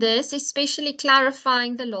explain this, especially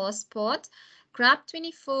clarifying the last part. GRAP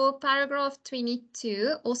 24, paragraph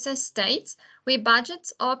 22 also states where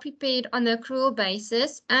budgets are prepared on an accrual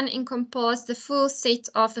basis and encompass the full set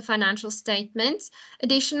of the financial statements,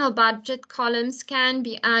 additional budget columns can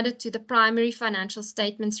be added to the primary financial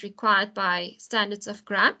statements required by standards of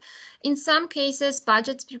GRAP. In some cases,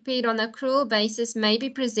 budgets prepared on an accrual basis may be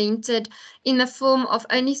presented in the form of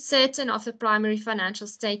only certain of the primary financial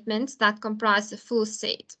statements that comprise the full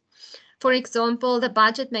set. For example, the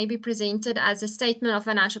budget may be presented as a statement of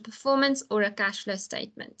financial performance or a cash flow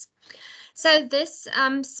statement. So this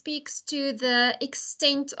speaks to the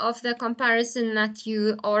extent of the comparison that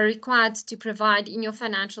you are required to provide in your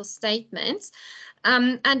financial statements.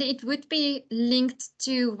 And it would be linked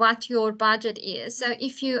to what your budget is. So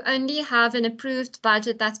if you only have an approved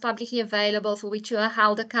budget that's publicly available for which you are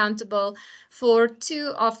held accountable for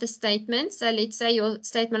two of the statements, so let's say your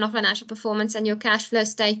statement of financial performance and your cash flow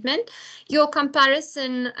statement, your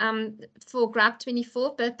comparison for GRAP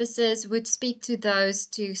 24 purposes would speak to those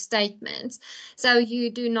two statements. So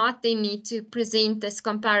you do not then need to present this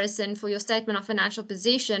comparison for your statement of financial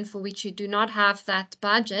position for which you do not have that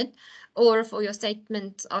budget, or for your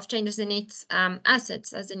statement of changes in net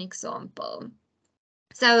assets as an example.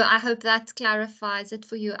 So I hope that clarifies it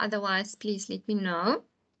for you. Otherwise, please let me know.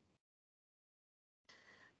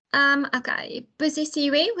 Okay,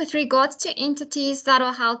 Busisiwe, with regards to entities that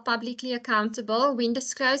are held publicly accountable, when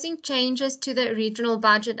disclosing changes to the original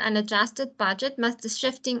budget and adjusted budget, must the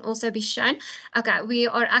shifting also be shown? Okay, we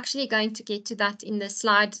are actually going to get to that in the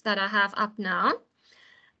slide that I have up now.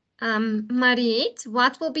 Mariette,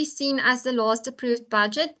 what will be seen as the last approved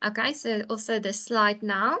budget? Okay, so also this slide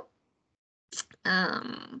now.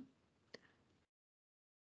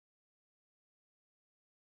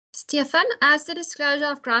 Stefan, as the disclosure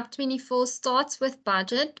of GRAP 24 starts with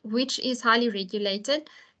budget, which is highly regulated,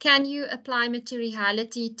 can you apply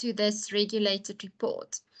materiality to this regulated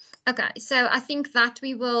report? Okay, so I think that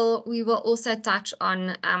we will also touch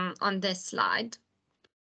on this slide.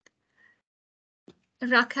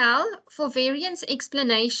 Raquel, for variance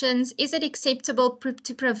explanations, is it acceptable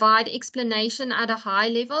to provide explanation at a high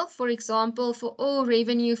level, for example, for all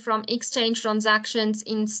revenue from exchange transactions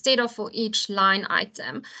instead of for each line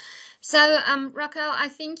item? So, Raquel, I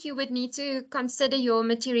think you would need to consider your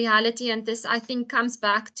materiality, and this, I think, comes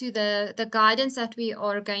back to the guidance that we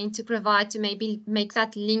are going to provide to maybe make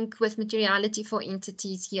that link with materiality for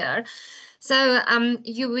entities here. So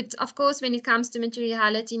you would, of course, when it comes to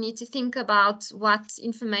materiality, need to think about what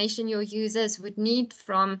information your users would need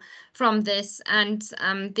from this. And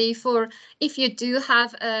therefore, if you do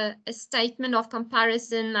have a statement of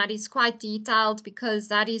comparison that is quite detailed, because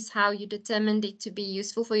that is how you determined it to be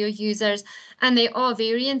useful for your users, and there are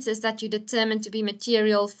variances that you determine to be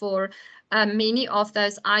material for many of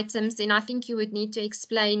those items, then I think you would need to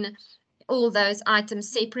explain all those items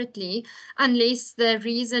separately, unless the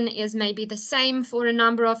reason is maybe the same for a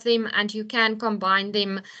number of them and you can combine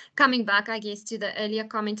them. Coming back, I guess, to the earlier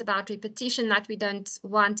comment about repetition that we don't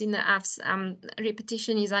want in the apps,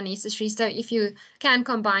 repetition is unnecessary. So if you can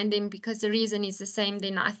combine them because the reason is the same,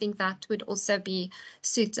 then I think that would also be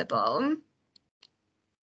suitable.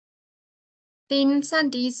 Then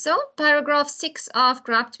Sandiso, paragraph 6 of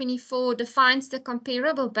GRAP 24 defines the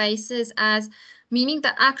comparable basis as meaning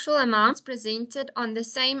the actual amounts presented on the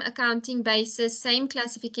same accounting basis, same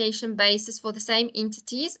classification basis for the same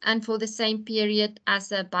entities and for the same period as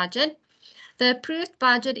the budget. The approved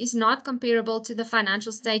budget is not comparable to the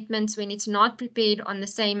financial statements when it's not prepared on the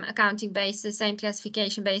same accounting basis, same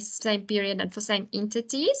classification basis, same period and for same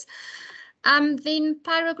entities. Then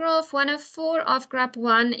paragraph 104 of GRAP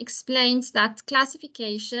 1 explains that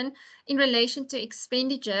classification in relation to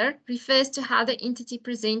expenditure refers to how the entity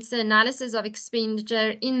presents the analysis of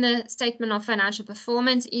expenditure in the statement of financial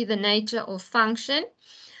performance, either nature or function,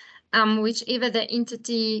 whichever the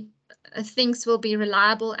entity thinks will be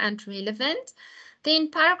reliable and relevant.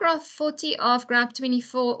 Then paragraph 40 of GRAP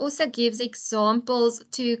 24 also gives examples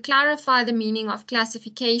to clarify the meaning of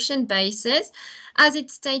classification basis, as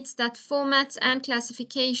it states that formats and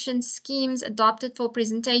classification schemes adopted for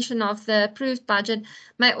presentation of the approved budget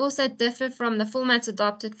may also differ from the formats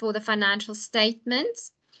adopted for the financial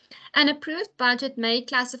statements. An approved budget may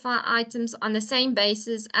classify items on the same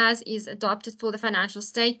basis as is adopted for the financial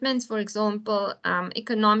statements, for example,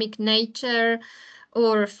 economic nature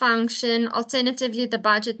or function. Alternatively, the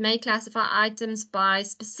budget may classify items by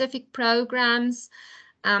specific programs.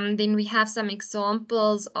 Then we have some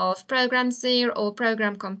examples of programs there or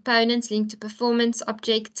program components linked to performance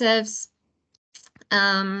objectives.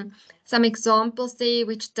 Some examples there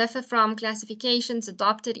which differ from classifications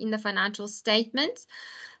adopted in the financial statements.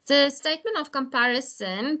 The statement of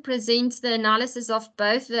comparison presents the analysis of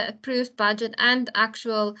both the approved budget and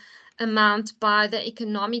actual amount by the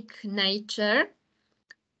economic nature.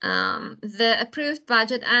 The approved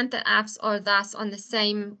budget and the apps are thus on the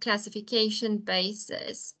same classification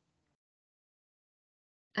basis.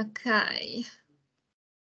 Okay.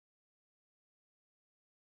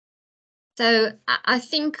 So I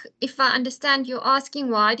think if I understand, you're asking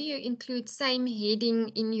why do you include same heading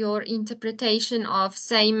in your interpretation of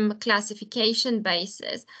same classification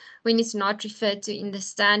basis when it's not referred to in the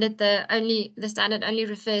standard? The standard only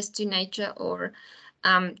refers to nature or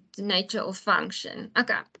function.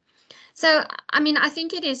 Okay. So, I mean, I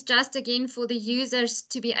think it is just, again, for the users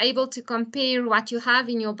to be able to compare what you have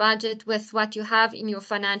in your budget with what you have in your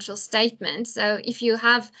financial statement. So if you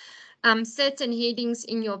have certain headings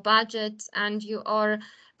in your budget and you are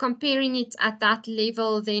comparing it at that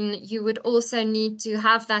level, then you would also need to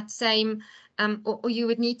have that same, or you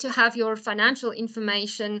would need to have your financial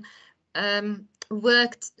information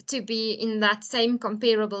worked to be in that same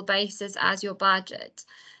comparable basis as your budget.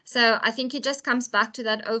 So I think it just comes back to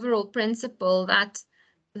that overall principle that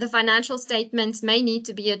the financial statements may need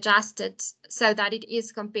to be adjusted so that it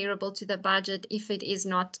is comparable to the budget if it is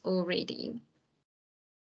not already.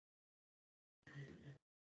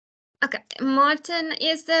 Okay, Martin,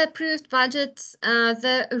 is the approved budget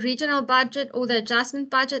the original budget or the adjustment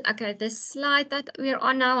budget? Okay, this slide that we're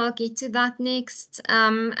on now, I'll get to that next.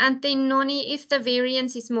 And then Noni, if the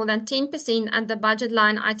variance is more than 10% and the budget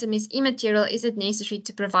line item is immaterial, is it necessary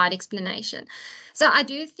to provide explanation? So I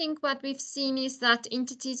do think what we've seen is that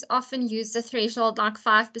entities often use the threshold like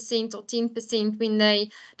 5% or 10% when they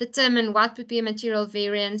determine what would be a material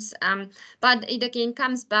variance. But it again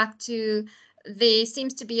comes back to there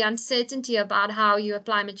seems to be uncertainty about how you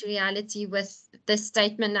apply materiality with this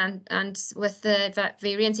statement and with the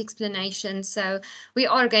variance explanation. So we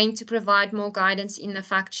are going to provide more guidance in the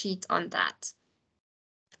fact sheet on that.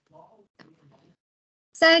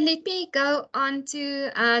 So let me go on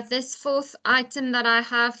to this fourth item that I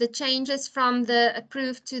have, the changes from the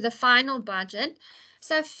approved to the final budget.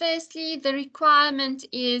 So firstly, the requirement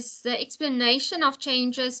is the explanation of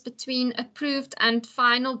changes between approved and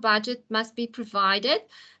final budget must be provided.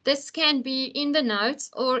 This can be in the notes,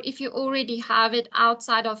 or if you already have it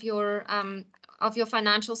outside of your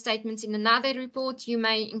financial statements in another report, you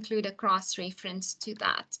may include a cross-reference to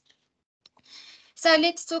that. So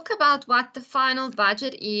let's talk about what the final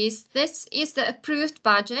budget is. This is the approved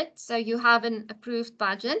budget. So you have an approved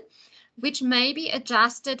budget, which may be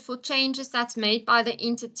adjusted for changes that's made by the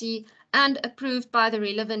entity and approved by the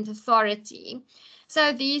relevant authority.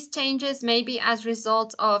 So these changes may be as a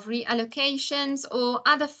result of reallocations or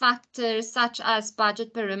other factors such as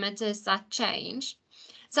budget parameters that change.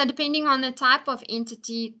 So depending on the type of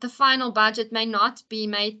entity, the final budget may not be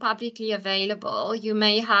made publicly available. You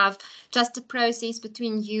may have just a process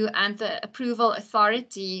between you and the approval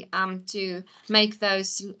authority to make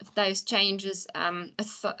those changes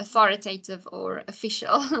authoritative or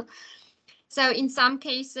official. So in some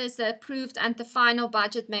cases, the approved and the final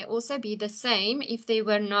budget may also be the same if there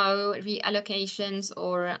were no reallocations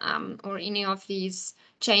or any of these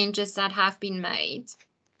changes that have been made.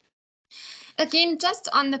 Again, just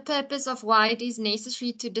on the purpose of why it is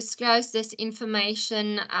necessary to disclose this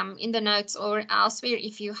information in the notes or elsewhere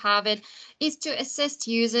if you have it, is to assist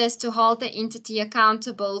users to hold the entity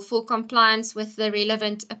accountable for compliance with the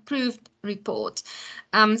relevant approved report.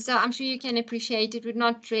 So I'm sure you can appreciate it would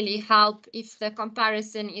not really help if the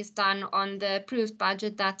comparison is done on the approved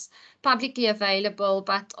budget that's publicly available,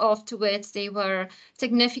 but afterwards there were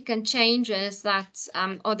significant changes that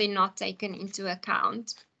are then not taken into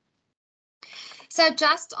account. So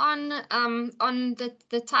just on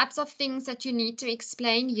the types of things that you need to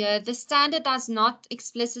explain here, the standard does not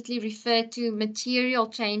explicitly refer to material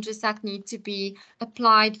changes that need to be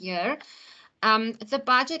applied here. The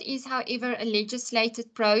budget is, however, a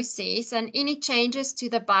legislated process, and any changes to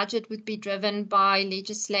the budget would be driven by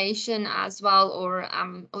legislation as well, or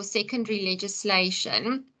secondary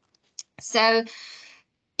legislation. So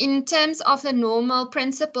in terms of the normal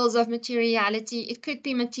principles of materiality, it could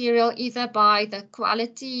be material either by the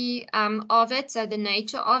quality of it, so the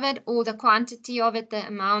nature of it, or the quantity of it, the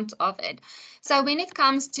amount of it. So when it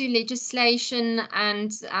comes to legislation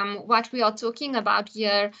and what we are talking about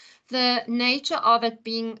here, the nature of it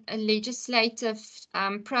being a legislative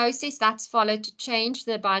process that's followed to change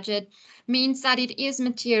the budget means that it is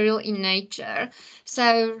material in nature.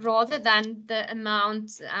 So rather than the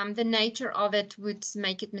amount, the nature of it would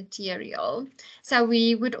make it material. So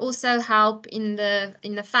we would also help in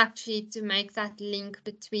the fact sheet to make that link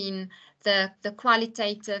between the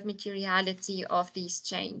qualitative materiality of these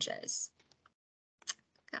changes.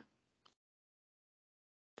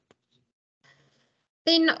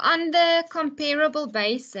 Then on the comparable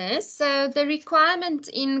basis, so the requirement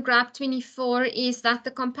in GRAP 24 is that the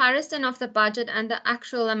comparison of the budget and the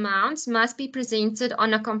actual amounts must be presented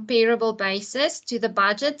on a comparable basis to the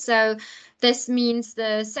budget. So this means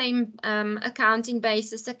the same accounting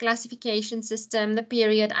basis, the classification system, the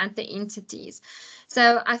period, and the entities.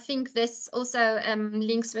 So I think this also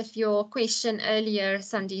links with your question earlier,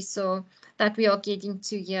 Sandiso, that we are getting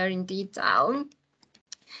to here in detail.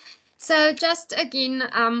 So just again,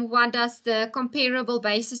 what does the comparable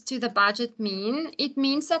basis to the budget mean? It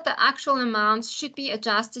means that the actual amounts should be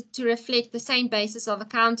adjusted to reflect the same basis of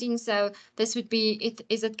accounting. So this would be,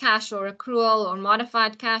 is it cash or accrual or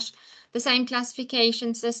modified cash? The same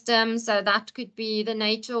classification system. So that could be the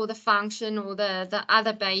nature or the function or the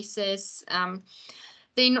other basis.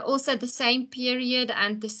 Then also the same period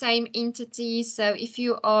and the same entity. So if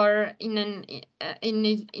you are in an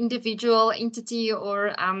individual entity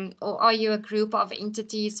or are you a group of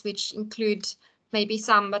entities which include maybe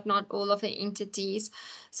some but not all of the entities.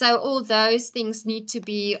 So all those things need to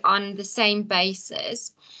be on the same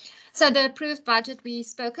basis. So the approved budget we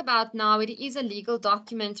spoke about now, it is a legal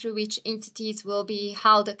document through which entities will be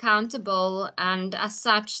held accountable, and as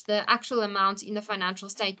such, the actual amounts in the financial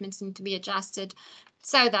statements need to be adjusted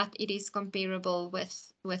so that it is comparable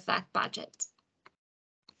with that budget.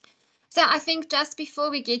 So I think just before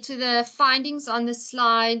we get to the findings on the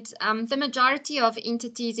slide, the majority of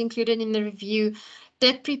entities included in the review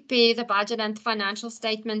did prepare the budget and financial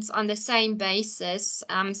statements on the same basis.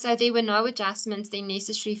 So there were no adjustments then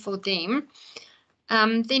necessary for them.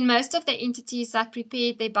 Then most of the entities that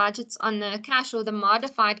prepared their budgets on the cash or the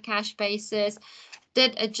modified cash basis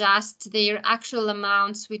did adjust their actual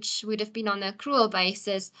amounts, which would have been on the accrual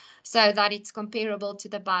basis, so that it's comparable to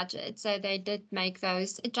the budget. So they did make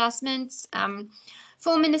those adjustments.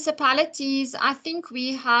 For municipalities, I think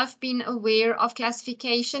we have been aware of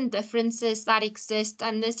classification differences that exist,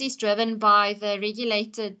 and this is driven by the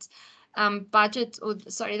regulated the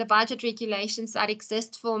budget regulations that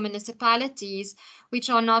exist for municipalities, which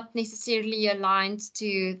are not necessarily aligned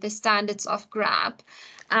to the standards of GRAP.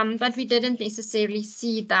 But we didn't necessarily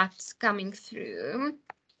see that coming through.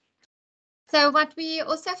 So what we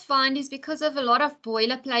also find is because of a lot of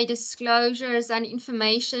boilerplate disclosures and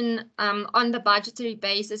information on the budgetary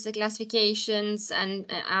basis, the classifications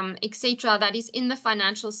and etc. that is in the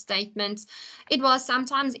financial statements, it was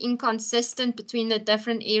sometimes inconsistent between the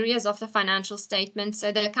different areas of the financial statements.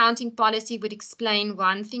 So the accounting policy would explain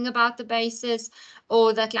one thing about the basis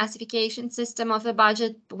or the classification system of the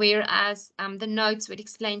budget, whereas the notes would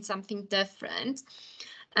explain something different.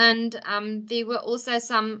 And there were also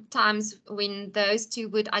some times when those two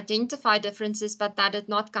would identify differences, but that did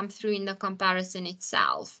not come through in the comparison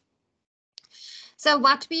itself. So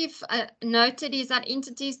what we've noted is that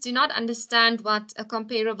entities do not understand what a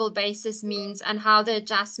comparable basis means and how the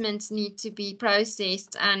adjustments need to be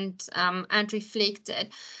processed and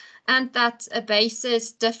reflected. And that a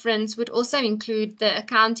basis difference would also include the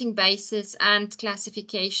accounting basis and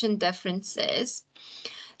classification differences.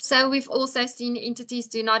 So we've also seen entities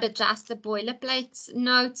do not adjust the boilerplate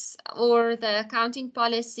notes or the accounting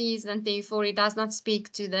policies, and therefore it does not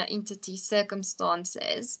speak to the entity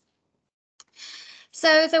circumstances.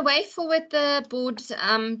 So the way forward the board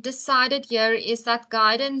decided here is that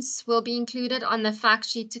guidance will be included on the fact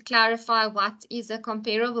sheet to clarify what is a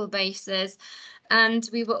comparable basis. And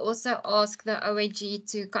we will also ask the OAG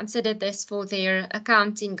to consider this for their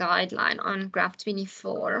accounting guideline on GRAP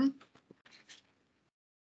 24.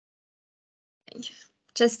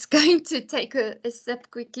 Just going to take a sip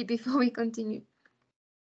quickly before we continue.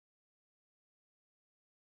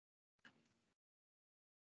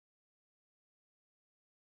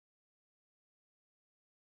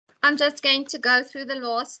 I'm just going to go through the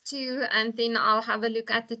last two and then I'll have a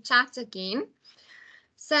look at the chat again.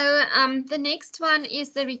 So the next one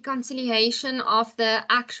is the reconciliation of the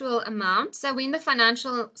actual amount. So when the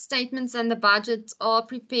financial statements and the budget are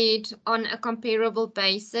prepared on a comparable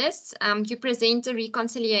basis, you present a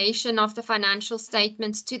reconciliation of the financial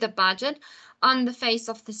statements to the budget on the face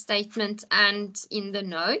of the statement and in the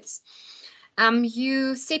notes.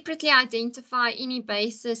 You separately identify any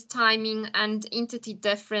basis, timing, and entity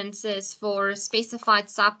differences for specified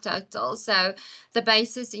subtotals. So the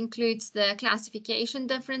basis includes the classification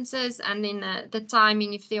differences, and then the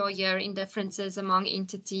timing if there are year-end differences among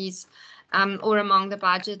entities or among the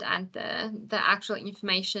budget and the actual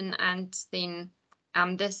information, and then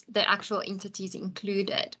the actual entities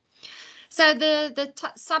included. So the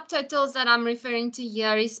subtotals that I'm referring to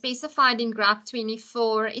here is specified in GRAP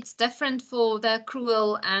 24. It's different for the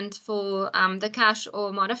accrual and for the cash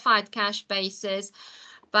or modified cash basis.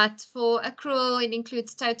 But for accrual, it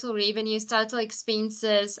includes total revenues, total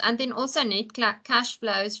expenses, and then also net cash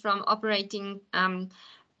flows from operating,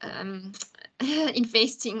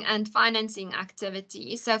 investing and financing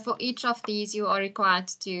activities. So for each of these, you are required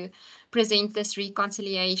to present this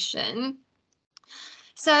reconciliation.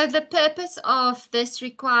 So the purpose of this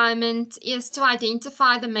requirement is to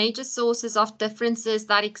identify the major sources of differences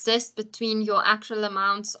that exist between your actual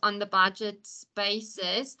amounts on the budget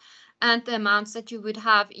basis and the amounts that you would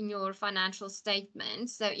have in your financial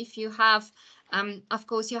statements. So if you have, of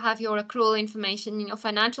course, you have your accrual information in your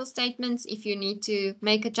financial statements. If you need to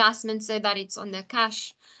make adjustments so that it's on the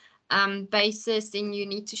cash basis, then you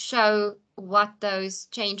need to show what those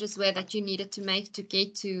changes were that you needed to make to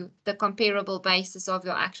get to the comparable basis of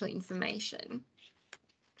your actual information.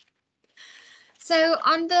 So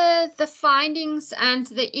on the findings and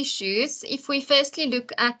the issues, if we firstly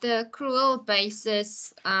look at the accrual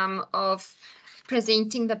basis of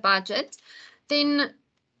presenting the budget, then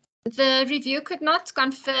the review could not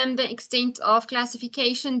confirm the extent of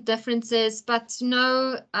classification differences, but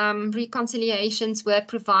no reconciliations were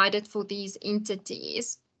provided for these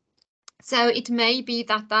entities. So it may be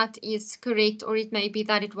that that is correct, or it may be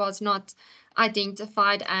that it was not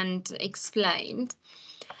identified and explained.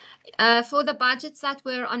 For the budgets that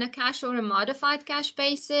were on a cash or a modified cash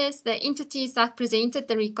basis, the entities that presented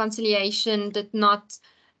the reconciliation did not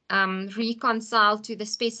reconcile to the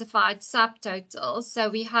specified subtotals. So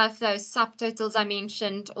we have those subtotals I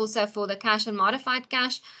mentioned also for the cash and modified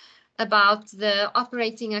cash about the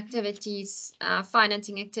operating activities,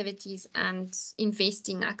 financing activities, and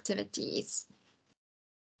investing activities.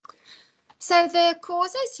 So the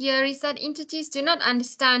causes here is that entities do not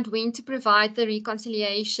understand when to provide the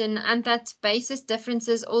reconciliation, and that basis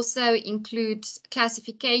differences also include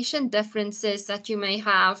classification differences that you may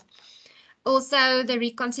have. Also, the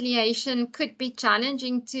reconciliation could be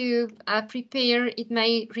challenging to prepare. It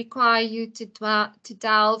may require you to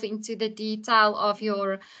delve into the detail of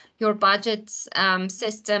your budget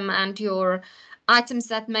system and your items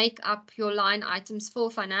that make up your line items for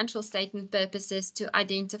financial statement purposes to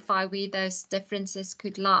identify where those differences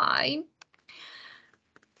could lie.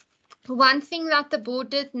 One thing that the board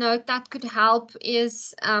did note that could help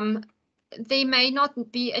is there may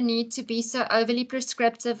not be a need to be so overly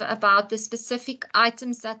prescriptive about the specific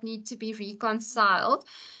items that need to be reconciled.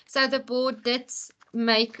 So the board did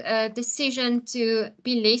make a decision to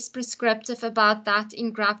be less prescriptive about that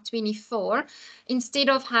in GRAP 24. Instead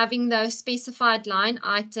of having those specified line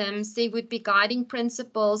items, there would be guiding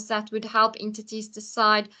principles that would help entities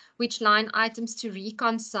decide which line items to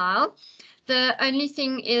reconcile. The only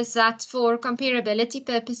thing is that for comparability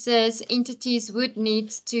purposes, entities would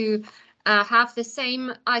need to have the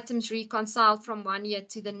same items reconciled from one year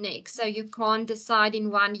to the next. So you can't decide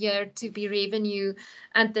in 1 year to be revenue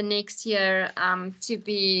and the next year to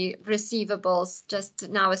be receivables. Just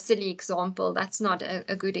now a silly example. That's not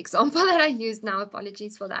a good example that I used now.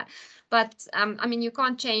 Apologies for that. But I mean, you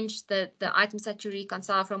can't change the items that you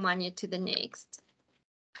reconcile from 1 year to the next.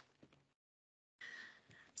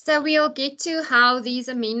 So we'll get to how these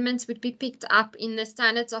amendments would be picked up in the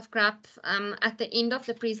standards of GRAP at the end of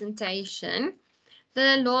the presentation.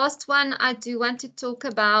 The last one I do want to talk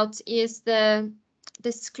about is the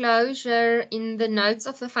disclosure in the notes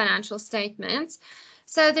of the financial statements.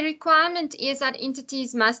 So the requirement is that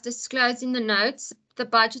entities must disclose in the notes the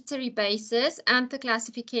budgetary basis and the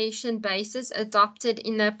classification basis adopted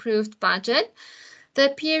in the approved budget,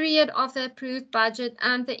 the period of the approved budget,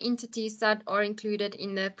 and the entities that are included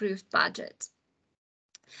in the approved budget.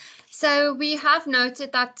 So we have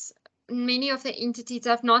noted that many of the entities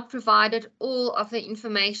have not provided all of the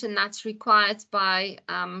information that's required by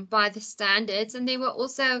the standards, and there were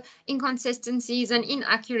also inconsistencies and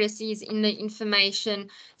inaccuracies in the information,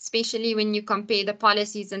 especially when you compare the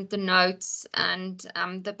policies and the notes and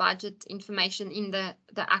the budget information in the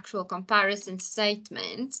actual comparison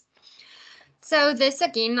statement. So this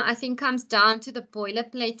again, I think, comes down to the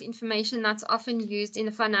boilerplate information that's often used in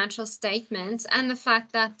the financial statements and the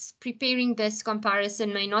fact that preparing this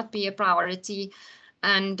comparison may not be a priority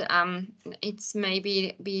and it's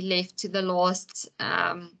maybe be left to the last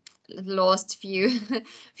few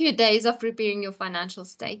days of preparing your financial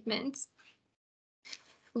statements.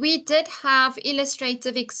 We did have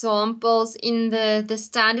illustrative examples in the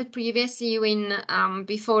standard previously when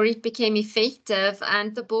before it became effective,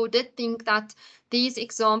 and the board did think that these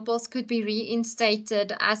examples could be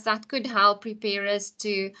reinstated, as that could help preparers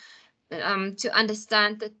to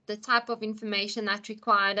understand the type of information that's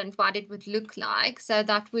required and what it would look like. So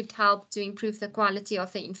that would help to improve the quality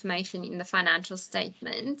of the information in the financial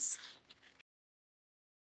statements.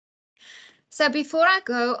 So before I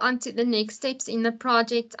go on to the next steps in the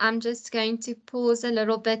project, I'm just going to pause a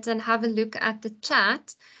little bit and have a look at the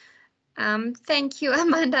chat. Thank you,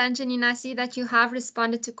 Amanda and Janine. I see that you have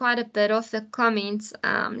responded to quite a bit of the comments.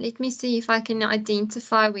 Let me see if I can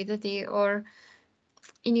identify whether there are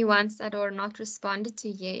any ones that are not responded to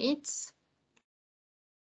yet.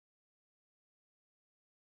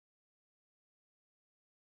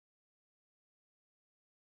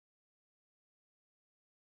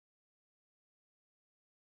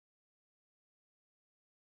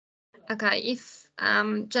 Okay, if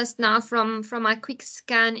just now from my quick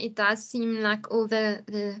scan, it does seem like all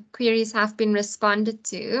the queries have been responded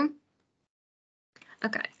to.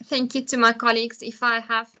 Okay, thank you to my colleagues. If I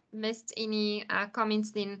have missed any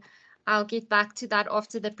comments, then I'll get back to that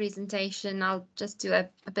after the presentation. I'll just do a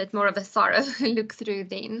bit more of a thorough look through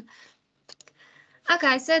then.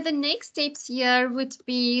 Okay, so the next steps here would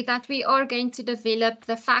be that we are going to develop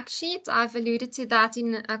the fact sheet. I've alluded to that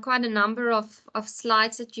in quite a number of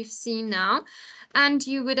slides that you've seen now. And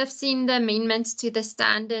you would have seen the amendments to the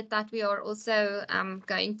standard that we are also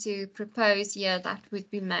going to propose here that would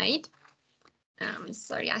be made.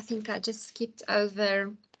 Sorry, I think I just skipped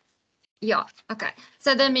over. Yeah, okay.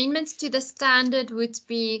 So the amendments to the standard would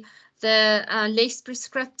be the less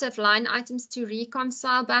prescriptive line items to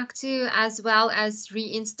reconcile back to, as well as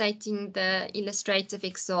reinstating the illustrative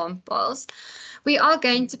examples. We are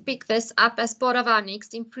going to pick this up as part of our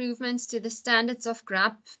next improvements to the standards of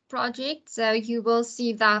GRAP project. So you will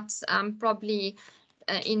see that probably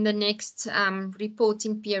in the next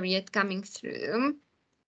reporting period coming through.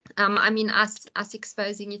 I mean, us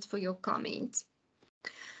exposing it for your comment.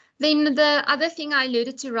 Then the other thing I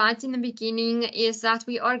alluded to right in the beginning is that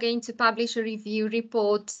we are going to publish a review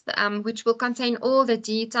report, which will contain all the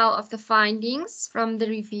detail of the findings from the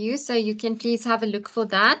review. So you can please have a look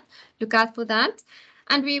out for that.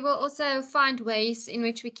 And we will also find ways in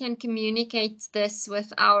which we can communicate this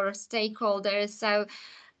with our stakeholders. So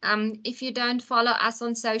if you don't follow us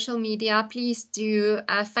on social media, please do.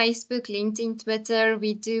 Facebook, LinkedIn, Twitter.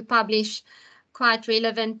 We do publish quite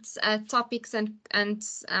relevant topics and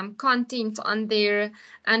content on there,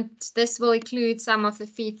 and this will include some of the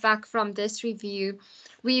feedback from this review.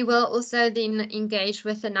 We will also then engage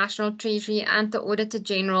with the National Treasury and the Auditor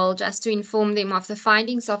General just to inform them of the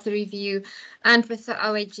findings of the review, and with the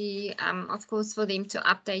OAG, of course, for them to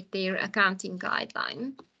update their accounting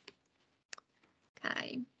guideline.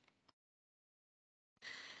 Okay.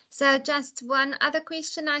 So just one other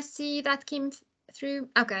question I see that came through.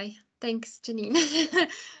 Okay, thanks, Janine.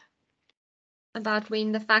 About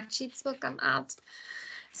when the fact sheets will come out.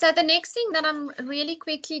 So the next thing that I'm really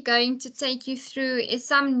quickly going to take you through is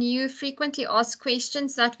some new frequently asked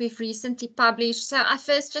questions that we've recently published. So I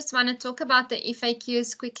first just want to talk about the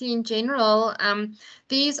FAQs quickly in general.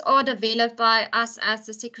 These are developed by us as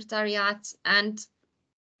the Secretariat, and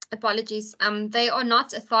apologies, they are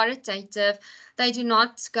not authoritative. They do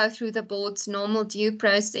not go through the board's normal due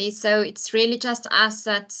process. So it's really just us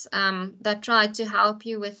that try to help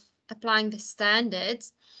you with applying the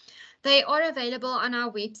standards. They are available on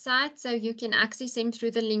our website, so you can access them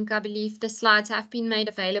through the link. I believe the slides have been made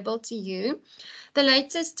available to you. The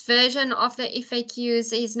latest version of the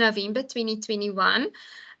FAQs is November 2021.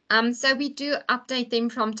 So we do update them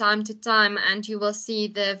from time to time, and you will see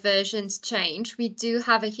the versions change. We do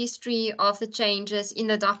have a history of the changes in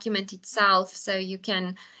the document itself, so you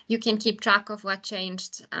can keep track of what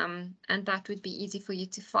changed, and that would be easy for you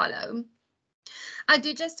to follow. I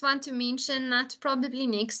do just want to mention that probably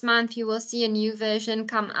next month you will see a new version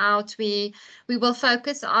come out. We will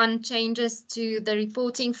focus on changes to the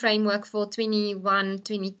reporting framework for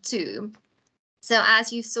 21-22. So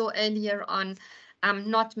as you saw earlier on,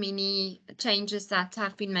 not many changes that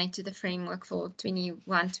have been made to the framework for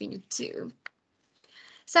 21-22.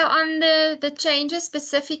 So on the changes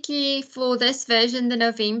specifically for this version, the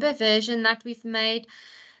November version that we've made,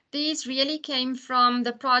 these really came from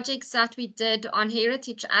the projects that we did on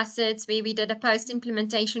heritage assets, where we did a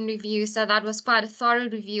post-implementation review. So that was quite a thorough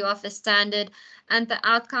review of the standard, and the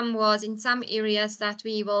outcome was in some areas that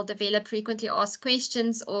we will develop frequently asked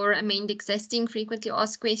questions or amend existing frequently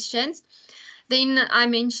asked questions. Then I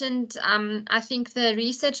mentioned, I think the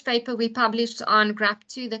research paper we published on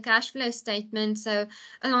GRAP2, the cash flow statement. So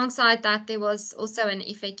alongside that, there was also an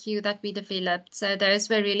FAQ that we developed. So those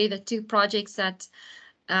were really the two projects that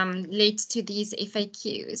led to these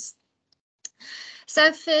FAQs.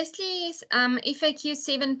 So firstly, FAQ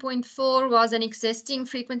 7.4 was an existing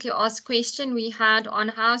frequently asked question we had on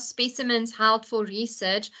how specimens held for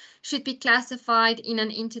research should be classified in an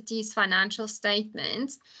entity's financial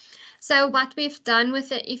statements. So what we've done with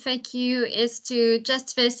the FAQ is to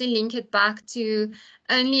just firstly link it back to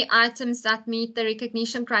only items that meet the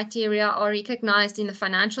recognition criteria are recognized in the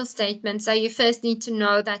financial statement. So you first need to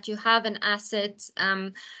know that you have an asset,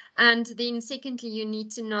 and then secondly, you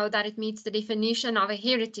need to know that it meets the definition of a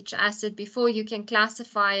heritage asset before you can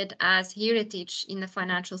classify it as heritage in the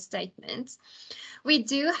financial statements. We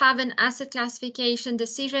do have an asset classification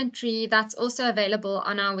decision tree that's also available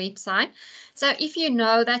on our website. So if you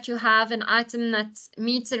know that you have an item that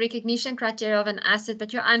meets the recognition criteria of an asset,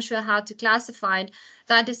 but you're unsure how to classify it,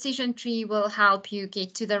 that decision tree will help you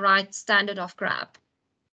get to the right standard of GRAP.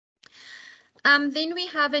 Then we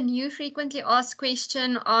have a new frequently asked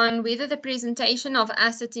question on whether the presentation of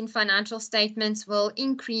assets in financial statements will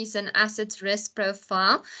increase an asset's risk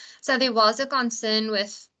profile. So there was a concern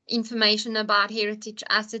with information about heritage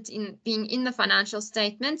assets being in the financial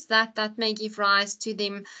statements that may give rise to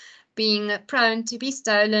them being prone to be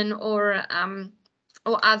stolen or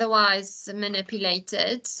otherwise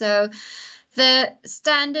manipulated. So the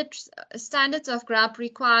standards of GRAP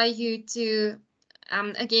require you to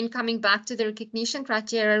again, coming back to the recognition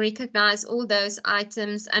criteria, recognize all those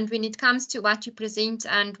items. And when it comes to what you present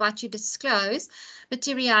and what you disclose,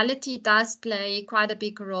 materiality does play quite a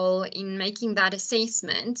big role in making that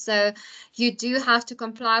assessment. So you do have to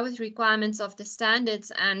comply with requirements of the standards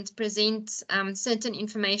and present certain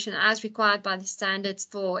information as required by the standards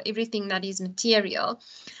for everything that is material.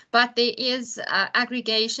 But there is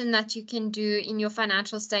aggregation that you can do in your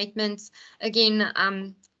financial statements,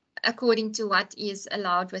 again, according to what is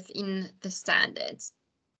allowed within the standards.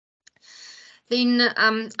 Then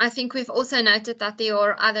I think we've also noted that there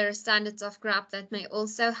are other standards of GRAP that may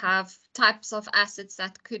also have types of assets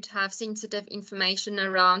that could have sensitive information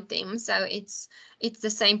around them. So it's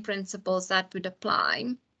the same principles that would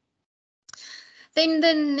apply. Then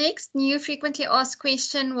the next new frequently asked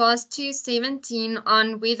question was 217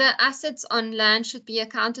 on whether assets on land should be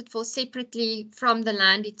accounted for separately from the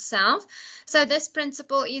land itself. So this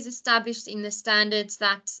principle is established in the standards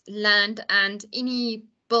that land and any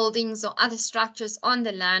buildings or other structures on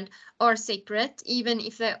the land are separate, even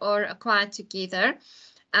if they are acquired together.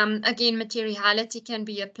 Again, materiality can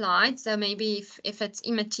be applied. So maybe if it's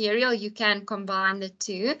immaterial, you can combine the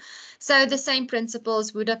two. So the same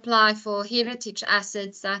principles would apply for heritage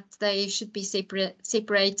assets, that they should be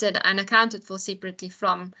separated and accounted for separately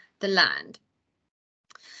from the land.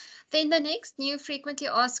 Then the next new frequently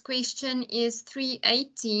asked question is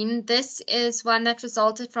 318. This is one that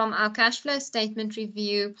resulted from our cash flow statement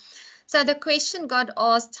review. So the question got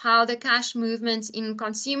asked how the cash movements in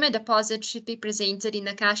consumer deposits should be presented in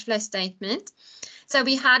the cash flow statement. So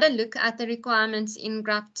we had a look at the requirements in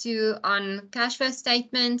GRAP2 on cash flow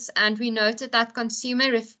statements, and we noted that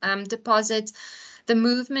consumer deposits, the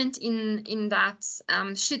movement in that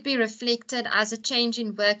should be reflected as a change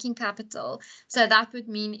in working capital. So that would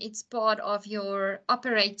mean it's part of your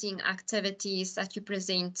operating activities that you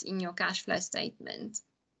present in your cash flow statement.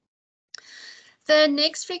 The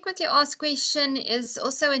next frequently asked question is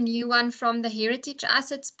also a new one from the Heritage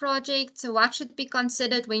Assets project. So what should be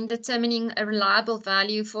considered when determining a reliable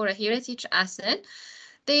value for a heritage asset?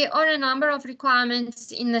 There are a number of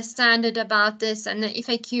requirements in the standard about this, and the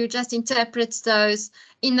FAQ just interprets those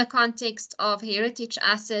in the context of heritage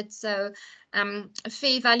assets. So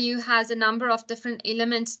fair value has a number of different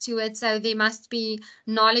elements to it. So there must be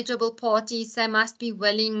knowledgeable parties, they must be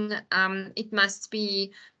willing, it must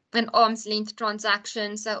be an arm's length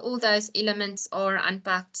transaction. So all those elements are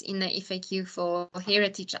unpacked in the FAQ for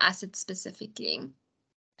heritage assets specifically.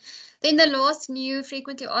 Then the last new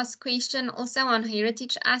frequently asked question also on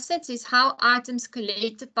heritage assets is how items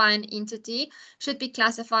collected by an entity should be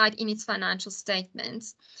classified in its financial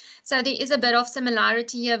statements. So there is a bit of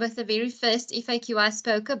similarity here with the very first FAQ I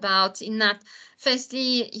spoke about, in that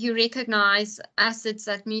firstly, you recognize assets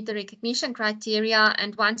that meet the recognition criteria,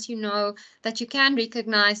 and once you know that you can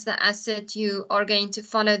recognize the asset, you are going to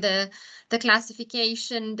follow the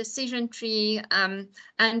classification decision tree,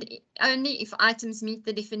 and only if items meet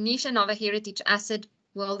the definition of a heritage asset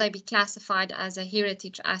will they be classified as a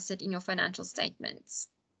heritage asset in your financial statements?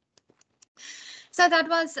 So that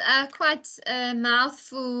was quite a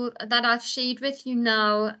mouthful that I've shared with you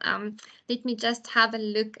now. Let me just have a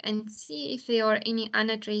look and see if there are any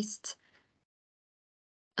unaddressed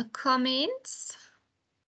comments.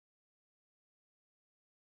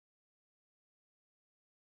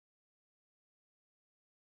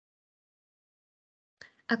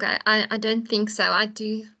 Okay, I don't think so. I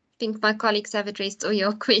do think my colleagues have addressed all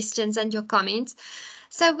your questions and your comments.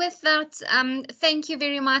 So with that, thank you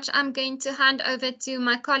very much. I'm going to hand over to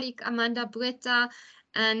my colleague Amanda Botha,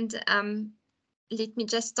 and let me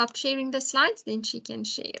just stop sharing the slides, then she can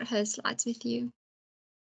share her slides with you.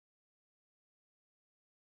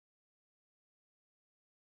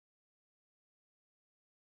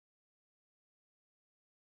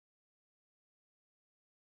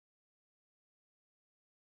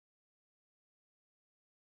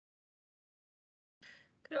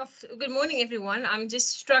 Good morning, everyone. I'm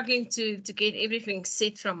just struggling to get everything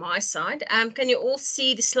set from my side. Can you all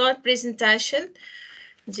see the slide presentation?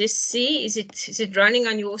 Just see, is it running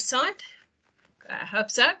on your side? I hope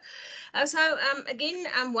so. Again,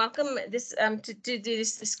 welcome to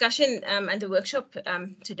this discussion and the workshop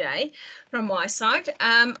today from my side.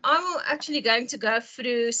 I'm actually going to go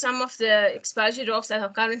through some of the exposure drafts that are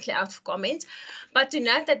currently out for comment, but to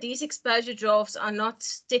note that these exposure drafts are not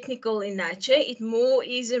technical in nature. It more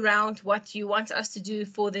is around what you want us to do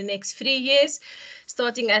for the next 3 years,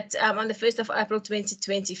 starting at on the 1st of April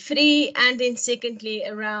 2023, and then secondly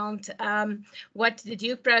around what the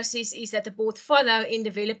due process is that the board follow in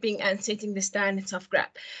developing and setting the standards of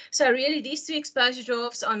GRAP. So really these two exposure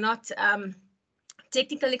drafts are not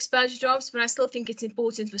technical exposure drafts, but I still think it's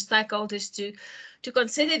important for stakeholders to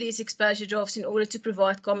consider these exposure drafts in order to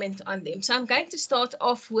provide comment on them. So I'm going to start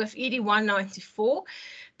off with ED 194.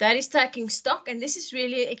 That is taking stock, and this is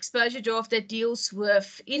really an exposure draft that deals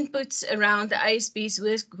with inputs around the ASB's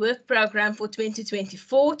work program for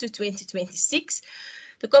 2024 to 2026.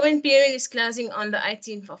 The comment period is closing on the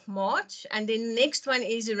 18th of March, and then the next one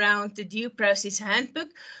is around the due process handbook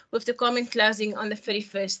with the comment closing on the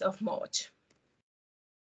 31st of March.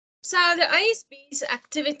 So the ASB's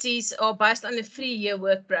activities are based on a 3-year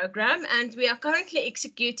work program, and we are currently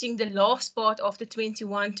executing the last part of the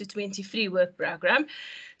 21 to 23 work program.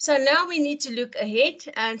 So now we need to look ahead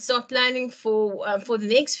and start planning for the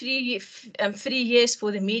next 3 years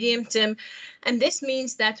for the medium term. And this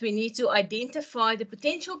means that we need to identify the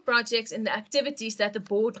potential projects and the activities that the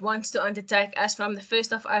board wants to undertake as from the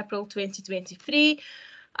 1st of April 2023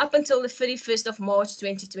 up until the 31st of March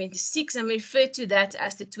 2026, and we refer to that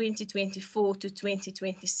as the 2024 to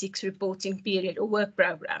 2026 reporting period or work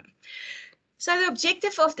program. So the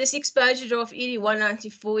objective of this exposure draft ED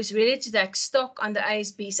 194 is really to take stock on the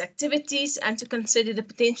ASB's activities and to consider the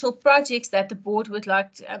potential projects that the board would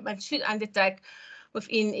like to and should undertake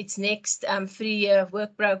within its next 3-year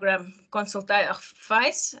work program consultative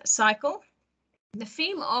phase cycle. The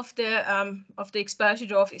theme of the exposure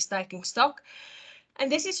draft is taking stock. And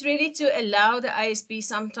this is really to allow the ASB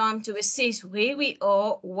some time to assess where we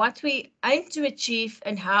are, what we aim to achieve,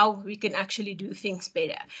 and how we can actually do things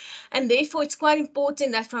better. And therefore, it's quite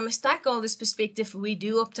important that from a stakeholder's perspective, we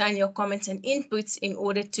do obtain your comments and inputs in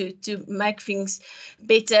order to make things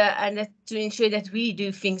better and to ensure that we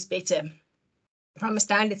do things better from a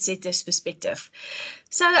standard setter's perspective.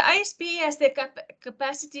 So the ASB has the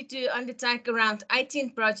capacity to undertake around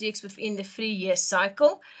 18 projects within the 3-year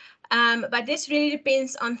cycle. But this really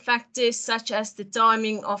depends on factors such as the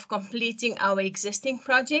timing of completing our existing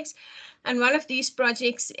projects. And one of these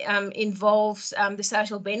projects involves the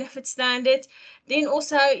social benefit standard. Then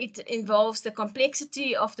also it involves the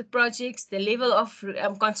complexity of the projects, the level of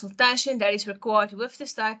consultation that is required with the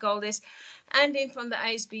stakeholders, and then from the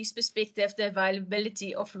ASB's perspective, the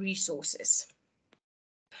availability of resources.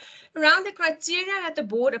 Around the criteria that the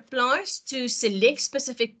board applies to select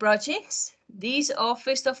specific projects, these are,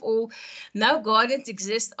 first of all, no guidance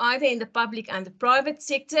exists either in the public and the private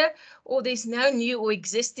sector, or there's no new or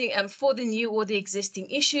existing for the new or the existing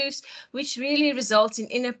issues, which really results in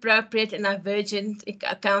inappropriate and divergent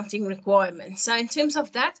accounting requirements. So in terms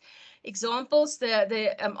of that, examples,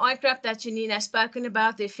 the IGRAP that Janine has spoken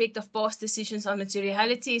about, the effect of past decisions on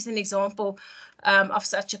materiality is an example of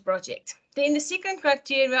such a project. Then the second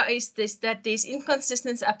criteria is that there's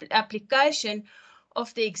inconsistent application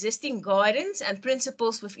of the existing guidance and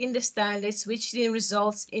principles within the standards, which then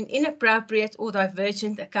results in inappropriate or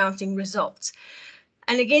divergent accounting results.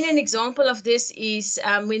 And again, an example of this is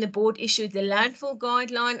when the board issued the landfill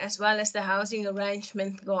guideline as well as the housing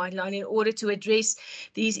arrangement guideline in order to address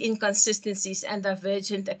these inconsistencies and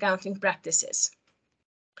divergent accounting practices.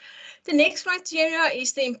 The next criteria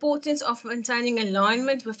is the importance of maintaining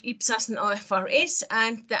alignment with IPSAS and IFRS,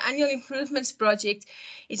 and the Annual Improvements Project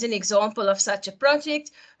is an example of such a project,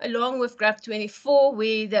 along with GRAP 24,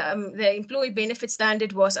 where the employee benefit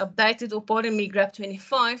standard was updated, or pardon me, GRAP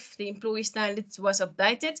 25, the employee standard was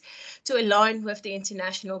updated to align with the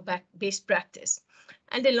international best practice.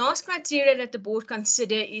 And the last criteria that the board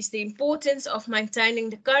consider is the importance of maintaining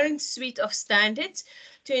the current suite of standards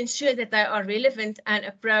to ensure that they are relevant and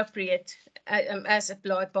appropriate as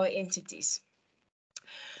applied by entities.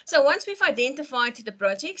 So once we've identified the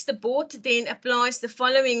projects, the board then applies the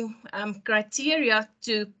following criteria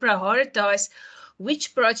to prioritize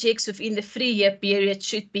which projects within the 3-year period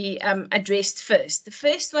should be addressed first. The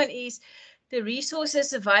first one is the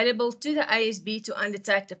resources available to the ASB to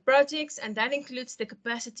undertake the projects, and that includes the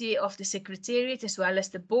capacity of the Secretariat as well as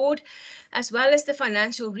the board, as well as the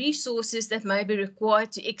financial resources that may be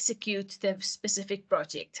required to execute the specific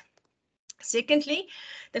project. Secondly,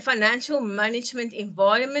 the financial management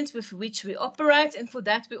environment with which we operate, and for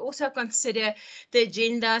that we also consider the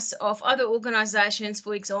agendas of other organizations,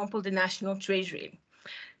 for example, the National Treasury.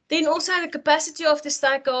 Then also the capacity of the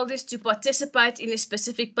stakeholders to participate in a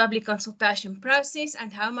specific public consultation process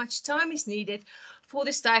and how much time is needed for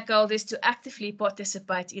the stakeholders to actively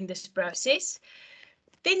participate in this process.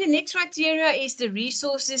 Then the next criteria is the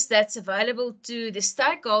resources that's available to the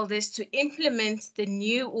stakeholders to implement the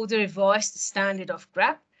new or the revised standard of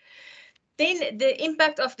GRAP. Then the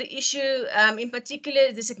impact of the issue, in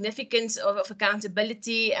particular, the significance of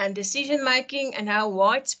accountability and decision-making and how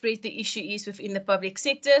widespread the issue is within the public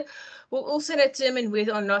sector will also determine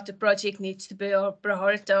whether or not the project needs to be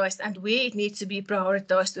prioritized and where it needs to be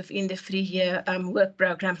prioritized within the 3-year work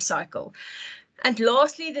program cycle. And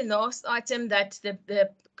lastly, the last item that the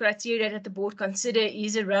criteria that the board consider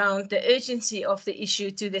is around the urgency of the issue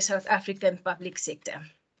to the South African public sector.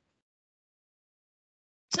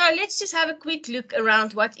 So let's just have a quick look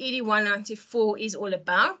around what ED 194 is all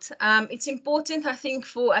about. It's important, I think,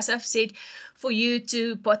 as I've said, for you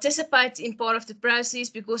to participate in part of the process,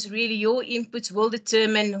 because really your inputs will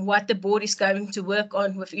determine what the board is going to work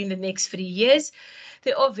on within the next 3 years.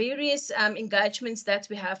 There are various engagements that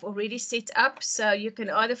we have already set up, so you can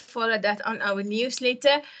either follow that on our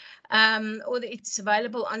newsletter, or it's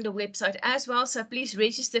available on the website as well. So please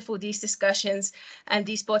register for these discussions and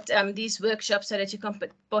these workshops so that you can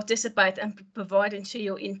participate and provide and share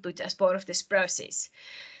your input as part of this process.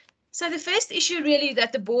 So the first issue really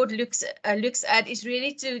that the board looks at is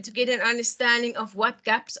really to get an understanding of what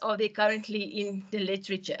gaps are there currently in the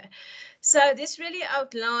literature. So this really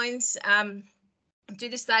outlines to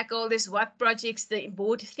the stakeholders what projects the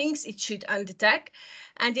board thinks it should undertake,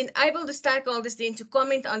 and enable the stakeholders then to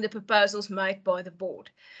comment on the proposals made by the board.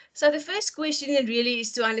 So the first question really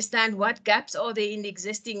is to understand what gaps are there in the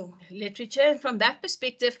existing literature, and from that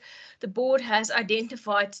perspective the board has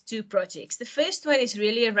identified 2 projects. The first one is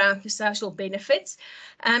really around the social benefits,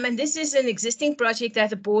 and this is an existing project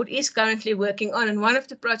that the board is currently working on, and one of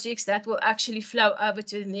the projects that will actually flow over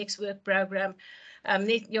to the next work program, to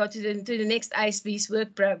the next ASB's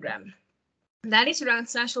work program. That is around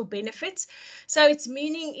social benefits. So it's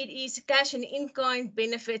meaning it is cash and in-kind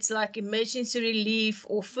benefits like emergency relief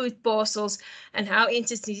or food parcels, and how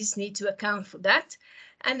entities need to account for that.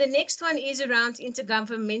 And the next one is around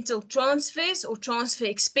intergovernmental transfers or transfer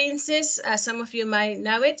expenses, as some of you may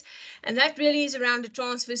know it. And that really is around the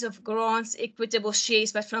transfers of grants, equitable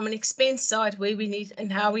shares, but from an expense side where we need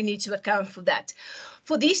and how we need to account for that.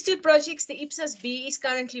 For these 2 projects, the IPSAS-B is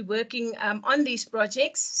currently working on these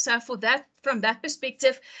projects. So from that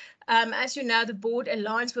perspective, as you know, the board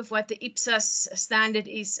aligns with what the IPSAS standard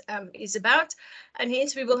is about, and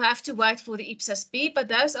hence we will have to wait for the IPSAS-B. But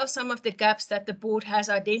those are some of the gaps that the board has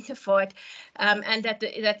identified, and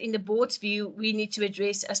that in the board's view we need to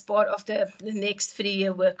address as part of the next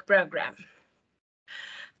 3-year work program.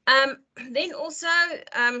 Then also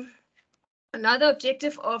another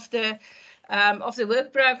objective of the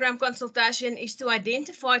work program consultation is to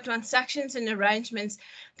identify transactions and arrangements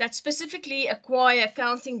that specifically acquire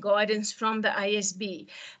accounting guidance from the ASB.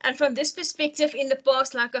 And from this perspective, in the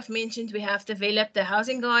past, like I've mentioned, we have developed the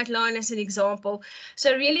housing guideline as an example.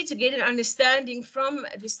 So really to get an understanding from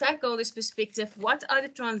the stakeholders' perspective, what are the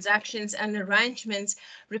transactions and arrangements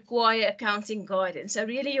require accounting guidance. So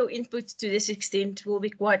really your input to this extent will be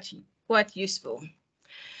quite useful.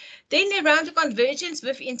 Then around the convergence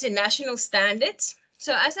with international standards.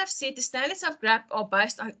 So as I've said, the standards of GRAP are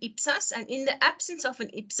based on IPSAS, and in the absence of an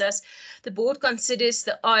IPSAS, the board considers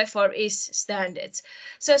the IFRS standards.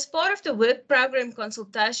 So as part of the work program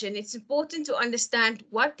consultation, it's important to understand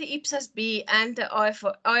what the IPSAS-B and the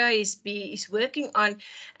IISB is working on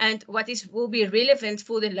and what will be relevant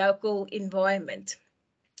for the local environment.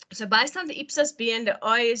 So based on the IPSAS-B and the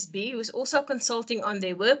IISB, who's also consulting on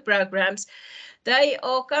their work programs, they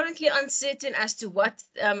are currently uncertain as to what,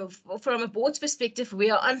 from a board's perspective, we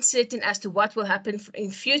are uncertain as to what will happen in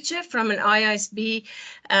future from an IISB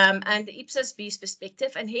and the IPSAS-B's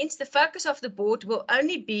perspective, and hence the focus of the board will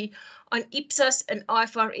only be on IPSAS and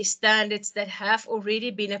IFRS standards that have already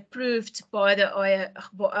been approved by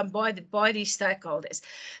these stakeholders.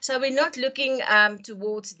 So we're not looking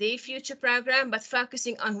towards their future program, but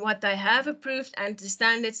focusing on what they have approved and the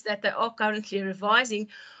standards that they are currently revising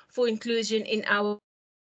for inclusion in our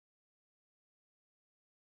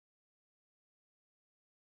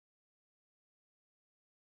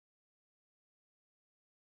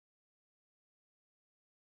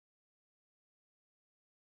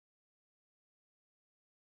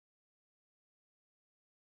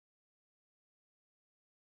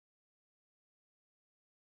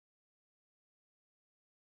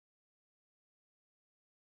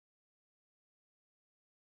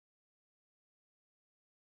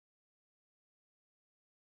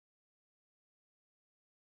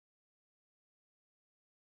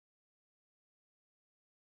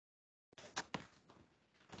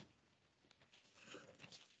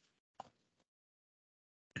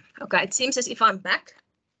Okay, it seems as if I'm back.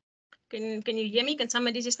 Can you hear me? Can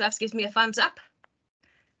somebody just perhaps give me a thumbs up?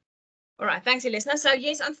 All right, thanks, Elisa. So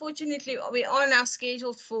yes, unfortunately, we are now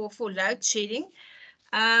scheduled for load shedding.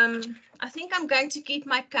 I think I'm going to keep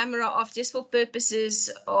my camera off just for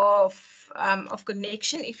purposes of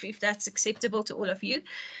connection, if that's acceptable to all of you.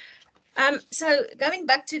 So going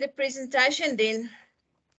back to the presentation then,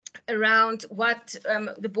 around what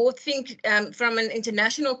the board think from an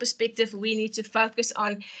international perspective we need to focus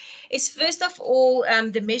on is first of all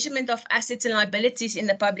the measurement of assets and liabilities in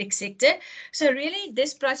the public sector. So really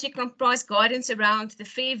this project comprises guidance around the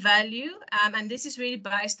fair value and this is really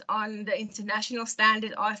based on the international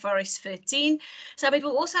standard IFRS 13. So it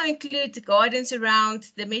will also include the guidance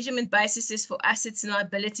around the measurement bases for assets and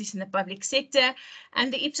liabilities in the public sector,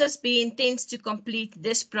 and the IPSAS-B intends to complete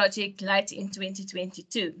this project late in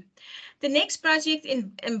 2022. The next project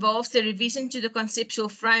involves the revision to the conceptual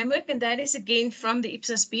framework, and that is again from the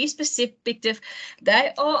IPSAS-B's perspective.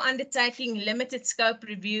 They are undertaking limited scope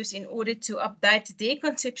reviews in order to update their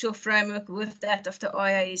conceptual framework with that of the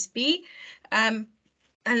IISB. And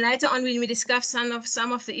later on, when we discuss some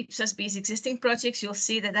of the IPSAS-B's existing projects, you'll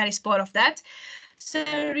see that that is part of that. So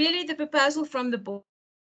really the proposal from the board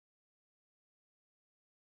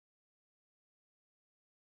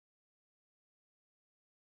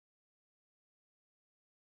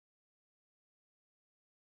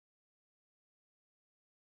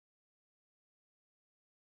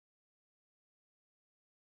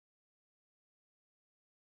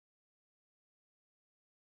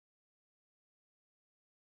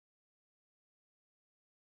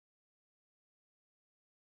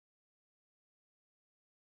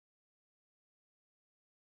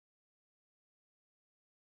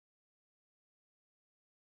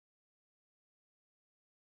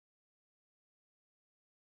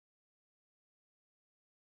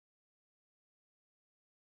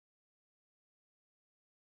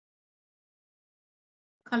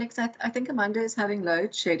Colleagues, I think Amanda is having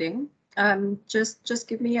load shedding. Just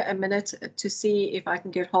give me a minute to see if I can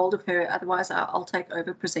get hold of her. Otherwise, I'll take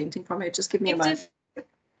over presenting from her. Just give me a moment.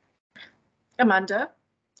 Amanda,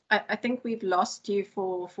 I think we've lost you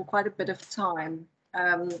for quite a bit of time.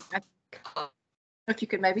 If you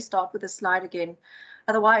could maybe start with the slide again.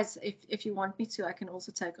 Otherwise, if you want me to, I can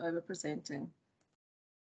also take over presenting.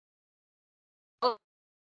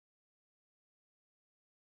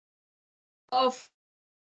 Of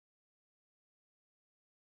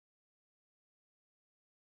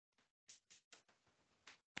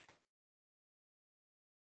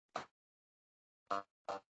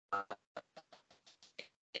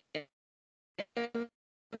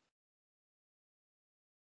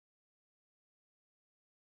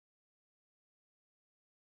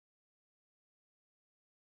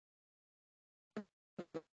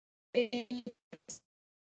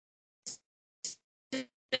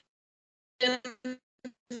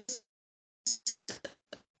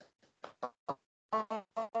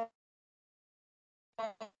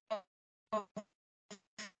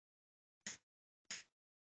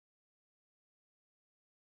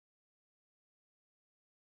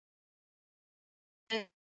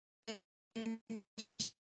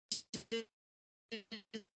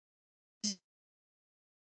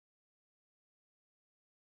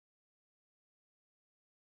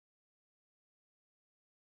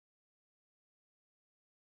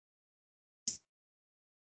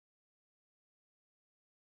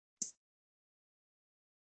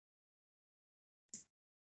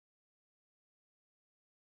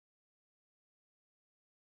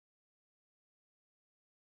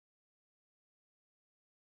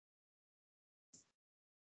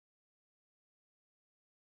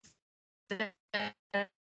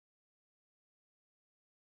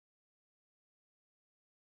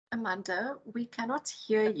Amanda, we cannot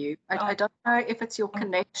hear you. I don't know if it's your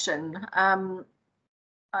connection.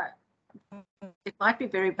 It might be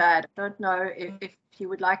very bad. I don't know if you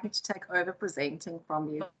would like me to take over presenting from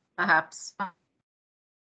you, perhaps.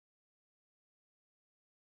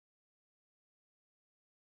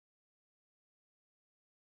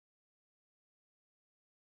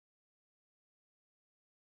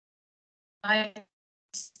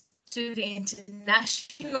 To the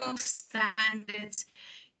international standards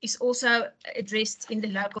is also addressed in the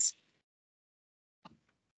local.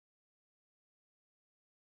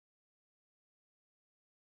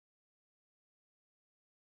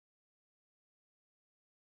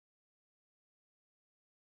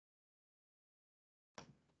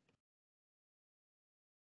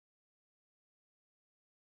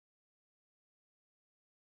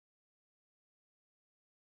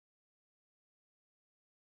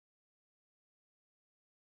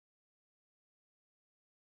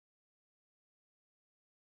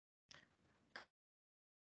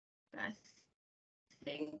 I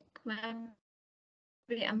think maybe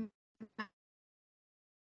I'm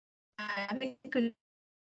having a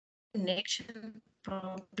connection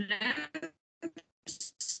problem.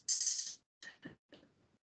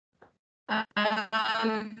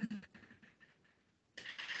 Um,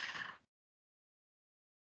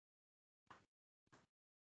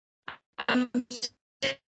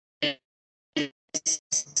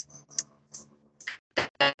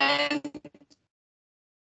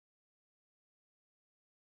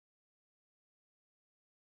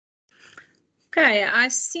 okay, I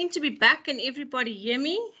seem to be back. Can everybody hear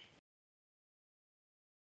me?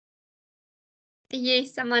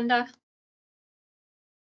 Yes, Amanda.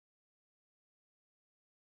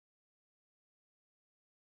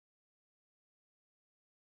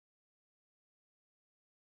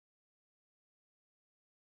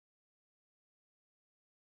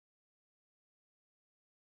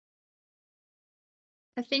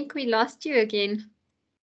 I think we lost you again.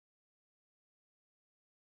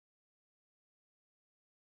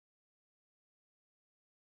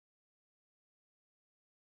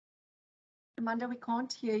 Amanda, we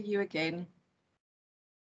can't hear you again.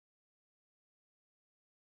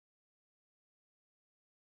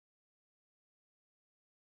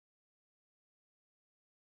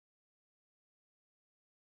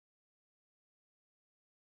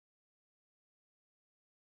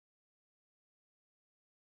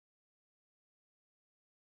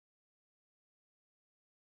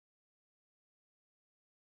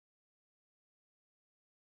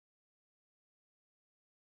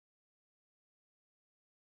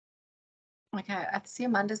 Okay, I see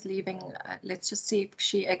Amanda's leaving. Let's just see if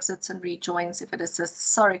she exits and rejoins if it assists.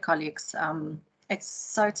 Sorry, colleagues. It's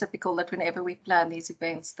so typical that whenever we plan these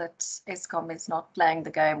events that Eskom is not playing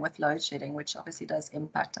the game with load shedding, which obviously does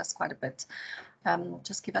impact us quite a bit.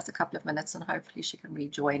 Just give us a couple of minutes and hopefully she can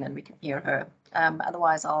rejoin and we can hear her.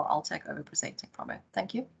 Otherwise, I'll take over presenting from her.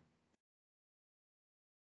 Thank you.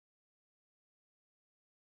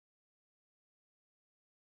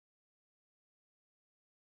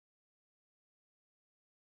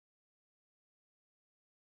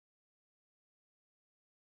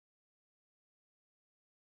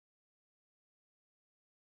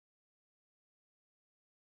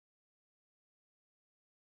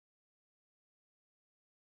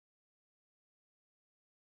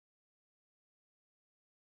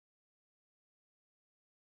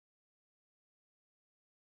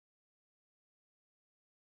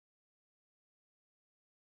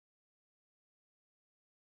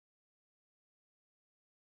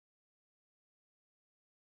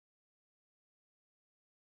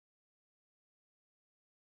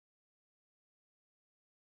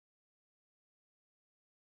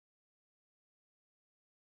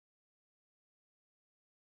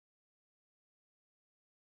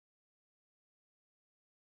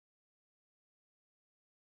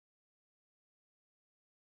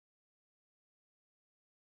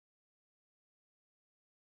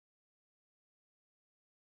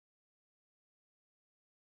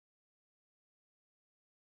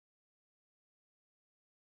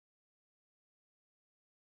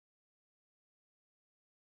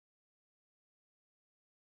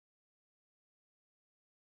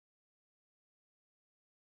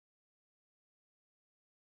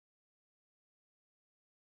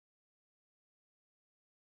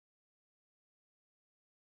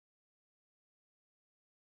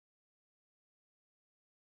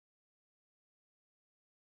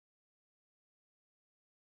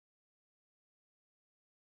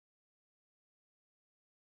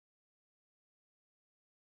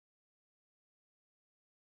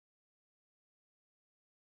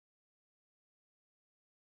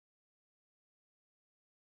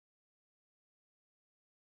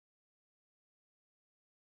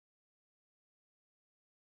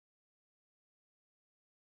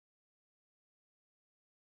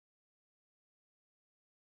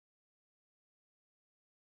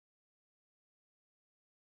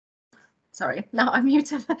 Sorry, now I'm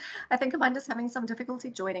muted. I think Amanda's having some difficulty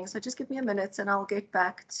joining, so just give me a minute and I'll get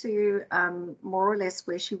back to more or less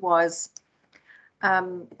where she was.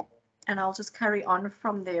 And I'll just carry on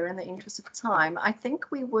from there in the interest of time. I think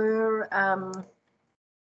we were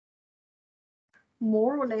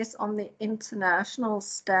more or less on the international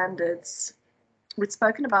standards. We'd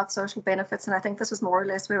spoken about social benefits, and I think this was more or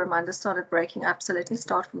less where Amanda started breaking up. So let me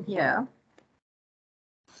start from here.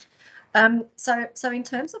 So in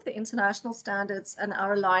terms of the international standards and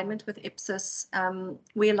our alignment with IPSAS,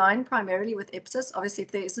 we align primarily with IPSAS. Obviously,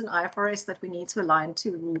 if there is an IFRS that we need to align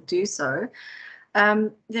to, we will do so.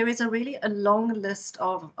 There is a long list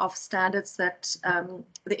of standards that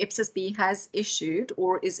the IPSAS-B has issued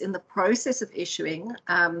or is in the process of issuing,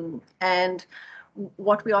 and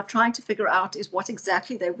what we are trying to figure out is what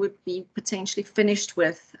exactly they would be potentially finished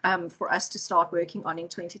with for us to start working on in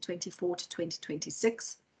 2024 to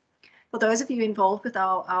 2026. For those of you involved with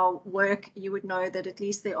our work, you would know that at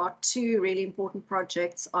least there are two really important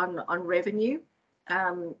projects on revenue,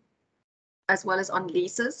 as well as on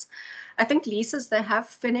leases. I think leases, they have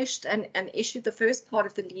finished and issued the first part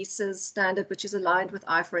of the leases standard, which is aligned with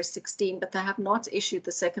IFRS 16, but they have not issued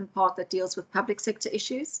the second part that deals with public sector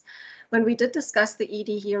issues. When we did discuss the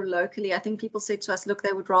ED here locally, I think people said to us, look,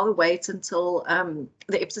 they would rather wait until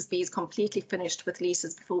the IPSAS-B is completely finished with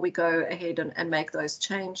leases before we go ahead and make those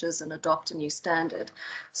changes and adopt a new standard.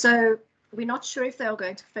 So we're not sure if they are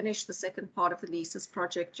going to finish the second part of the leases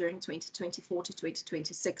project during 2024 to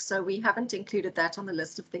 2026. So we haven't included that on the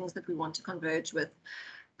list of things that we want to converge with.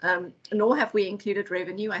 Nor have we included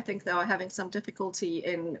revenue. I think they are having some difficulty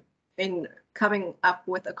in coming up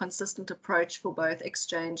with a consistent approach for both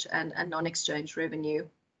exchange and non-exchange revenue.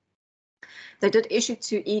 They did issue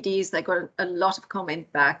 2 EDs. They got a lot of comment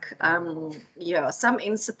back. Yeah, some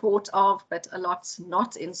in support of, but a lot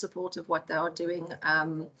not in support of what they are doing.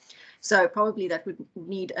 So probably that would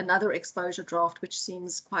need another exposure draft, which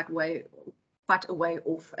seems quite a way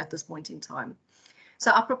off at this point in time. So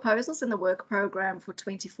our proposals in the work program for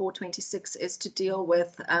 24-26 is to deal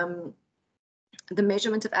with the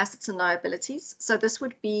measurement of assets and liabilities. So this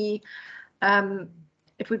would be,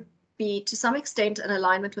 it would be to some extent an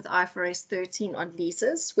alignment with IFRS 13 on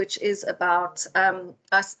leases, which is about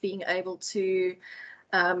us being able to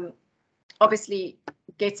obviously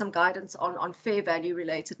get some guidance on fair value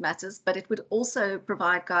related matters, but it would also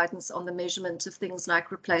provide guidance on the measurement of things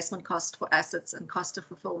like replacement cost for assets and cost of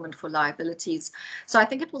fulfillment for liabilities. So I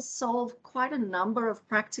think it will solve quite a number of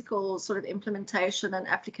practical sort of implementation and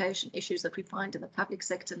application issues that we find in the public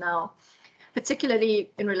sector now,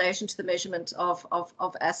 particularly in relation to the measurement of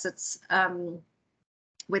assets,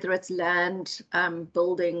 whether it's land,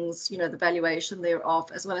 buildings, you know, the valuation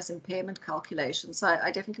thereof, as well as impairment calculations. So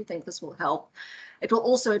I definitely think this will help. It will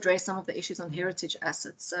also address some of the issues on heritage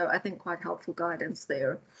assets. So I think quite helpful guidance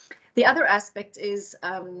there. The other aspect is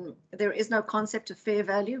there is no concept of fair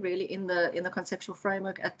value really in the conceptual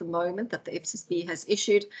framework at the moment that the IPSAS-B has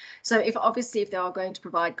issued. So if they are going to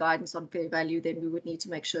provide guidance on fair value, then we would need to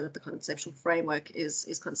make sure that the conceptual framework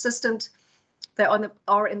is consistent. They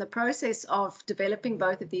are in the process of developing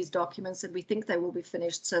both of these documents, and we think they will be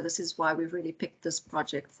finished. So this is why we've really picked this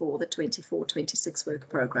project for the 24-26 work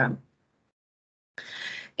program.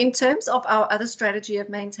 In terms of our other strategy of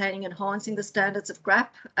maintaining and enhancing the standards of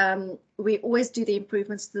GRAP, we always do the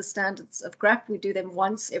improvements to the standards of GRAP. We do them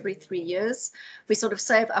once every 3 years. We sort of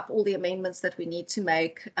save up all the amendments that we need to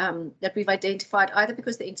make, that we've identified either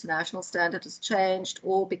because the international standard has changed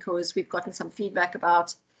or because we've gotten some feedback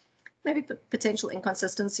about maybe potential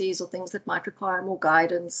inconsistencies or things that might require more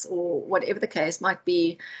guidance or whatever the case might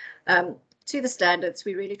be. To the standards,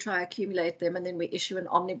 we really try to accumulate them, and then we issue an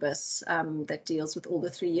omnibus that deals with all the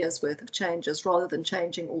 3 years worth of changes rather than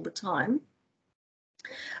changing all the time.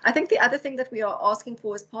 I think the other thing that we are asking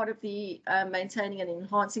for as part of the maintaining and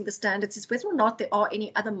enhancing the standards is whether or not there are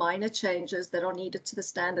any other minor changes that are needed to the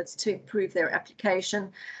standards to improve their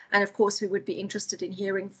application. And of course, we would be interested in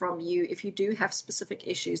hearing from you if you do have specific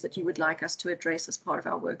issues that you would like us to address as part of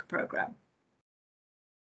our work program.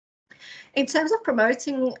 In terms of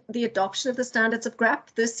promoting the adoption of the standards of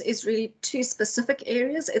GRAP, this is really 2 specific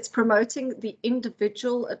areas. It's promoting the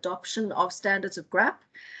individual adoption of standards of GRAP.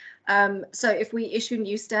 So if we issue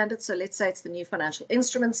new standards, so let's say it's the new financial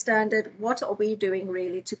instrument standard, what are we doing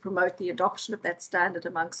really to promote the adoption of that standard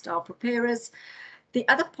amongst our preparers? The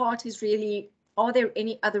other part is really, are there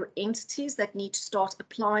any other entities that need to start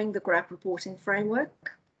applying the GRAP reporting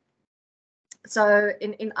framework? So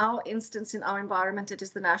in our instance, in our environment, it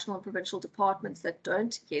is the national and provincial departments that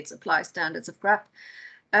don't yet apply standards of GRAP.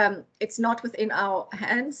 It's not within our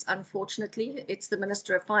hands, unfortunately. It's the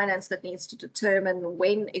Minister of Finance that needs to determine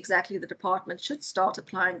when exactly the department should start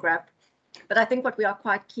applying GRAP. But I think what we are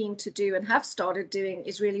quite keen to do and have started doing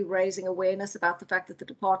is really raising awareness about the fact that the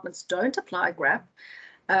departments don't apply GRAP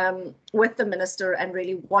with the minister, and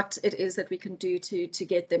really what it is that we can do to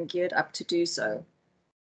get them geared up to do so.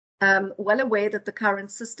 Well aware that the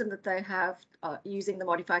current system that they have using the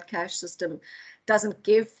modified cash system doesn't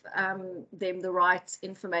give them the right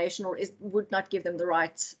information, or would not give them the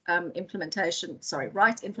right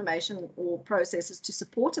right information or processes to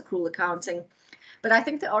support accrual accounting. But I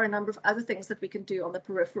think there are a number of other things that we can do on the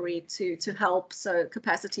periphery to help, so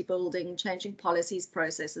capacity building, changing policies,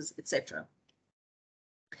 processes, etc.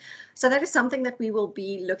 So that is something that we will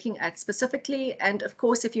be looking at specifically. And of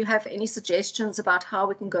course, if you have any suggestions about how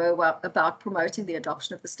we can go about promoting the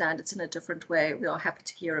adoption of the standards in a different way, we are happy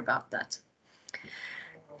to hear about that.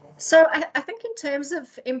 So I think in terms of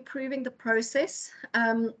improving the process,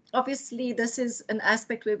 obviously this is an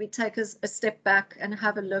aspect where we take a step back and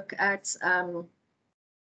have a look at,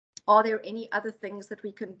 are there any other things that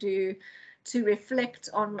we can do to reflect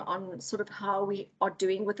on sort of how we are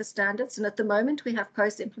doing with the standards. And at the moment we have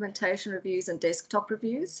post-implementation reviews and desktop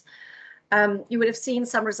reviews. You would have seen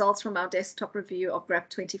some results from our desktop review of GRAP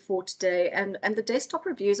 24 today, and the desktop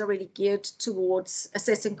reviews are really geared towards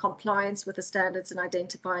assessing compliance with the standards and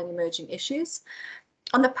identifying emerging issues.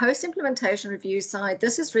 On the post-implementation review side,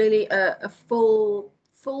 this is really a full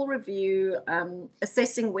review,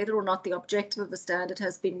 assessing whether or not the objective of the standard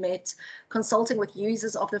has been met, consulting with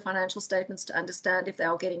users of the financial statements to understand if they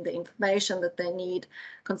are getting the information that they need,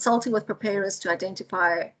 consulting with preparers to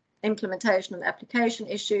identify implementation and application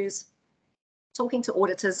issues, talking to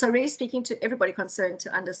auditors, so really speaking to everybody concerned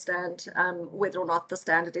to understand whether or not the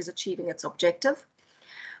standard is achieving its objective.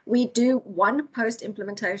 We do one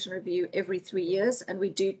post-implementation review every 3 years, and we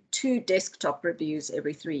do 2 desktop reviews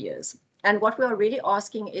every 3 years. And what we are really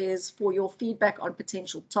asking is for your feedback on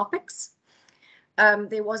potential topics.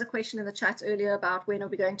 There was a question in the chat earlier about when are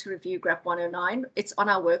we going to review GRAP 109. It's on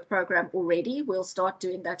our work program already. We'll start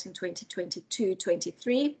doing that in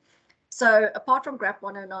 2022-23. So apart from GRAP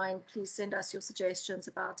 109, please send us your suggestions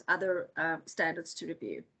about other standards to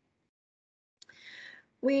review.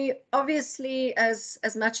 We obviously, as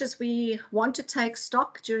much as we want to take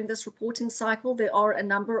stock during this reporting cycle, there are a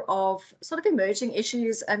number of sort of emerging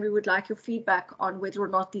issues, and we would like your feedback on whether or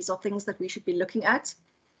not these are things that we should be looking at.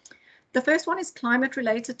 The first one is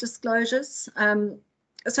climate-related disclosures.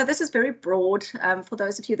 So this is very broad for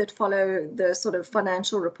those of you that follow the sort of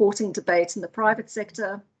financial reporting debate in the private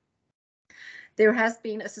sector. There has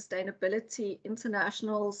been a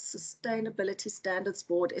International Sustainability Standards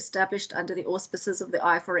Board established under the auspices of the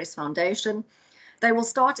IFRS Foundation. They will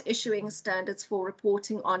start issuing standards for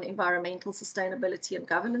reporting on environmental sustainability and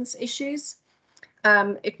governance issues.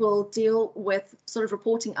 It will deal with sort of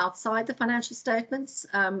reporting outside the financial statements.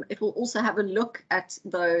 It will also have a look at,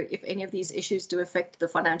 though, if any of these issues do affect the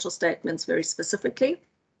financial statements very specifically.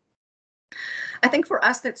 I think for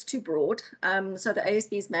us that's too broad. So the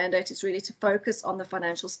ASB's mandate is really to focus on the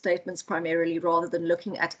financial statements primarily, rather than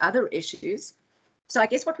looking at other issues. So I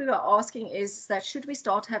guess what we were asking is that should we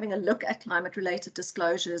start having a look at climate-related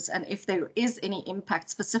disclosures, and if there is any impact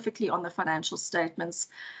specifically on the financial statements,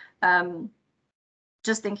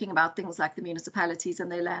 just thinking about things like the municipalities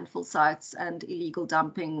and their landfill sites and illegal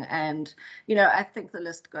dumping, and, you know, I think the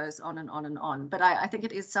list goes on and on and on. But I think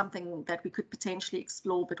it is something that we could potentially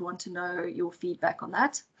explore, but want to know your feedback on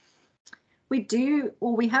that.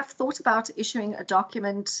 We have thought about issuing a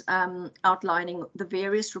document outlining the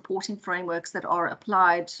various reporting frameworks that are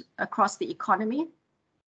applied across the economy,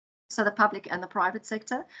 so the public and the private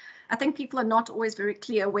sector. I think people are not always very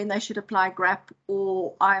clear when they should apply GRAP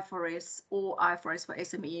or IFRS for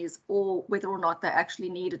SMEs, or whether or not they actually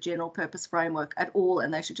need a general purpose framework at all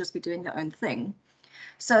and they should just be doing their own thing.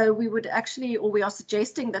 So we would actually, or we are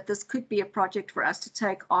suggesting that this could be a project for us to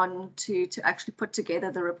take on to actually put together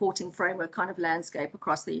the reporting framework kind of landscape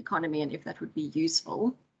across the economy, and if that would be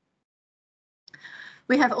useful.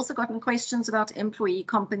 We have also gotten questions about employee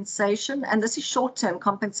compensation, and this is short-term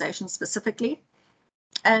compensation specifically.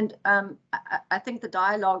 And I think the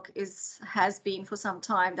dialogue has been for some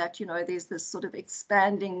time that, you know, there's this sort of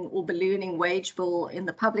expanding or ballooning wage bill in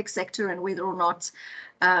the public sector, and whether or not,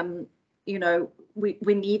 you know, we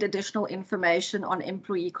need additional information on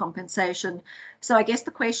employee compensation. So I guess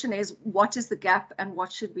the question is, what is the gap, and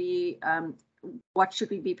what should we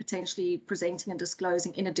be potentially presenting and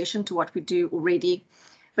disclosing in addition to what we do already?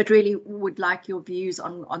 But really would like your views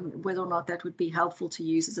on whether or not that would be helpful to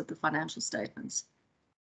users of the financial statements.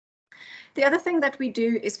 The other thing that we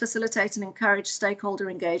do is facilitate and encourage stakeholder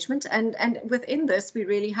engagement. And within this, we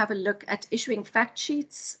really have a look at issuing fact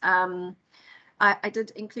sheets. I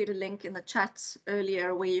did include a link in the chat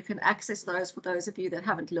earlier where you can access those for those of you that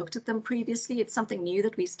haven't looked at them previously. It's something new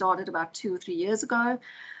that we started about 2 or 3 years ago.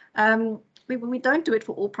 We don't do it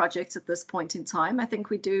for all projects at this point in time. I think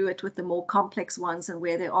we do it with the more complex ones and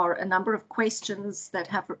where there are a number of questions that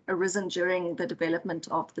have arisen during the development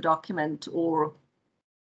of the document or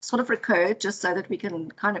sort of recur, just so that we can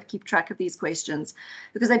kind of keep track of these questions,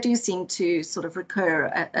 because they do seem to sort of recur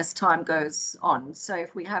as time goes on. So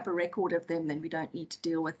if we have a record of them, then we don't need to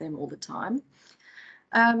deal with them all the time.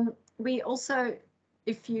 We also,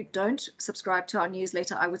 if you don't subscribe to our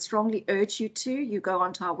newsletter, I would strongly urge you to. You go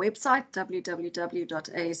onto our website, www.asb.co.za,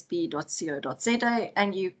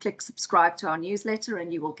 and you click subscribe to our newsletter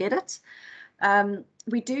and you will get it.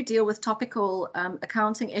 We do deal with topical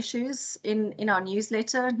accounting issues in our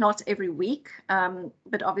newsletter, not every week,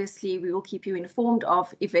 but obviously we will keep you informed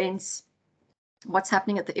of events, what's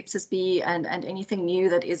happening at the IPSASB and anything new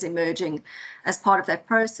that is emerging as part of that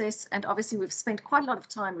process. And obviously we've spent quite a lot of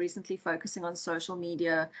time recently focusing on social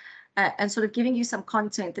media and sort of giving you some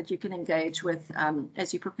content that you can engage with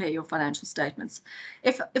as you prepare your financial statements.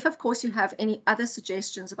 If of course you have any other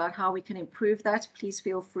suggestions about how we can improve that, please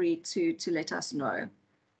feel free to let us know.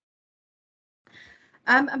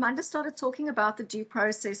 Amanda started talking about the due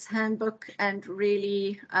process handbook and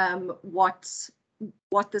really what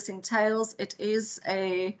this entails. It is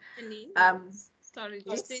a sorry,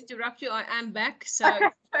 yes? just to interrupt you, I am back, so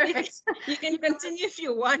you can continue if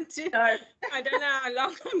you want to. No. I don't know how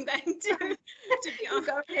long I'm going to be on.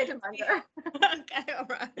 Go ahead, Amanda. Okay, all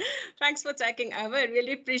right. Thanks for taking over. I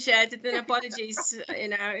really appreciate it, and apologies. You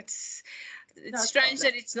know, it's No strange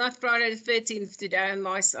problem. that it's not Friday the 13th today on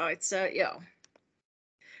my side. So yeah.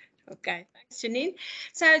 Okay, thanks, Janine.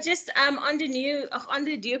 So just on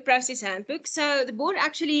the due process handbook, so the board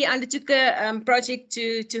actually undertook a project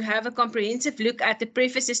to have a comprehensive look at the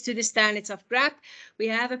prefaces to the standards of GRAP. We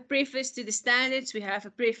have a preface to the standards, we have a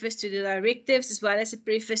preface to the directives, as well as a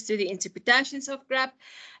preface to the interpretations of GRAP.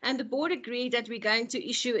 And the board agreed that we're going to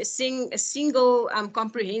issue a single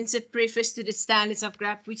comprehensive preface to the standards of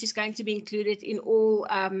GRAP, which is going to be included in all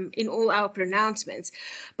our pronouncements.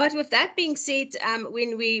 But with that being said,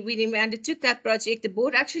 when we undertook that project, the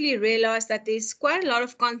board actually realized that there's quite a lot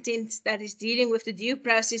of content that is dealing with the due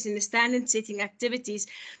process and the standard setting activities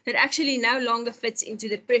that actually no longer fits into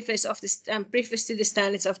the preface of the preface to the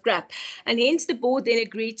standards of GRAP. And hence the board then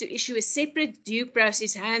agreed to issue a separate due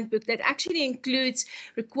process handbook that actually includes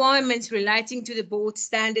requirements relating to the board's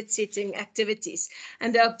standard setting activities.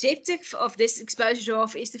 And the objective of this exposure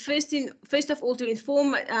draft is to first of all to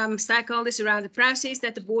inform stakeholders around the process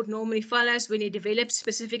that the board normally follows when it develops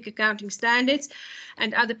specific accounting standards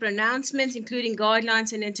and other pronouncements, including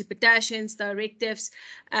guidelines and interpretations, directives,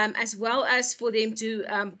 as well as for them to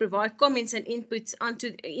provide comments and inputs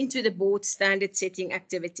into the board's standard setting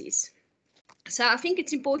activities. So I think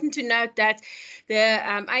it's important to note that the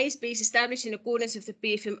ASB is established in accordance with the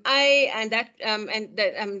PFMA, and that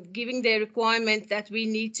giving the requirement that we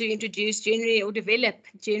need to introduce generally or develop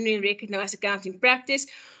generally recognized accounting practice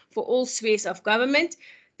for all spheres of government.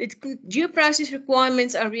 The due process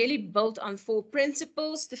requirements are really built on 4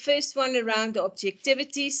 principles. The first one around the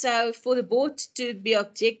objectivity. So for the board to be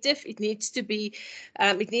objective, it needs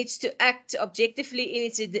to act objectively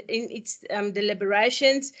in its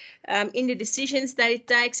deliberations, in the decisions that it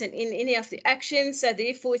takes, and in any of the actions. So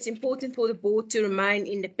therefore, it's important for the board to remain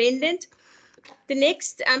independent. The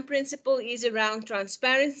next principle is around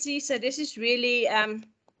transparency. So this is really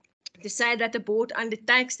to say that the board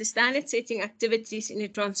undertakes the standard setting activities in a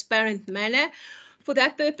transparent manner. For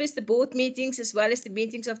that purpose, the board meetings as well as the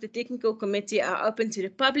meetings of the technical committee are open to the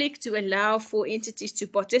public to allow for entities to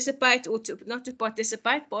participate or not to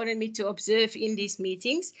participate, pardon me, to observe in these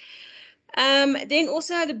meetings. Then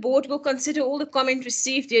also the board will consider all the comments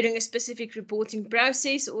received during a specific reporting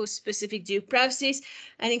process or specific due process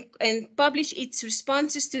and publish its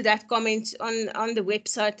responses to that comment on the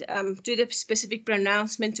website to the specific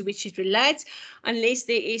pronouncement to which it relates, unless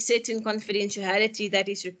there is certain confidentiality that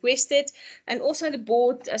is requested. And also the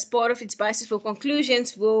board, as part of its basis for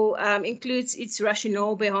conclusions, will include its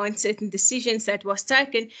rationale behind certain decisions that was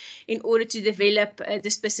taken in order to develop the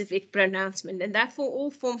specific pronouncement. And that all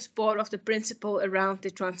forms part of the principle around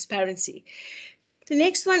the transparency. The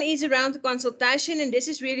next one is around the consultation, and this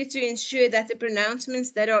is really to ensure that the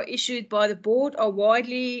pronouncements that are issued by the board are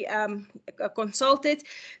widely consulted,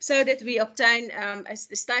 so that we obtain as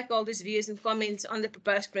the stakeholders' views and comments on the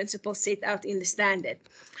proposed principles set out in the standard.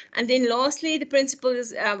 And then lastly, the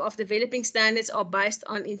principles of developing standards are based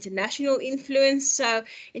on international influence. So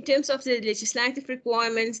in terms of the legislative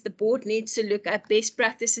requirements, the board needs to look at best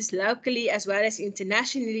practices locally as well as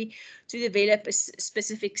internationally to develop a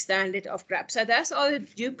specific standard of GRAP. So those are the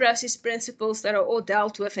due process principles that are all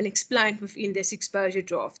dealt with and explained within this exposure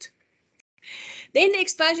draft. Then the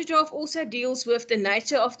exposure draft also deals with the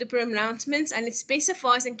nature of the pronouncements, and it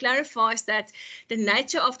specifies and clarifies that the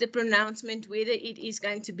nature of the pronouncement, whether it is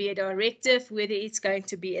going to be a directive, whether it's going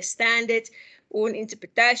to be a standard or an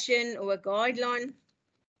interpretation or a guideline,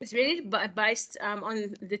 is really based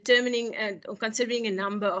on determining and considering a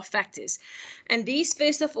number of factors. And these,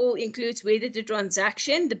 first of all, includes whether the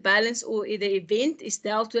transaction, the balance, or the event is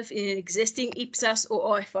dealt with in an existing IPSAS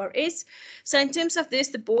or IFRS. So in terms of this,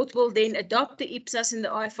 the board will then adopt the IPSAS and the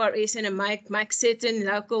IFRS and make certain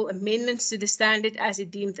local amendments to the standard as it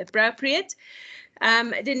deemed appropriate.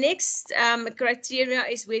 The next criteria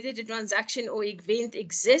is whether the transaction or event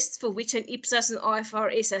exists for which an IPSAS and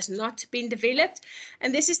IFRS has not been developed.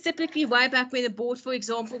 And this is typically way back when the board, for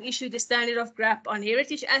example, issued the standard of GRAP on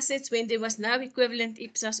heritage assets when there was no equivalent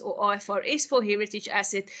IPSAS or IFRS for heritage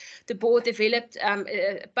asset. The board developed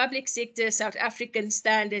a public sector South African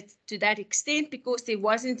standard to that extent because there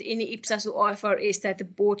wasn't any IPSAS or IFRS that the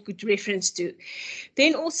board could reference to.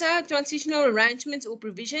 Then also transitional arrangements or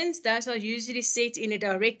provisions, those are usually set in a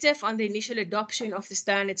directive on the initial adoption of the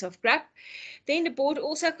standards of GRAP. Then the board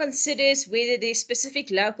also considers whether there's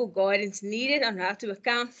specific local guidance needed on how to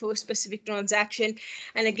account for a specific transaction.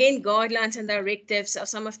 And again, guidelines and directives are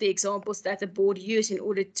some of the examples that the board used in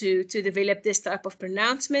order to develop this type of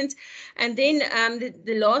pronouncement. And then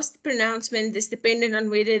the last pronouncement is dependent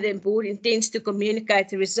on whether the board intends to communicate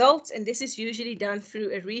the results. And this is usually done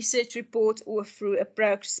through a research report or through a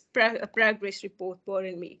progress report,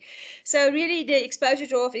 pardon me. So really the exposure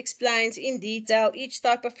draft explains in detail each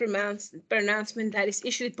type of pronouncement that is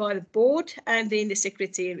issued by the board and then the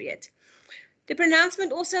secretariat. The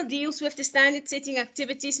pronouncement also deals with the standard setting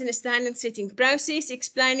activities and the standard setting process,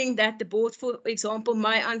 explaining that the board, for example,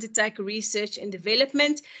 may undertake research and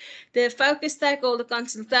development, the focus stakeholder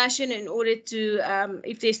consultation in order to,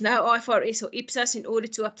 if there's no IFRS or IPSAS, in order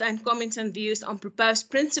to obtain comments and views on proposed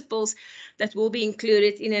principles that will be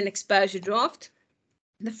included in an exposure draft.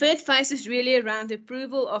 The third phase is really around the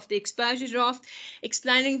approval of the exposure draft,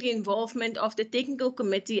 explaining the involvement of the technical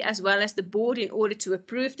committee as well as the board in order to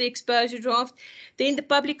approve the exposure draft. Then the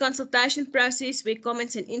public consultation process, where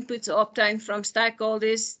comments and inputs are obtained from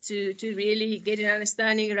stakeholders to really get an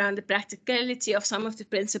understanding around the practicality of some of the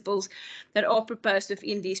principles that are proposed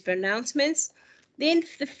within these pronouncements. Then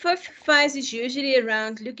the fifth phase is usually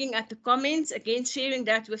around looking at the comments, again sharing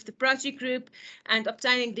that with the project group and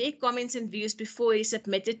obtaining their comments and views before it is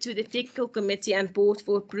submitted to the technical committee and board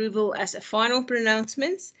for approval as a final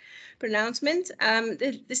pronouncement.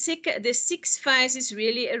 The sixth phase is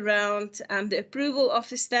really around the approval of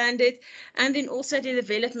the standard and then also the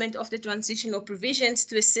development of the transitional provisions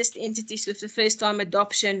to assist entities with the first time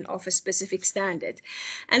adoption of a specific standard.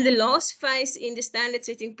 And the last phase in the standard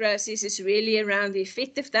setting process is really around the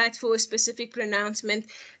effective date for a specific pronouncement.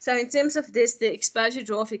 So in terms of this, the exposure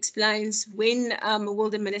draft explains when will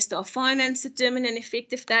the Minister of Finance determine an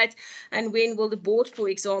effective date and when will the board, for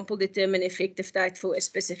example, determine effective date for a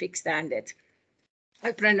specific standard.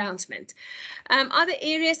 A pronouncement. Other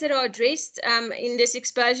areas that are addressed in this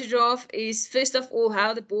exposure draft is first of all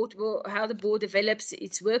how the board develops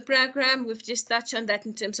its work program. We've just touched on that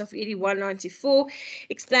in terms of ED 194,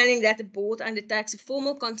 explaining that the board undertakes a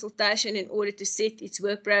formal consultation in order to set its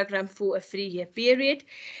work program for a 3-year period.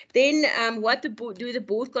 Then what do the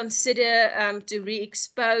board consider to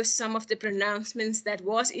re-expose some of the pronouncements that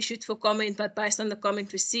was issued for comment, but based on the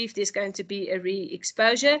comment received, there's going to be a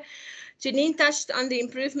re-exposure. Janine touched on the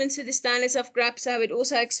improvements to the standards of GRAP, so it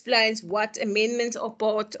also explains what amendments are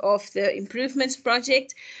part of the improvements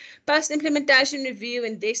project. Post-implementation review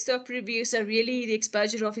and desktop reviews are really the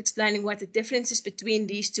exposure of explaining what the differences between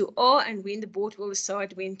these two are and when the board will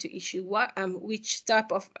decide when to issue what, which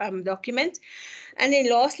type of document. And then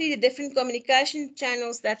lastly, the different communication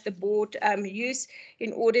channels that the board use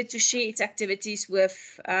in order to share its activities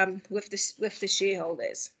with the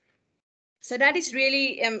shareholders. So that is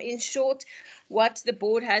really, in short, what the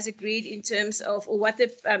board has agreed in terms of, or what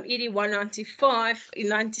the ED 195,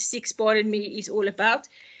 96, pardon me, is all about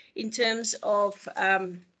in terms of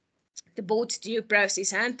the board's due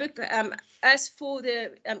process handbook. As for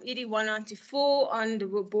the ED 194 on the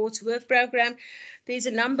board's work program, there's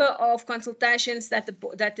a number of consultations that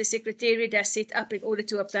the Secretariat has set up in order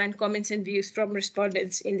to obtain comments and views from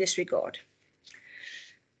respondents in this regard.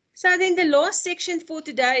 So then the last section for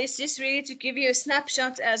today is just really to give you a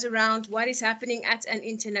snapshot as around what is happening at an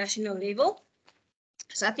international level.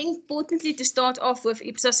 So I think importantly to start off with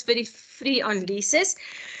IPSAS 33 on leases.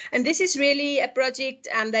 And this is really a project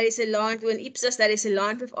that is aligned with an IPSAS that is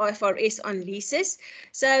aligned with IFRS on leases.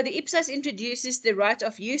 So the IPSAS introduces the right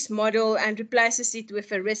of use model and replaces it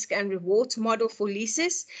with a risk and rewards model for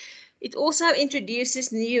leases. It also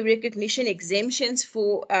introduces new recognition exemptions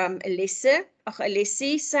for a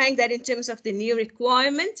lessee, saying that in terms of the new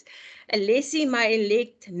requirement, a lessee may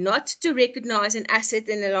elect not to recognize an asset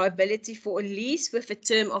and a liability for a lease with a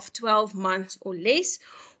term of 12 months or less,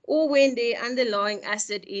 or when the underlying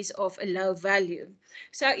asset is of a low value.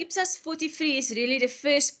 So IPSAS 43 is really the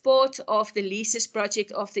first part of the leases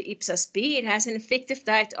project of the IPSAS B. It has an effective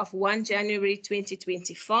date of 1 January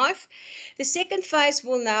 2025. The second phase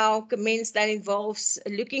will now commence that involves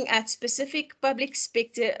looking at specific public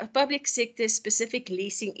sector specific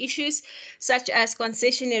leasing issues, such as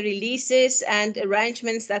concessionary leases and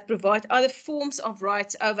arrangements that provide other forms of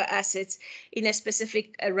rights over assets in a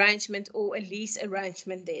specific arrangement or a lease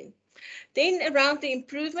arrangement then. Then around the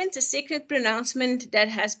improvements, a second pronouncement that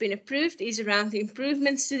has been approved is around the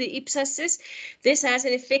improvements to the IPSASs. This has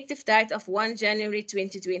an effective date of 1 January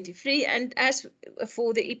 2023. And as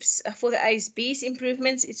for the ASB's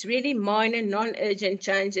improvements, it's really minor, non-urgent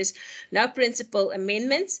changes, no principal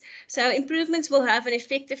amendments. So improvements will have an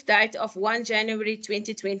effective date of 1 January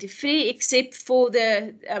 2023, except for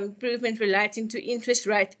the improvement relating to interest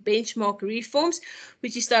rate benchmark reforms,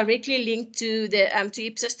 which is directly linked to the to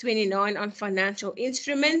IPSAS 29 on financial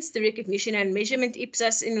instruments, the recognition and measurement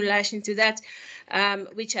IPSAS in relation to that,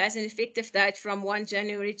 which has an effective date from 1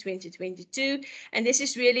 January 2022. And this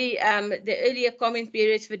is really the earlier comment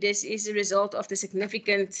period for this is a result of the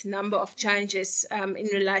significant number of changes in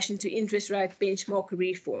relation to interest rate benchmark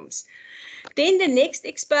reforms. Then the next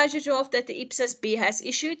exposure draft that the IPSAS B has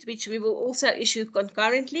issued, which we will also issue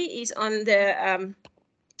concurrently, is on the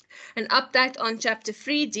an update on Chapter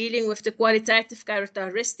 3 dealing with the qualitative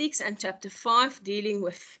characteristics and Chapter 5 dealing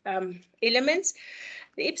with elements.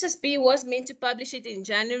 The IPSAS B was meant to publish it in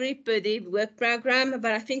January per the work program,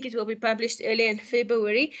 but I think it will be published early in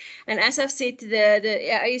February. And as I've said, the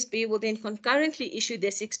ASB will then concurrently issue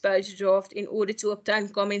this exposure draft in order to obtain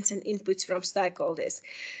comments and inputs from stakeholders.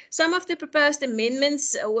 Some of the proposed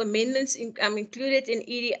amendments included in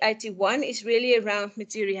ED 81 is really around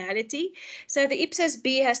materiality. So the IPSAS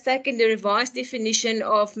B has taken the revised definition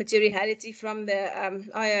of materiality from the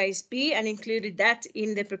IASB and included that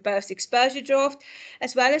in the proposed exposure draft,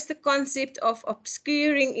 as well as the concept of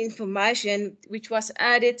obscuring information, which was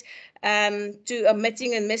added to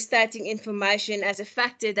omitting and misstating information as a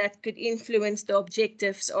factor that could influence the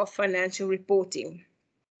objectives of financial reporting.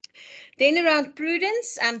 Then around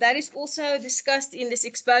prudence, that is also discussed in this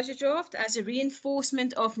exposure draft as a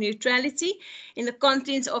reinforcement of neutrality in the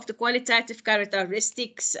contents of the qualitative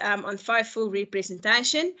characteristics on faithful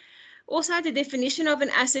representation. Also, the definition of an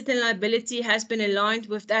asset and liability has been aligned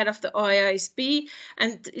with that of the IASB,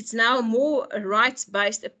 and it's now a more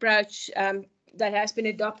rights-based approach that has been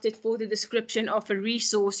adopted for the description of a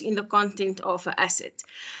resource in the content of an asset.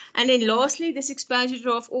 And then lastly, this exposure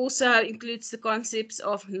draft also includes the concepts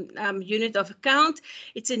of unit of account.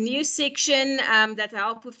 It's a new section that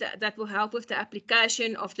will help with the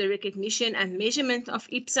application of the recognition and measurement of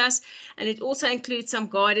IPSAS, and it also includes some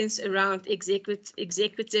guidance around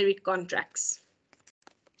executory contracts.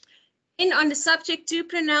 And on the subject to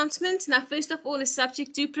pronouncement, now first of all, the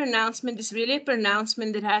subject to pronouncement is really a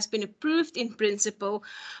pronouncement that has been approved in principle,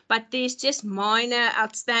 but there's just minor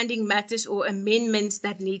outstanding matters or amendments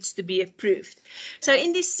that needs to be approved. So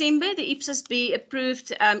in December, the IPSAS B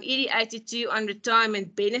approved ED 82 on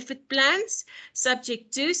retirement benefit plans,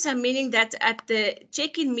 subject to, so meaning that at the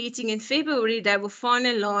check-in meeting in February, they will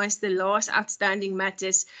finalize the last outstanding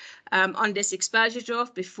matters on this exposure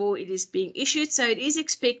draft before it is being issued. So it is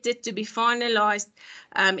expected to be finalized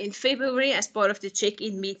in February as part of the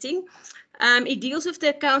check-in meeting. It deals with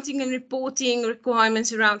the accounting and reporting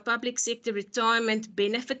requirements around public sector retirement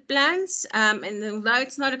benefit plans. And although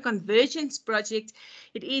it's not a convergence project,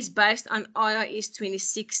 it is based on IAS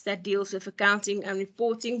 26 that deals with accounting and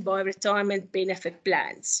reporting by retirement benefit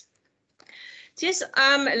plans. Just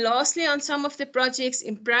lastly, on some of the projects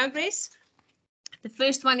in progress. The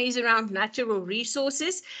first one is around natural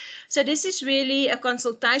resources. So this is really a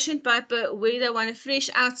consultation paper where they want to flesh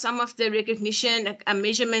out some of the recognition,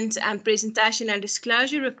 measurement and presentation and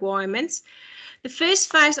disclosure requirements. The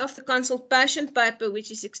first phase of the consultation paper, which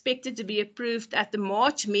is expected to be approved at the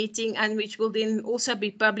March meeting and which will then also be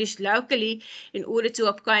published locally in order to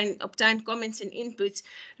obtain comments and inputs,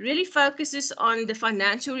 really focuses on the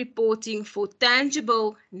financial reporting for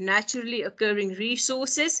tangible, naturally occurring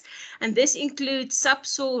resources. And this includes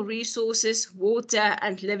subsoil resources, water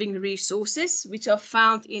and living resources, which are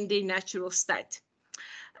found in their natural state.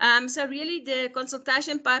 So really the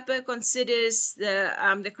consultation paper considers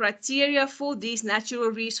the criteria for these natural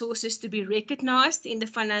resources to be recognized in the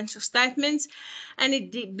financial statements, and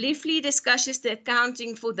it briefly discusses the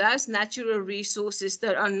accounting for those natural resources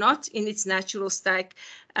that are not in its natural state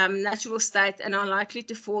and are likely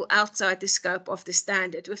to fall outside the scope of the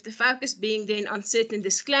standard, with the focus being then on certain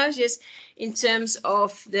disclosures in terms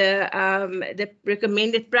of the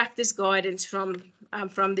recommended practice guidance from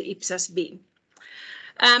the IPSAS-B.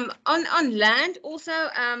 On land, also,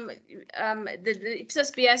 the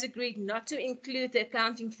IPSAS-B has agreed not to include the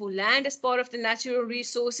accounting for land as part of the natural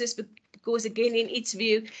resources because, again, in its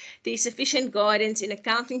view, there is sufficient guidance in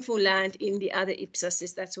accounting for land in the other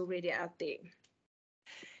IPSASs that's already out there.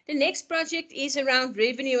 The next project is around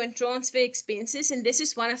revenue and transfer expenses, and this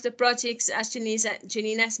is one of the projects, as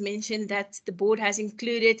Janine has mentioned, that the board has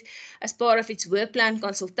included as part of its work plan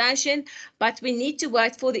consultation, but we need to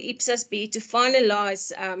wait for the IPSAS-B to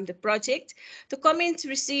finalize the project. The comments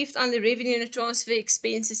received on the revenue and transfer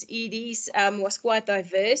expenses EDs was quite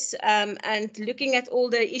diverse, and looking at all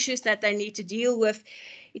the issues that they need to deal with,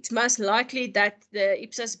 it's most likely that the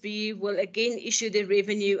IPSAS-B will again issue the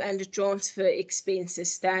revenue and the transfer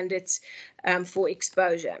expenses standards for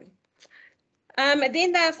exposure. Then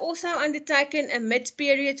they have also undertaken a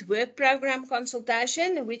mid-period work program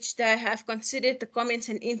consultation, which they have considered the comments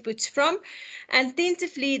and inputs from, and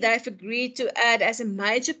tentatively they've agreed to add as a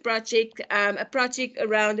major project a project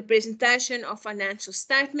around the presentation of financial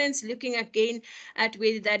statements, looking again at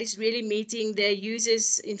whether that is really meeting the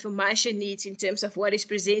users' information needs in terms of what is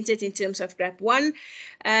presented in terms of GRAP 1.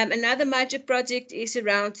 Another major project is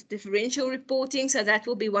around differential reporting, so that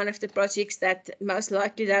will be one of the projects that most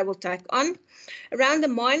likely they will take on. Around the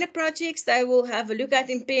minor projects, they will have a look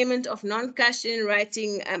at impairment of non-cash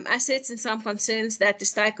generating assets and some concerns that the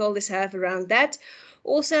stakeholders have around that.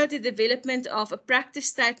 Also, the development of a practice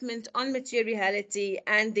statement on materiality,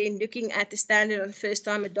 and then looking at the standard on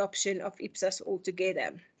first-time adoption of IPSAS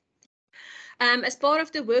altogether. As part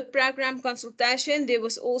of the work program consultation, there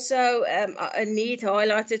was also a need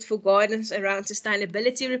highlighted for guidance around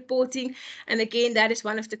sustainability reporting. And again, that is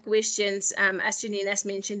one of the questions, as Janine has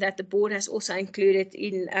mentioned, that the board has also included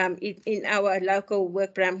in our local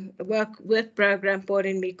work program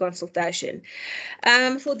consultation.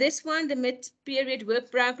 For this one, the mid-period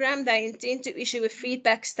work program, they intend to issue a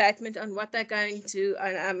feedback statement on what they're going to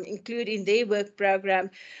include in their work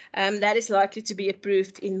program. That is likely to be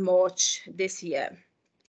approved in March this year.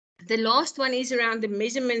 The last one is around the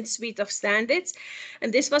measurement suite of standards,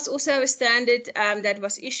 and this was also a standard that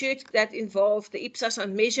was issued that involved the IPSAS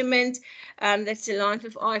on measurement, that's aligned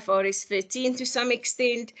with IFRS 13 to some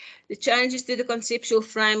extent, the changes to the conceptual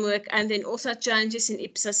framework, and then also changes in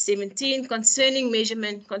IPSAS 17 concerning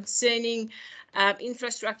measurement, concerning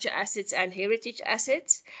infrastructure assets and heritage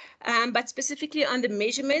assets. But specifically on the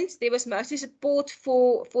measurements, there was mostly support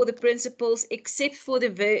for the principles, except for the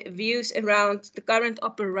views around the current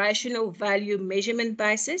operational value measurement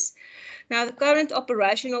basis. Now, the current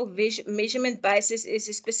operational measurement basis is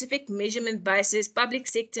a specific measurement basis, public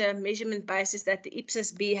sector measurement basis that the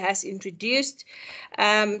IPSAS-B has introduced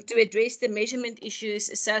to address the measurement issues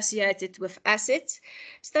associated with assets.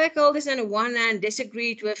 Stakeholders on the one hand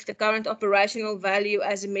disagreed with the current operational value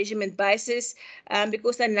as a measurement basis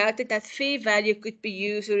because they noted that fair value could be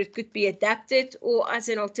used or it could be adapted, or as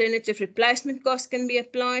an alternative replacement cost can be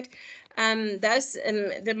applied.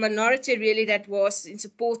 The minority really that was in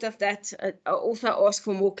support of that also asked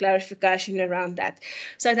for more clarification around that.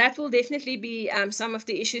 So that will definitely be some of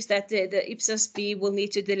the issues that the IPSAS-B will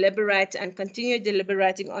need to deliberate and continue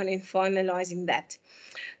deliberating on in finalizing that.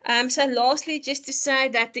 So lastly, just to say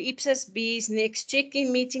that the IPSAS-B's next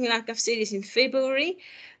check-in meeting, like I've said, is in February.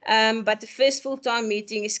 But the first full-time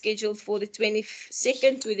meeting is scheduled for the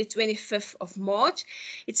 22nd to the 25th of March.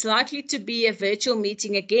 It's likely to be a virtual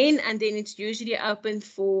meeting again, and then it's usually open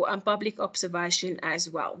for public observation as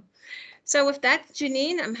well. So with that,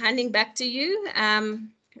 Janine, I'm handing back to you.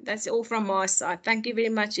 That's all from my side. Thank you very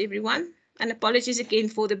much, everyone. And apologies again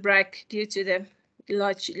for the break due to the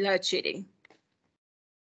load shedding.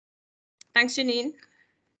 Thanks, Janine.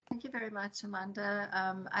 Thank you very much, Amanda.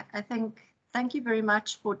 I think thank you very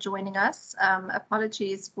much for joining us.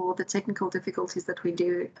 Apologies for the technical difficulties that we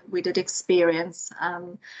did experience.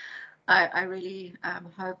 I really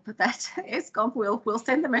hope that Eskom will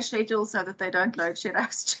send them a schedule so that they don't load shed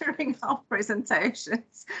us during our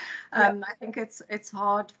presentations. I think it's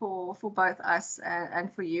hard for both us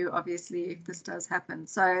and for you, obviously, if this does happen.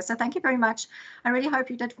 So thank you very much. I really hope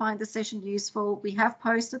you did find the session useful. We have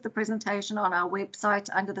posted the presentation on our website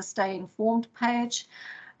under the Stay Informed page.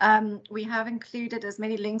 We have included as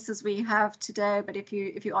many links as we have today, but if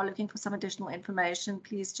you are looking for some additional information,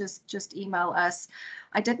 please just email us.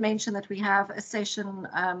 I did mention that we have a session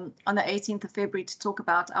on the 18th of February to talk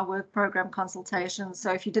about our work program consultation.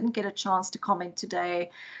 So if you didn't get a chance to comment today,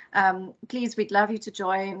 please, we'd love you to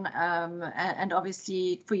join, and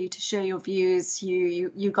obviously for you to share your views.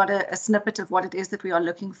 You got a snippet of what it is that we are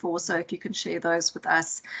looking for, so if you can share those with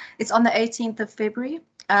us. It's on the 18th of February.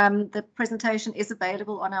 The presentation is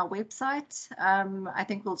available on our website. I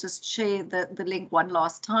think we'll just share the link one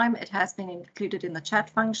last time. It has been included in the chat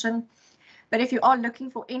function. But if you are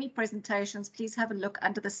looking for any presentations, please have a look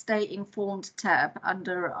under the Stay Informed tab on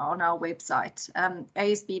our website,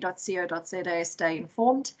 asb.co.za, Stay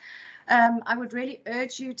Informed. I would really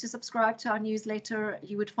urge you to subscribe to our newsletter.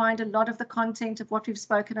 You would find a lot of the content of what we've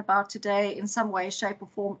spoken about today in some way, shape or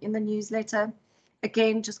form in the newsletter.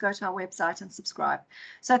 Again, just go to our website and subscribe.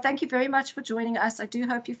 So thank you very much for joining us. I do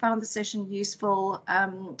hope you found the session useful.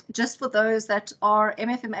 Just for those that are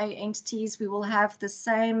MFMA entities, we will have the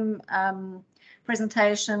same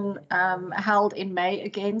presentation held in May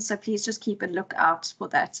again. So please just keep a lookout for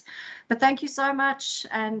that. But thank you so much,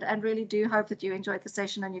 and really do hope that you enjoyed the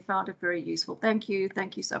session and you found it very useful. Thank you.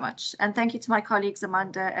 Thank you so much. And thank you to my colleagues,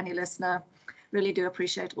 Amanda and Elisna. Really do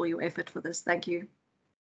appreciate all your effort for this. Thank you.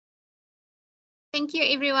 Thank you,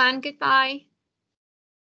 everyone. Goodbye.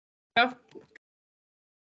 Yeah.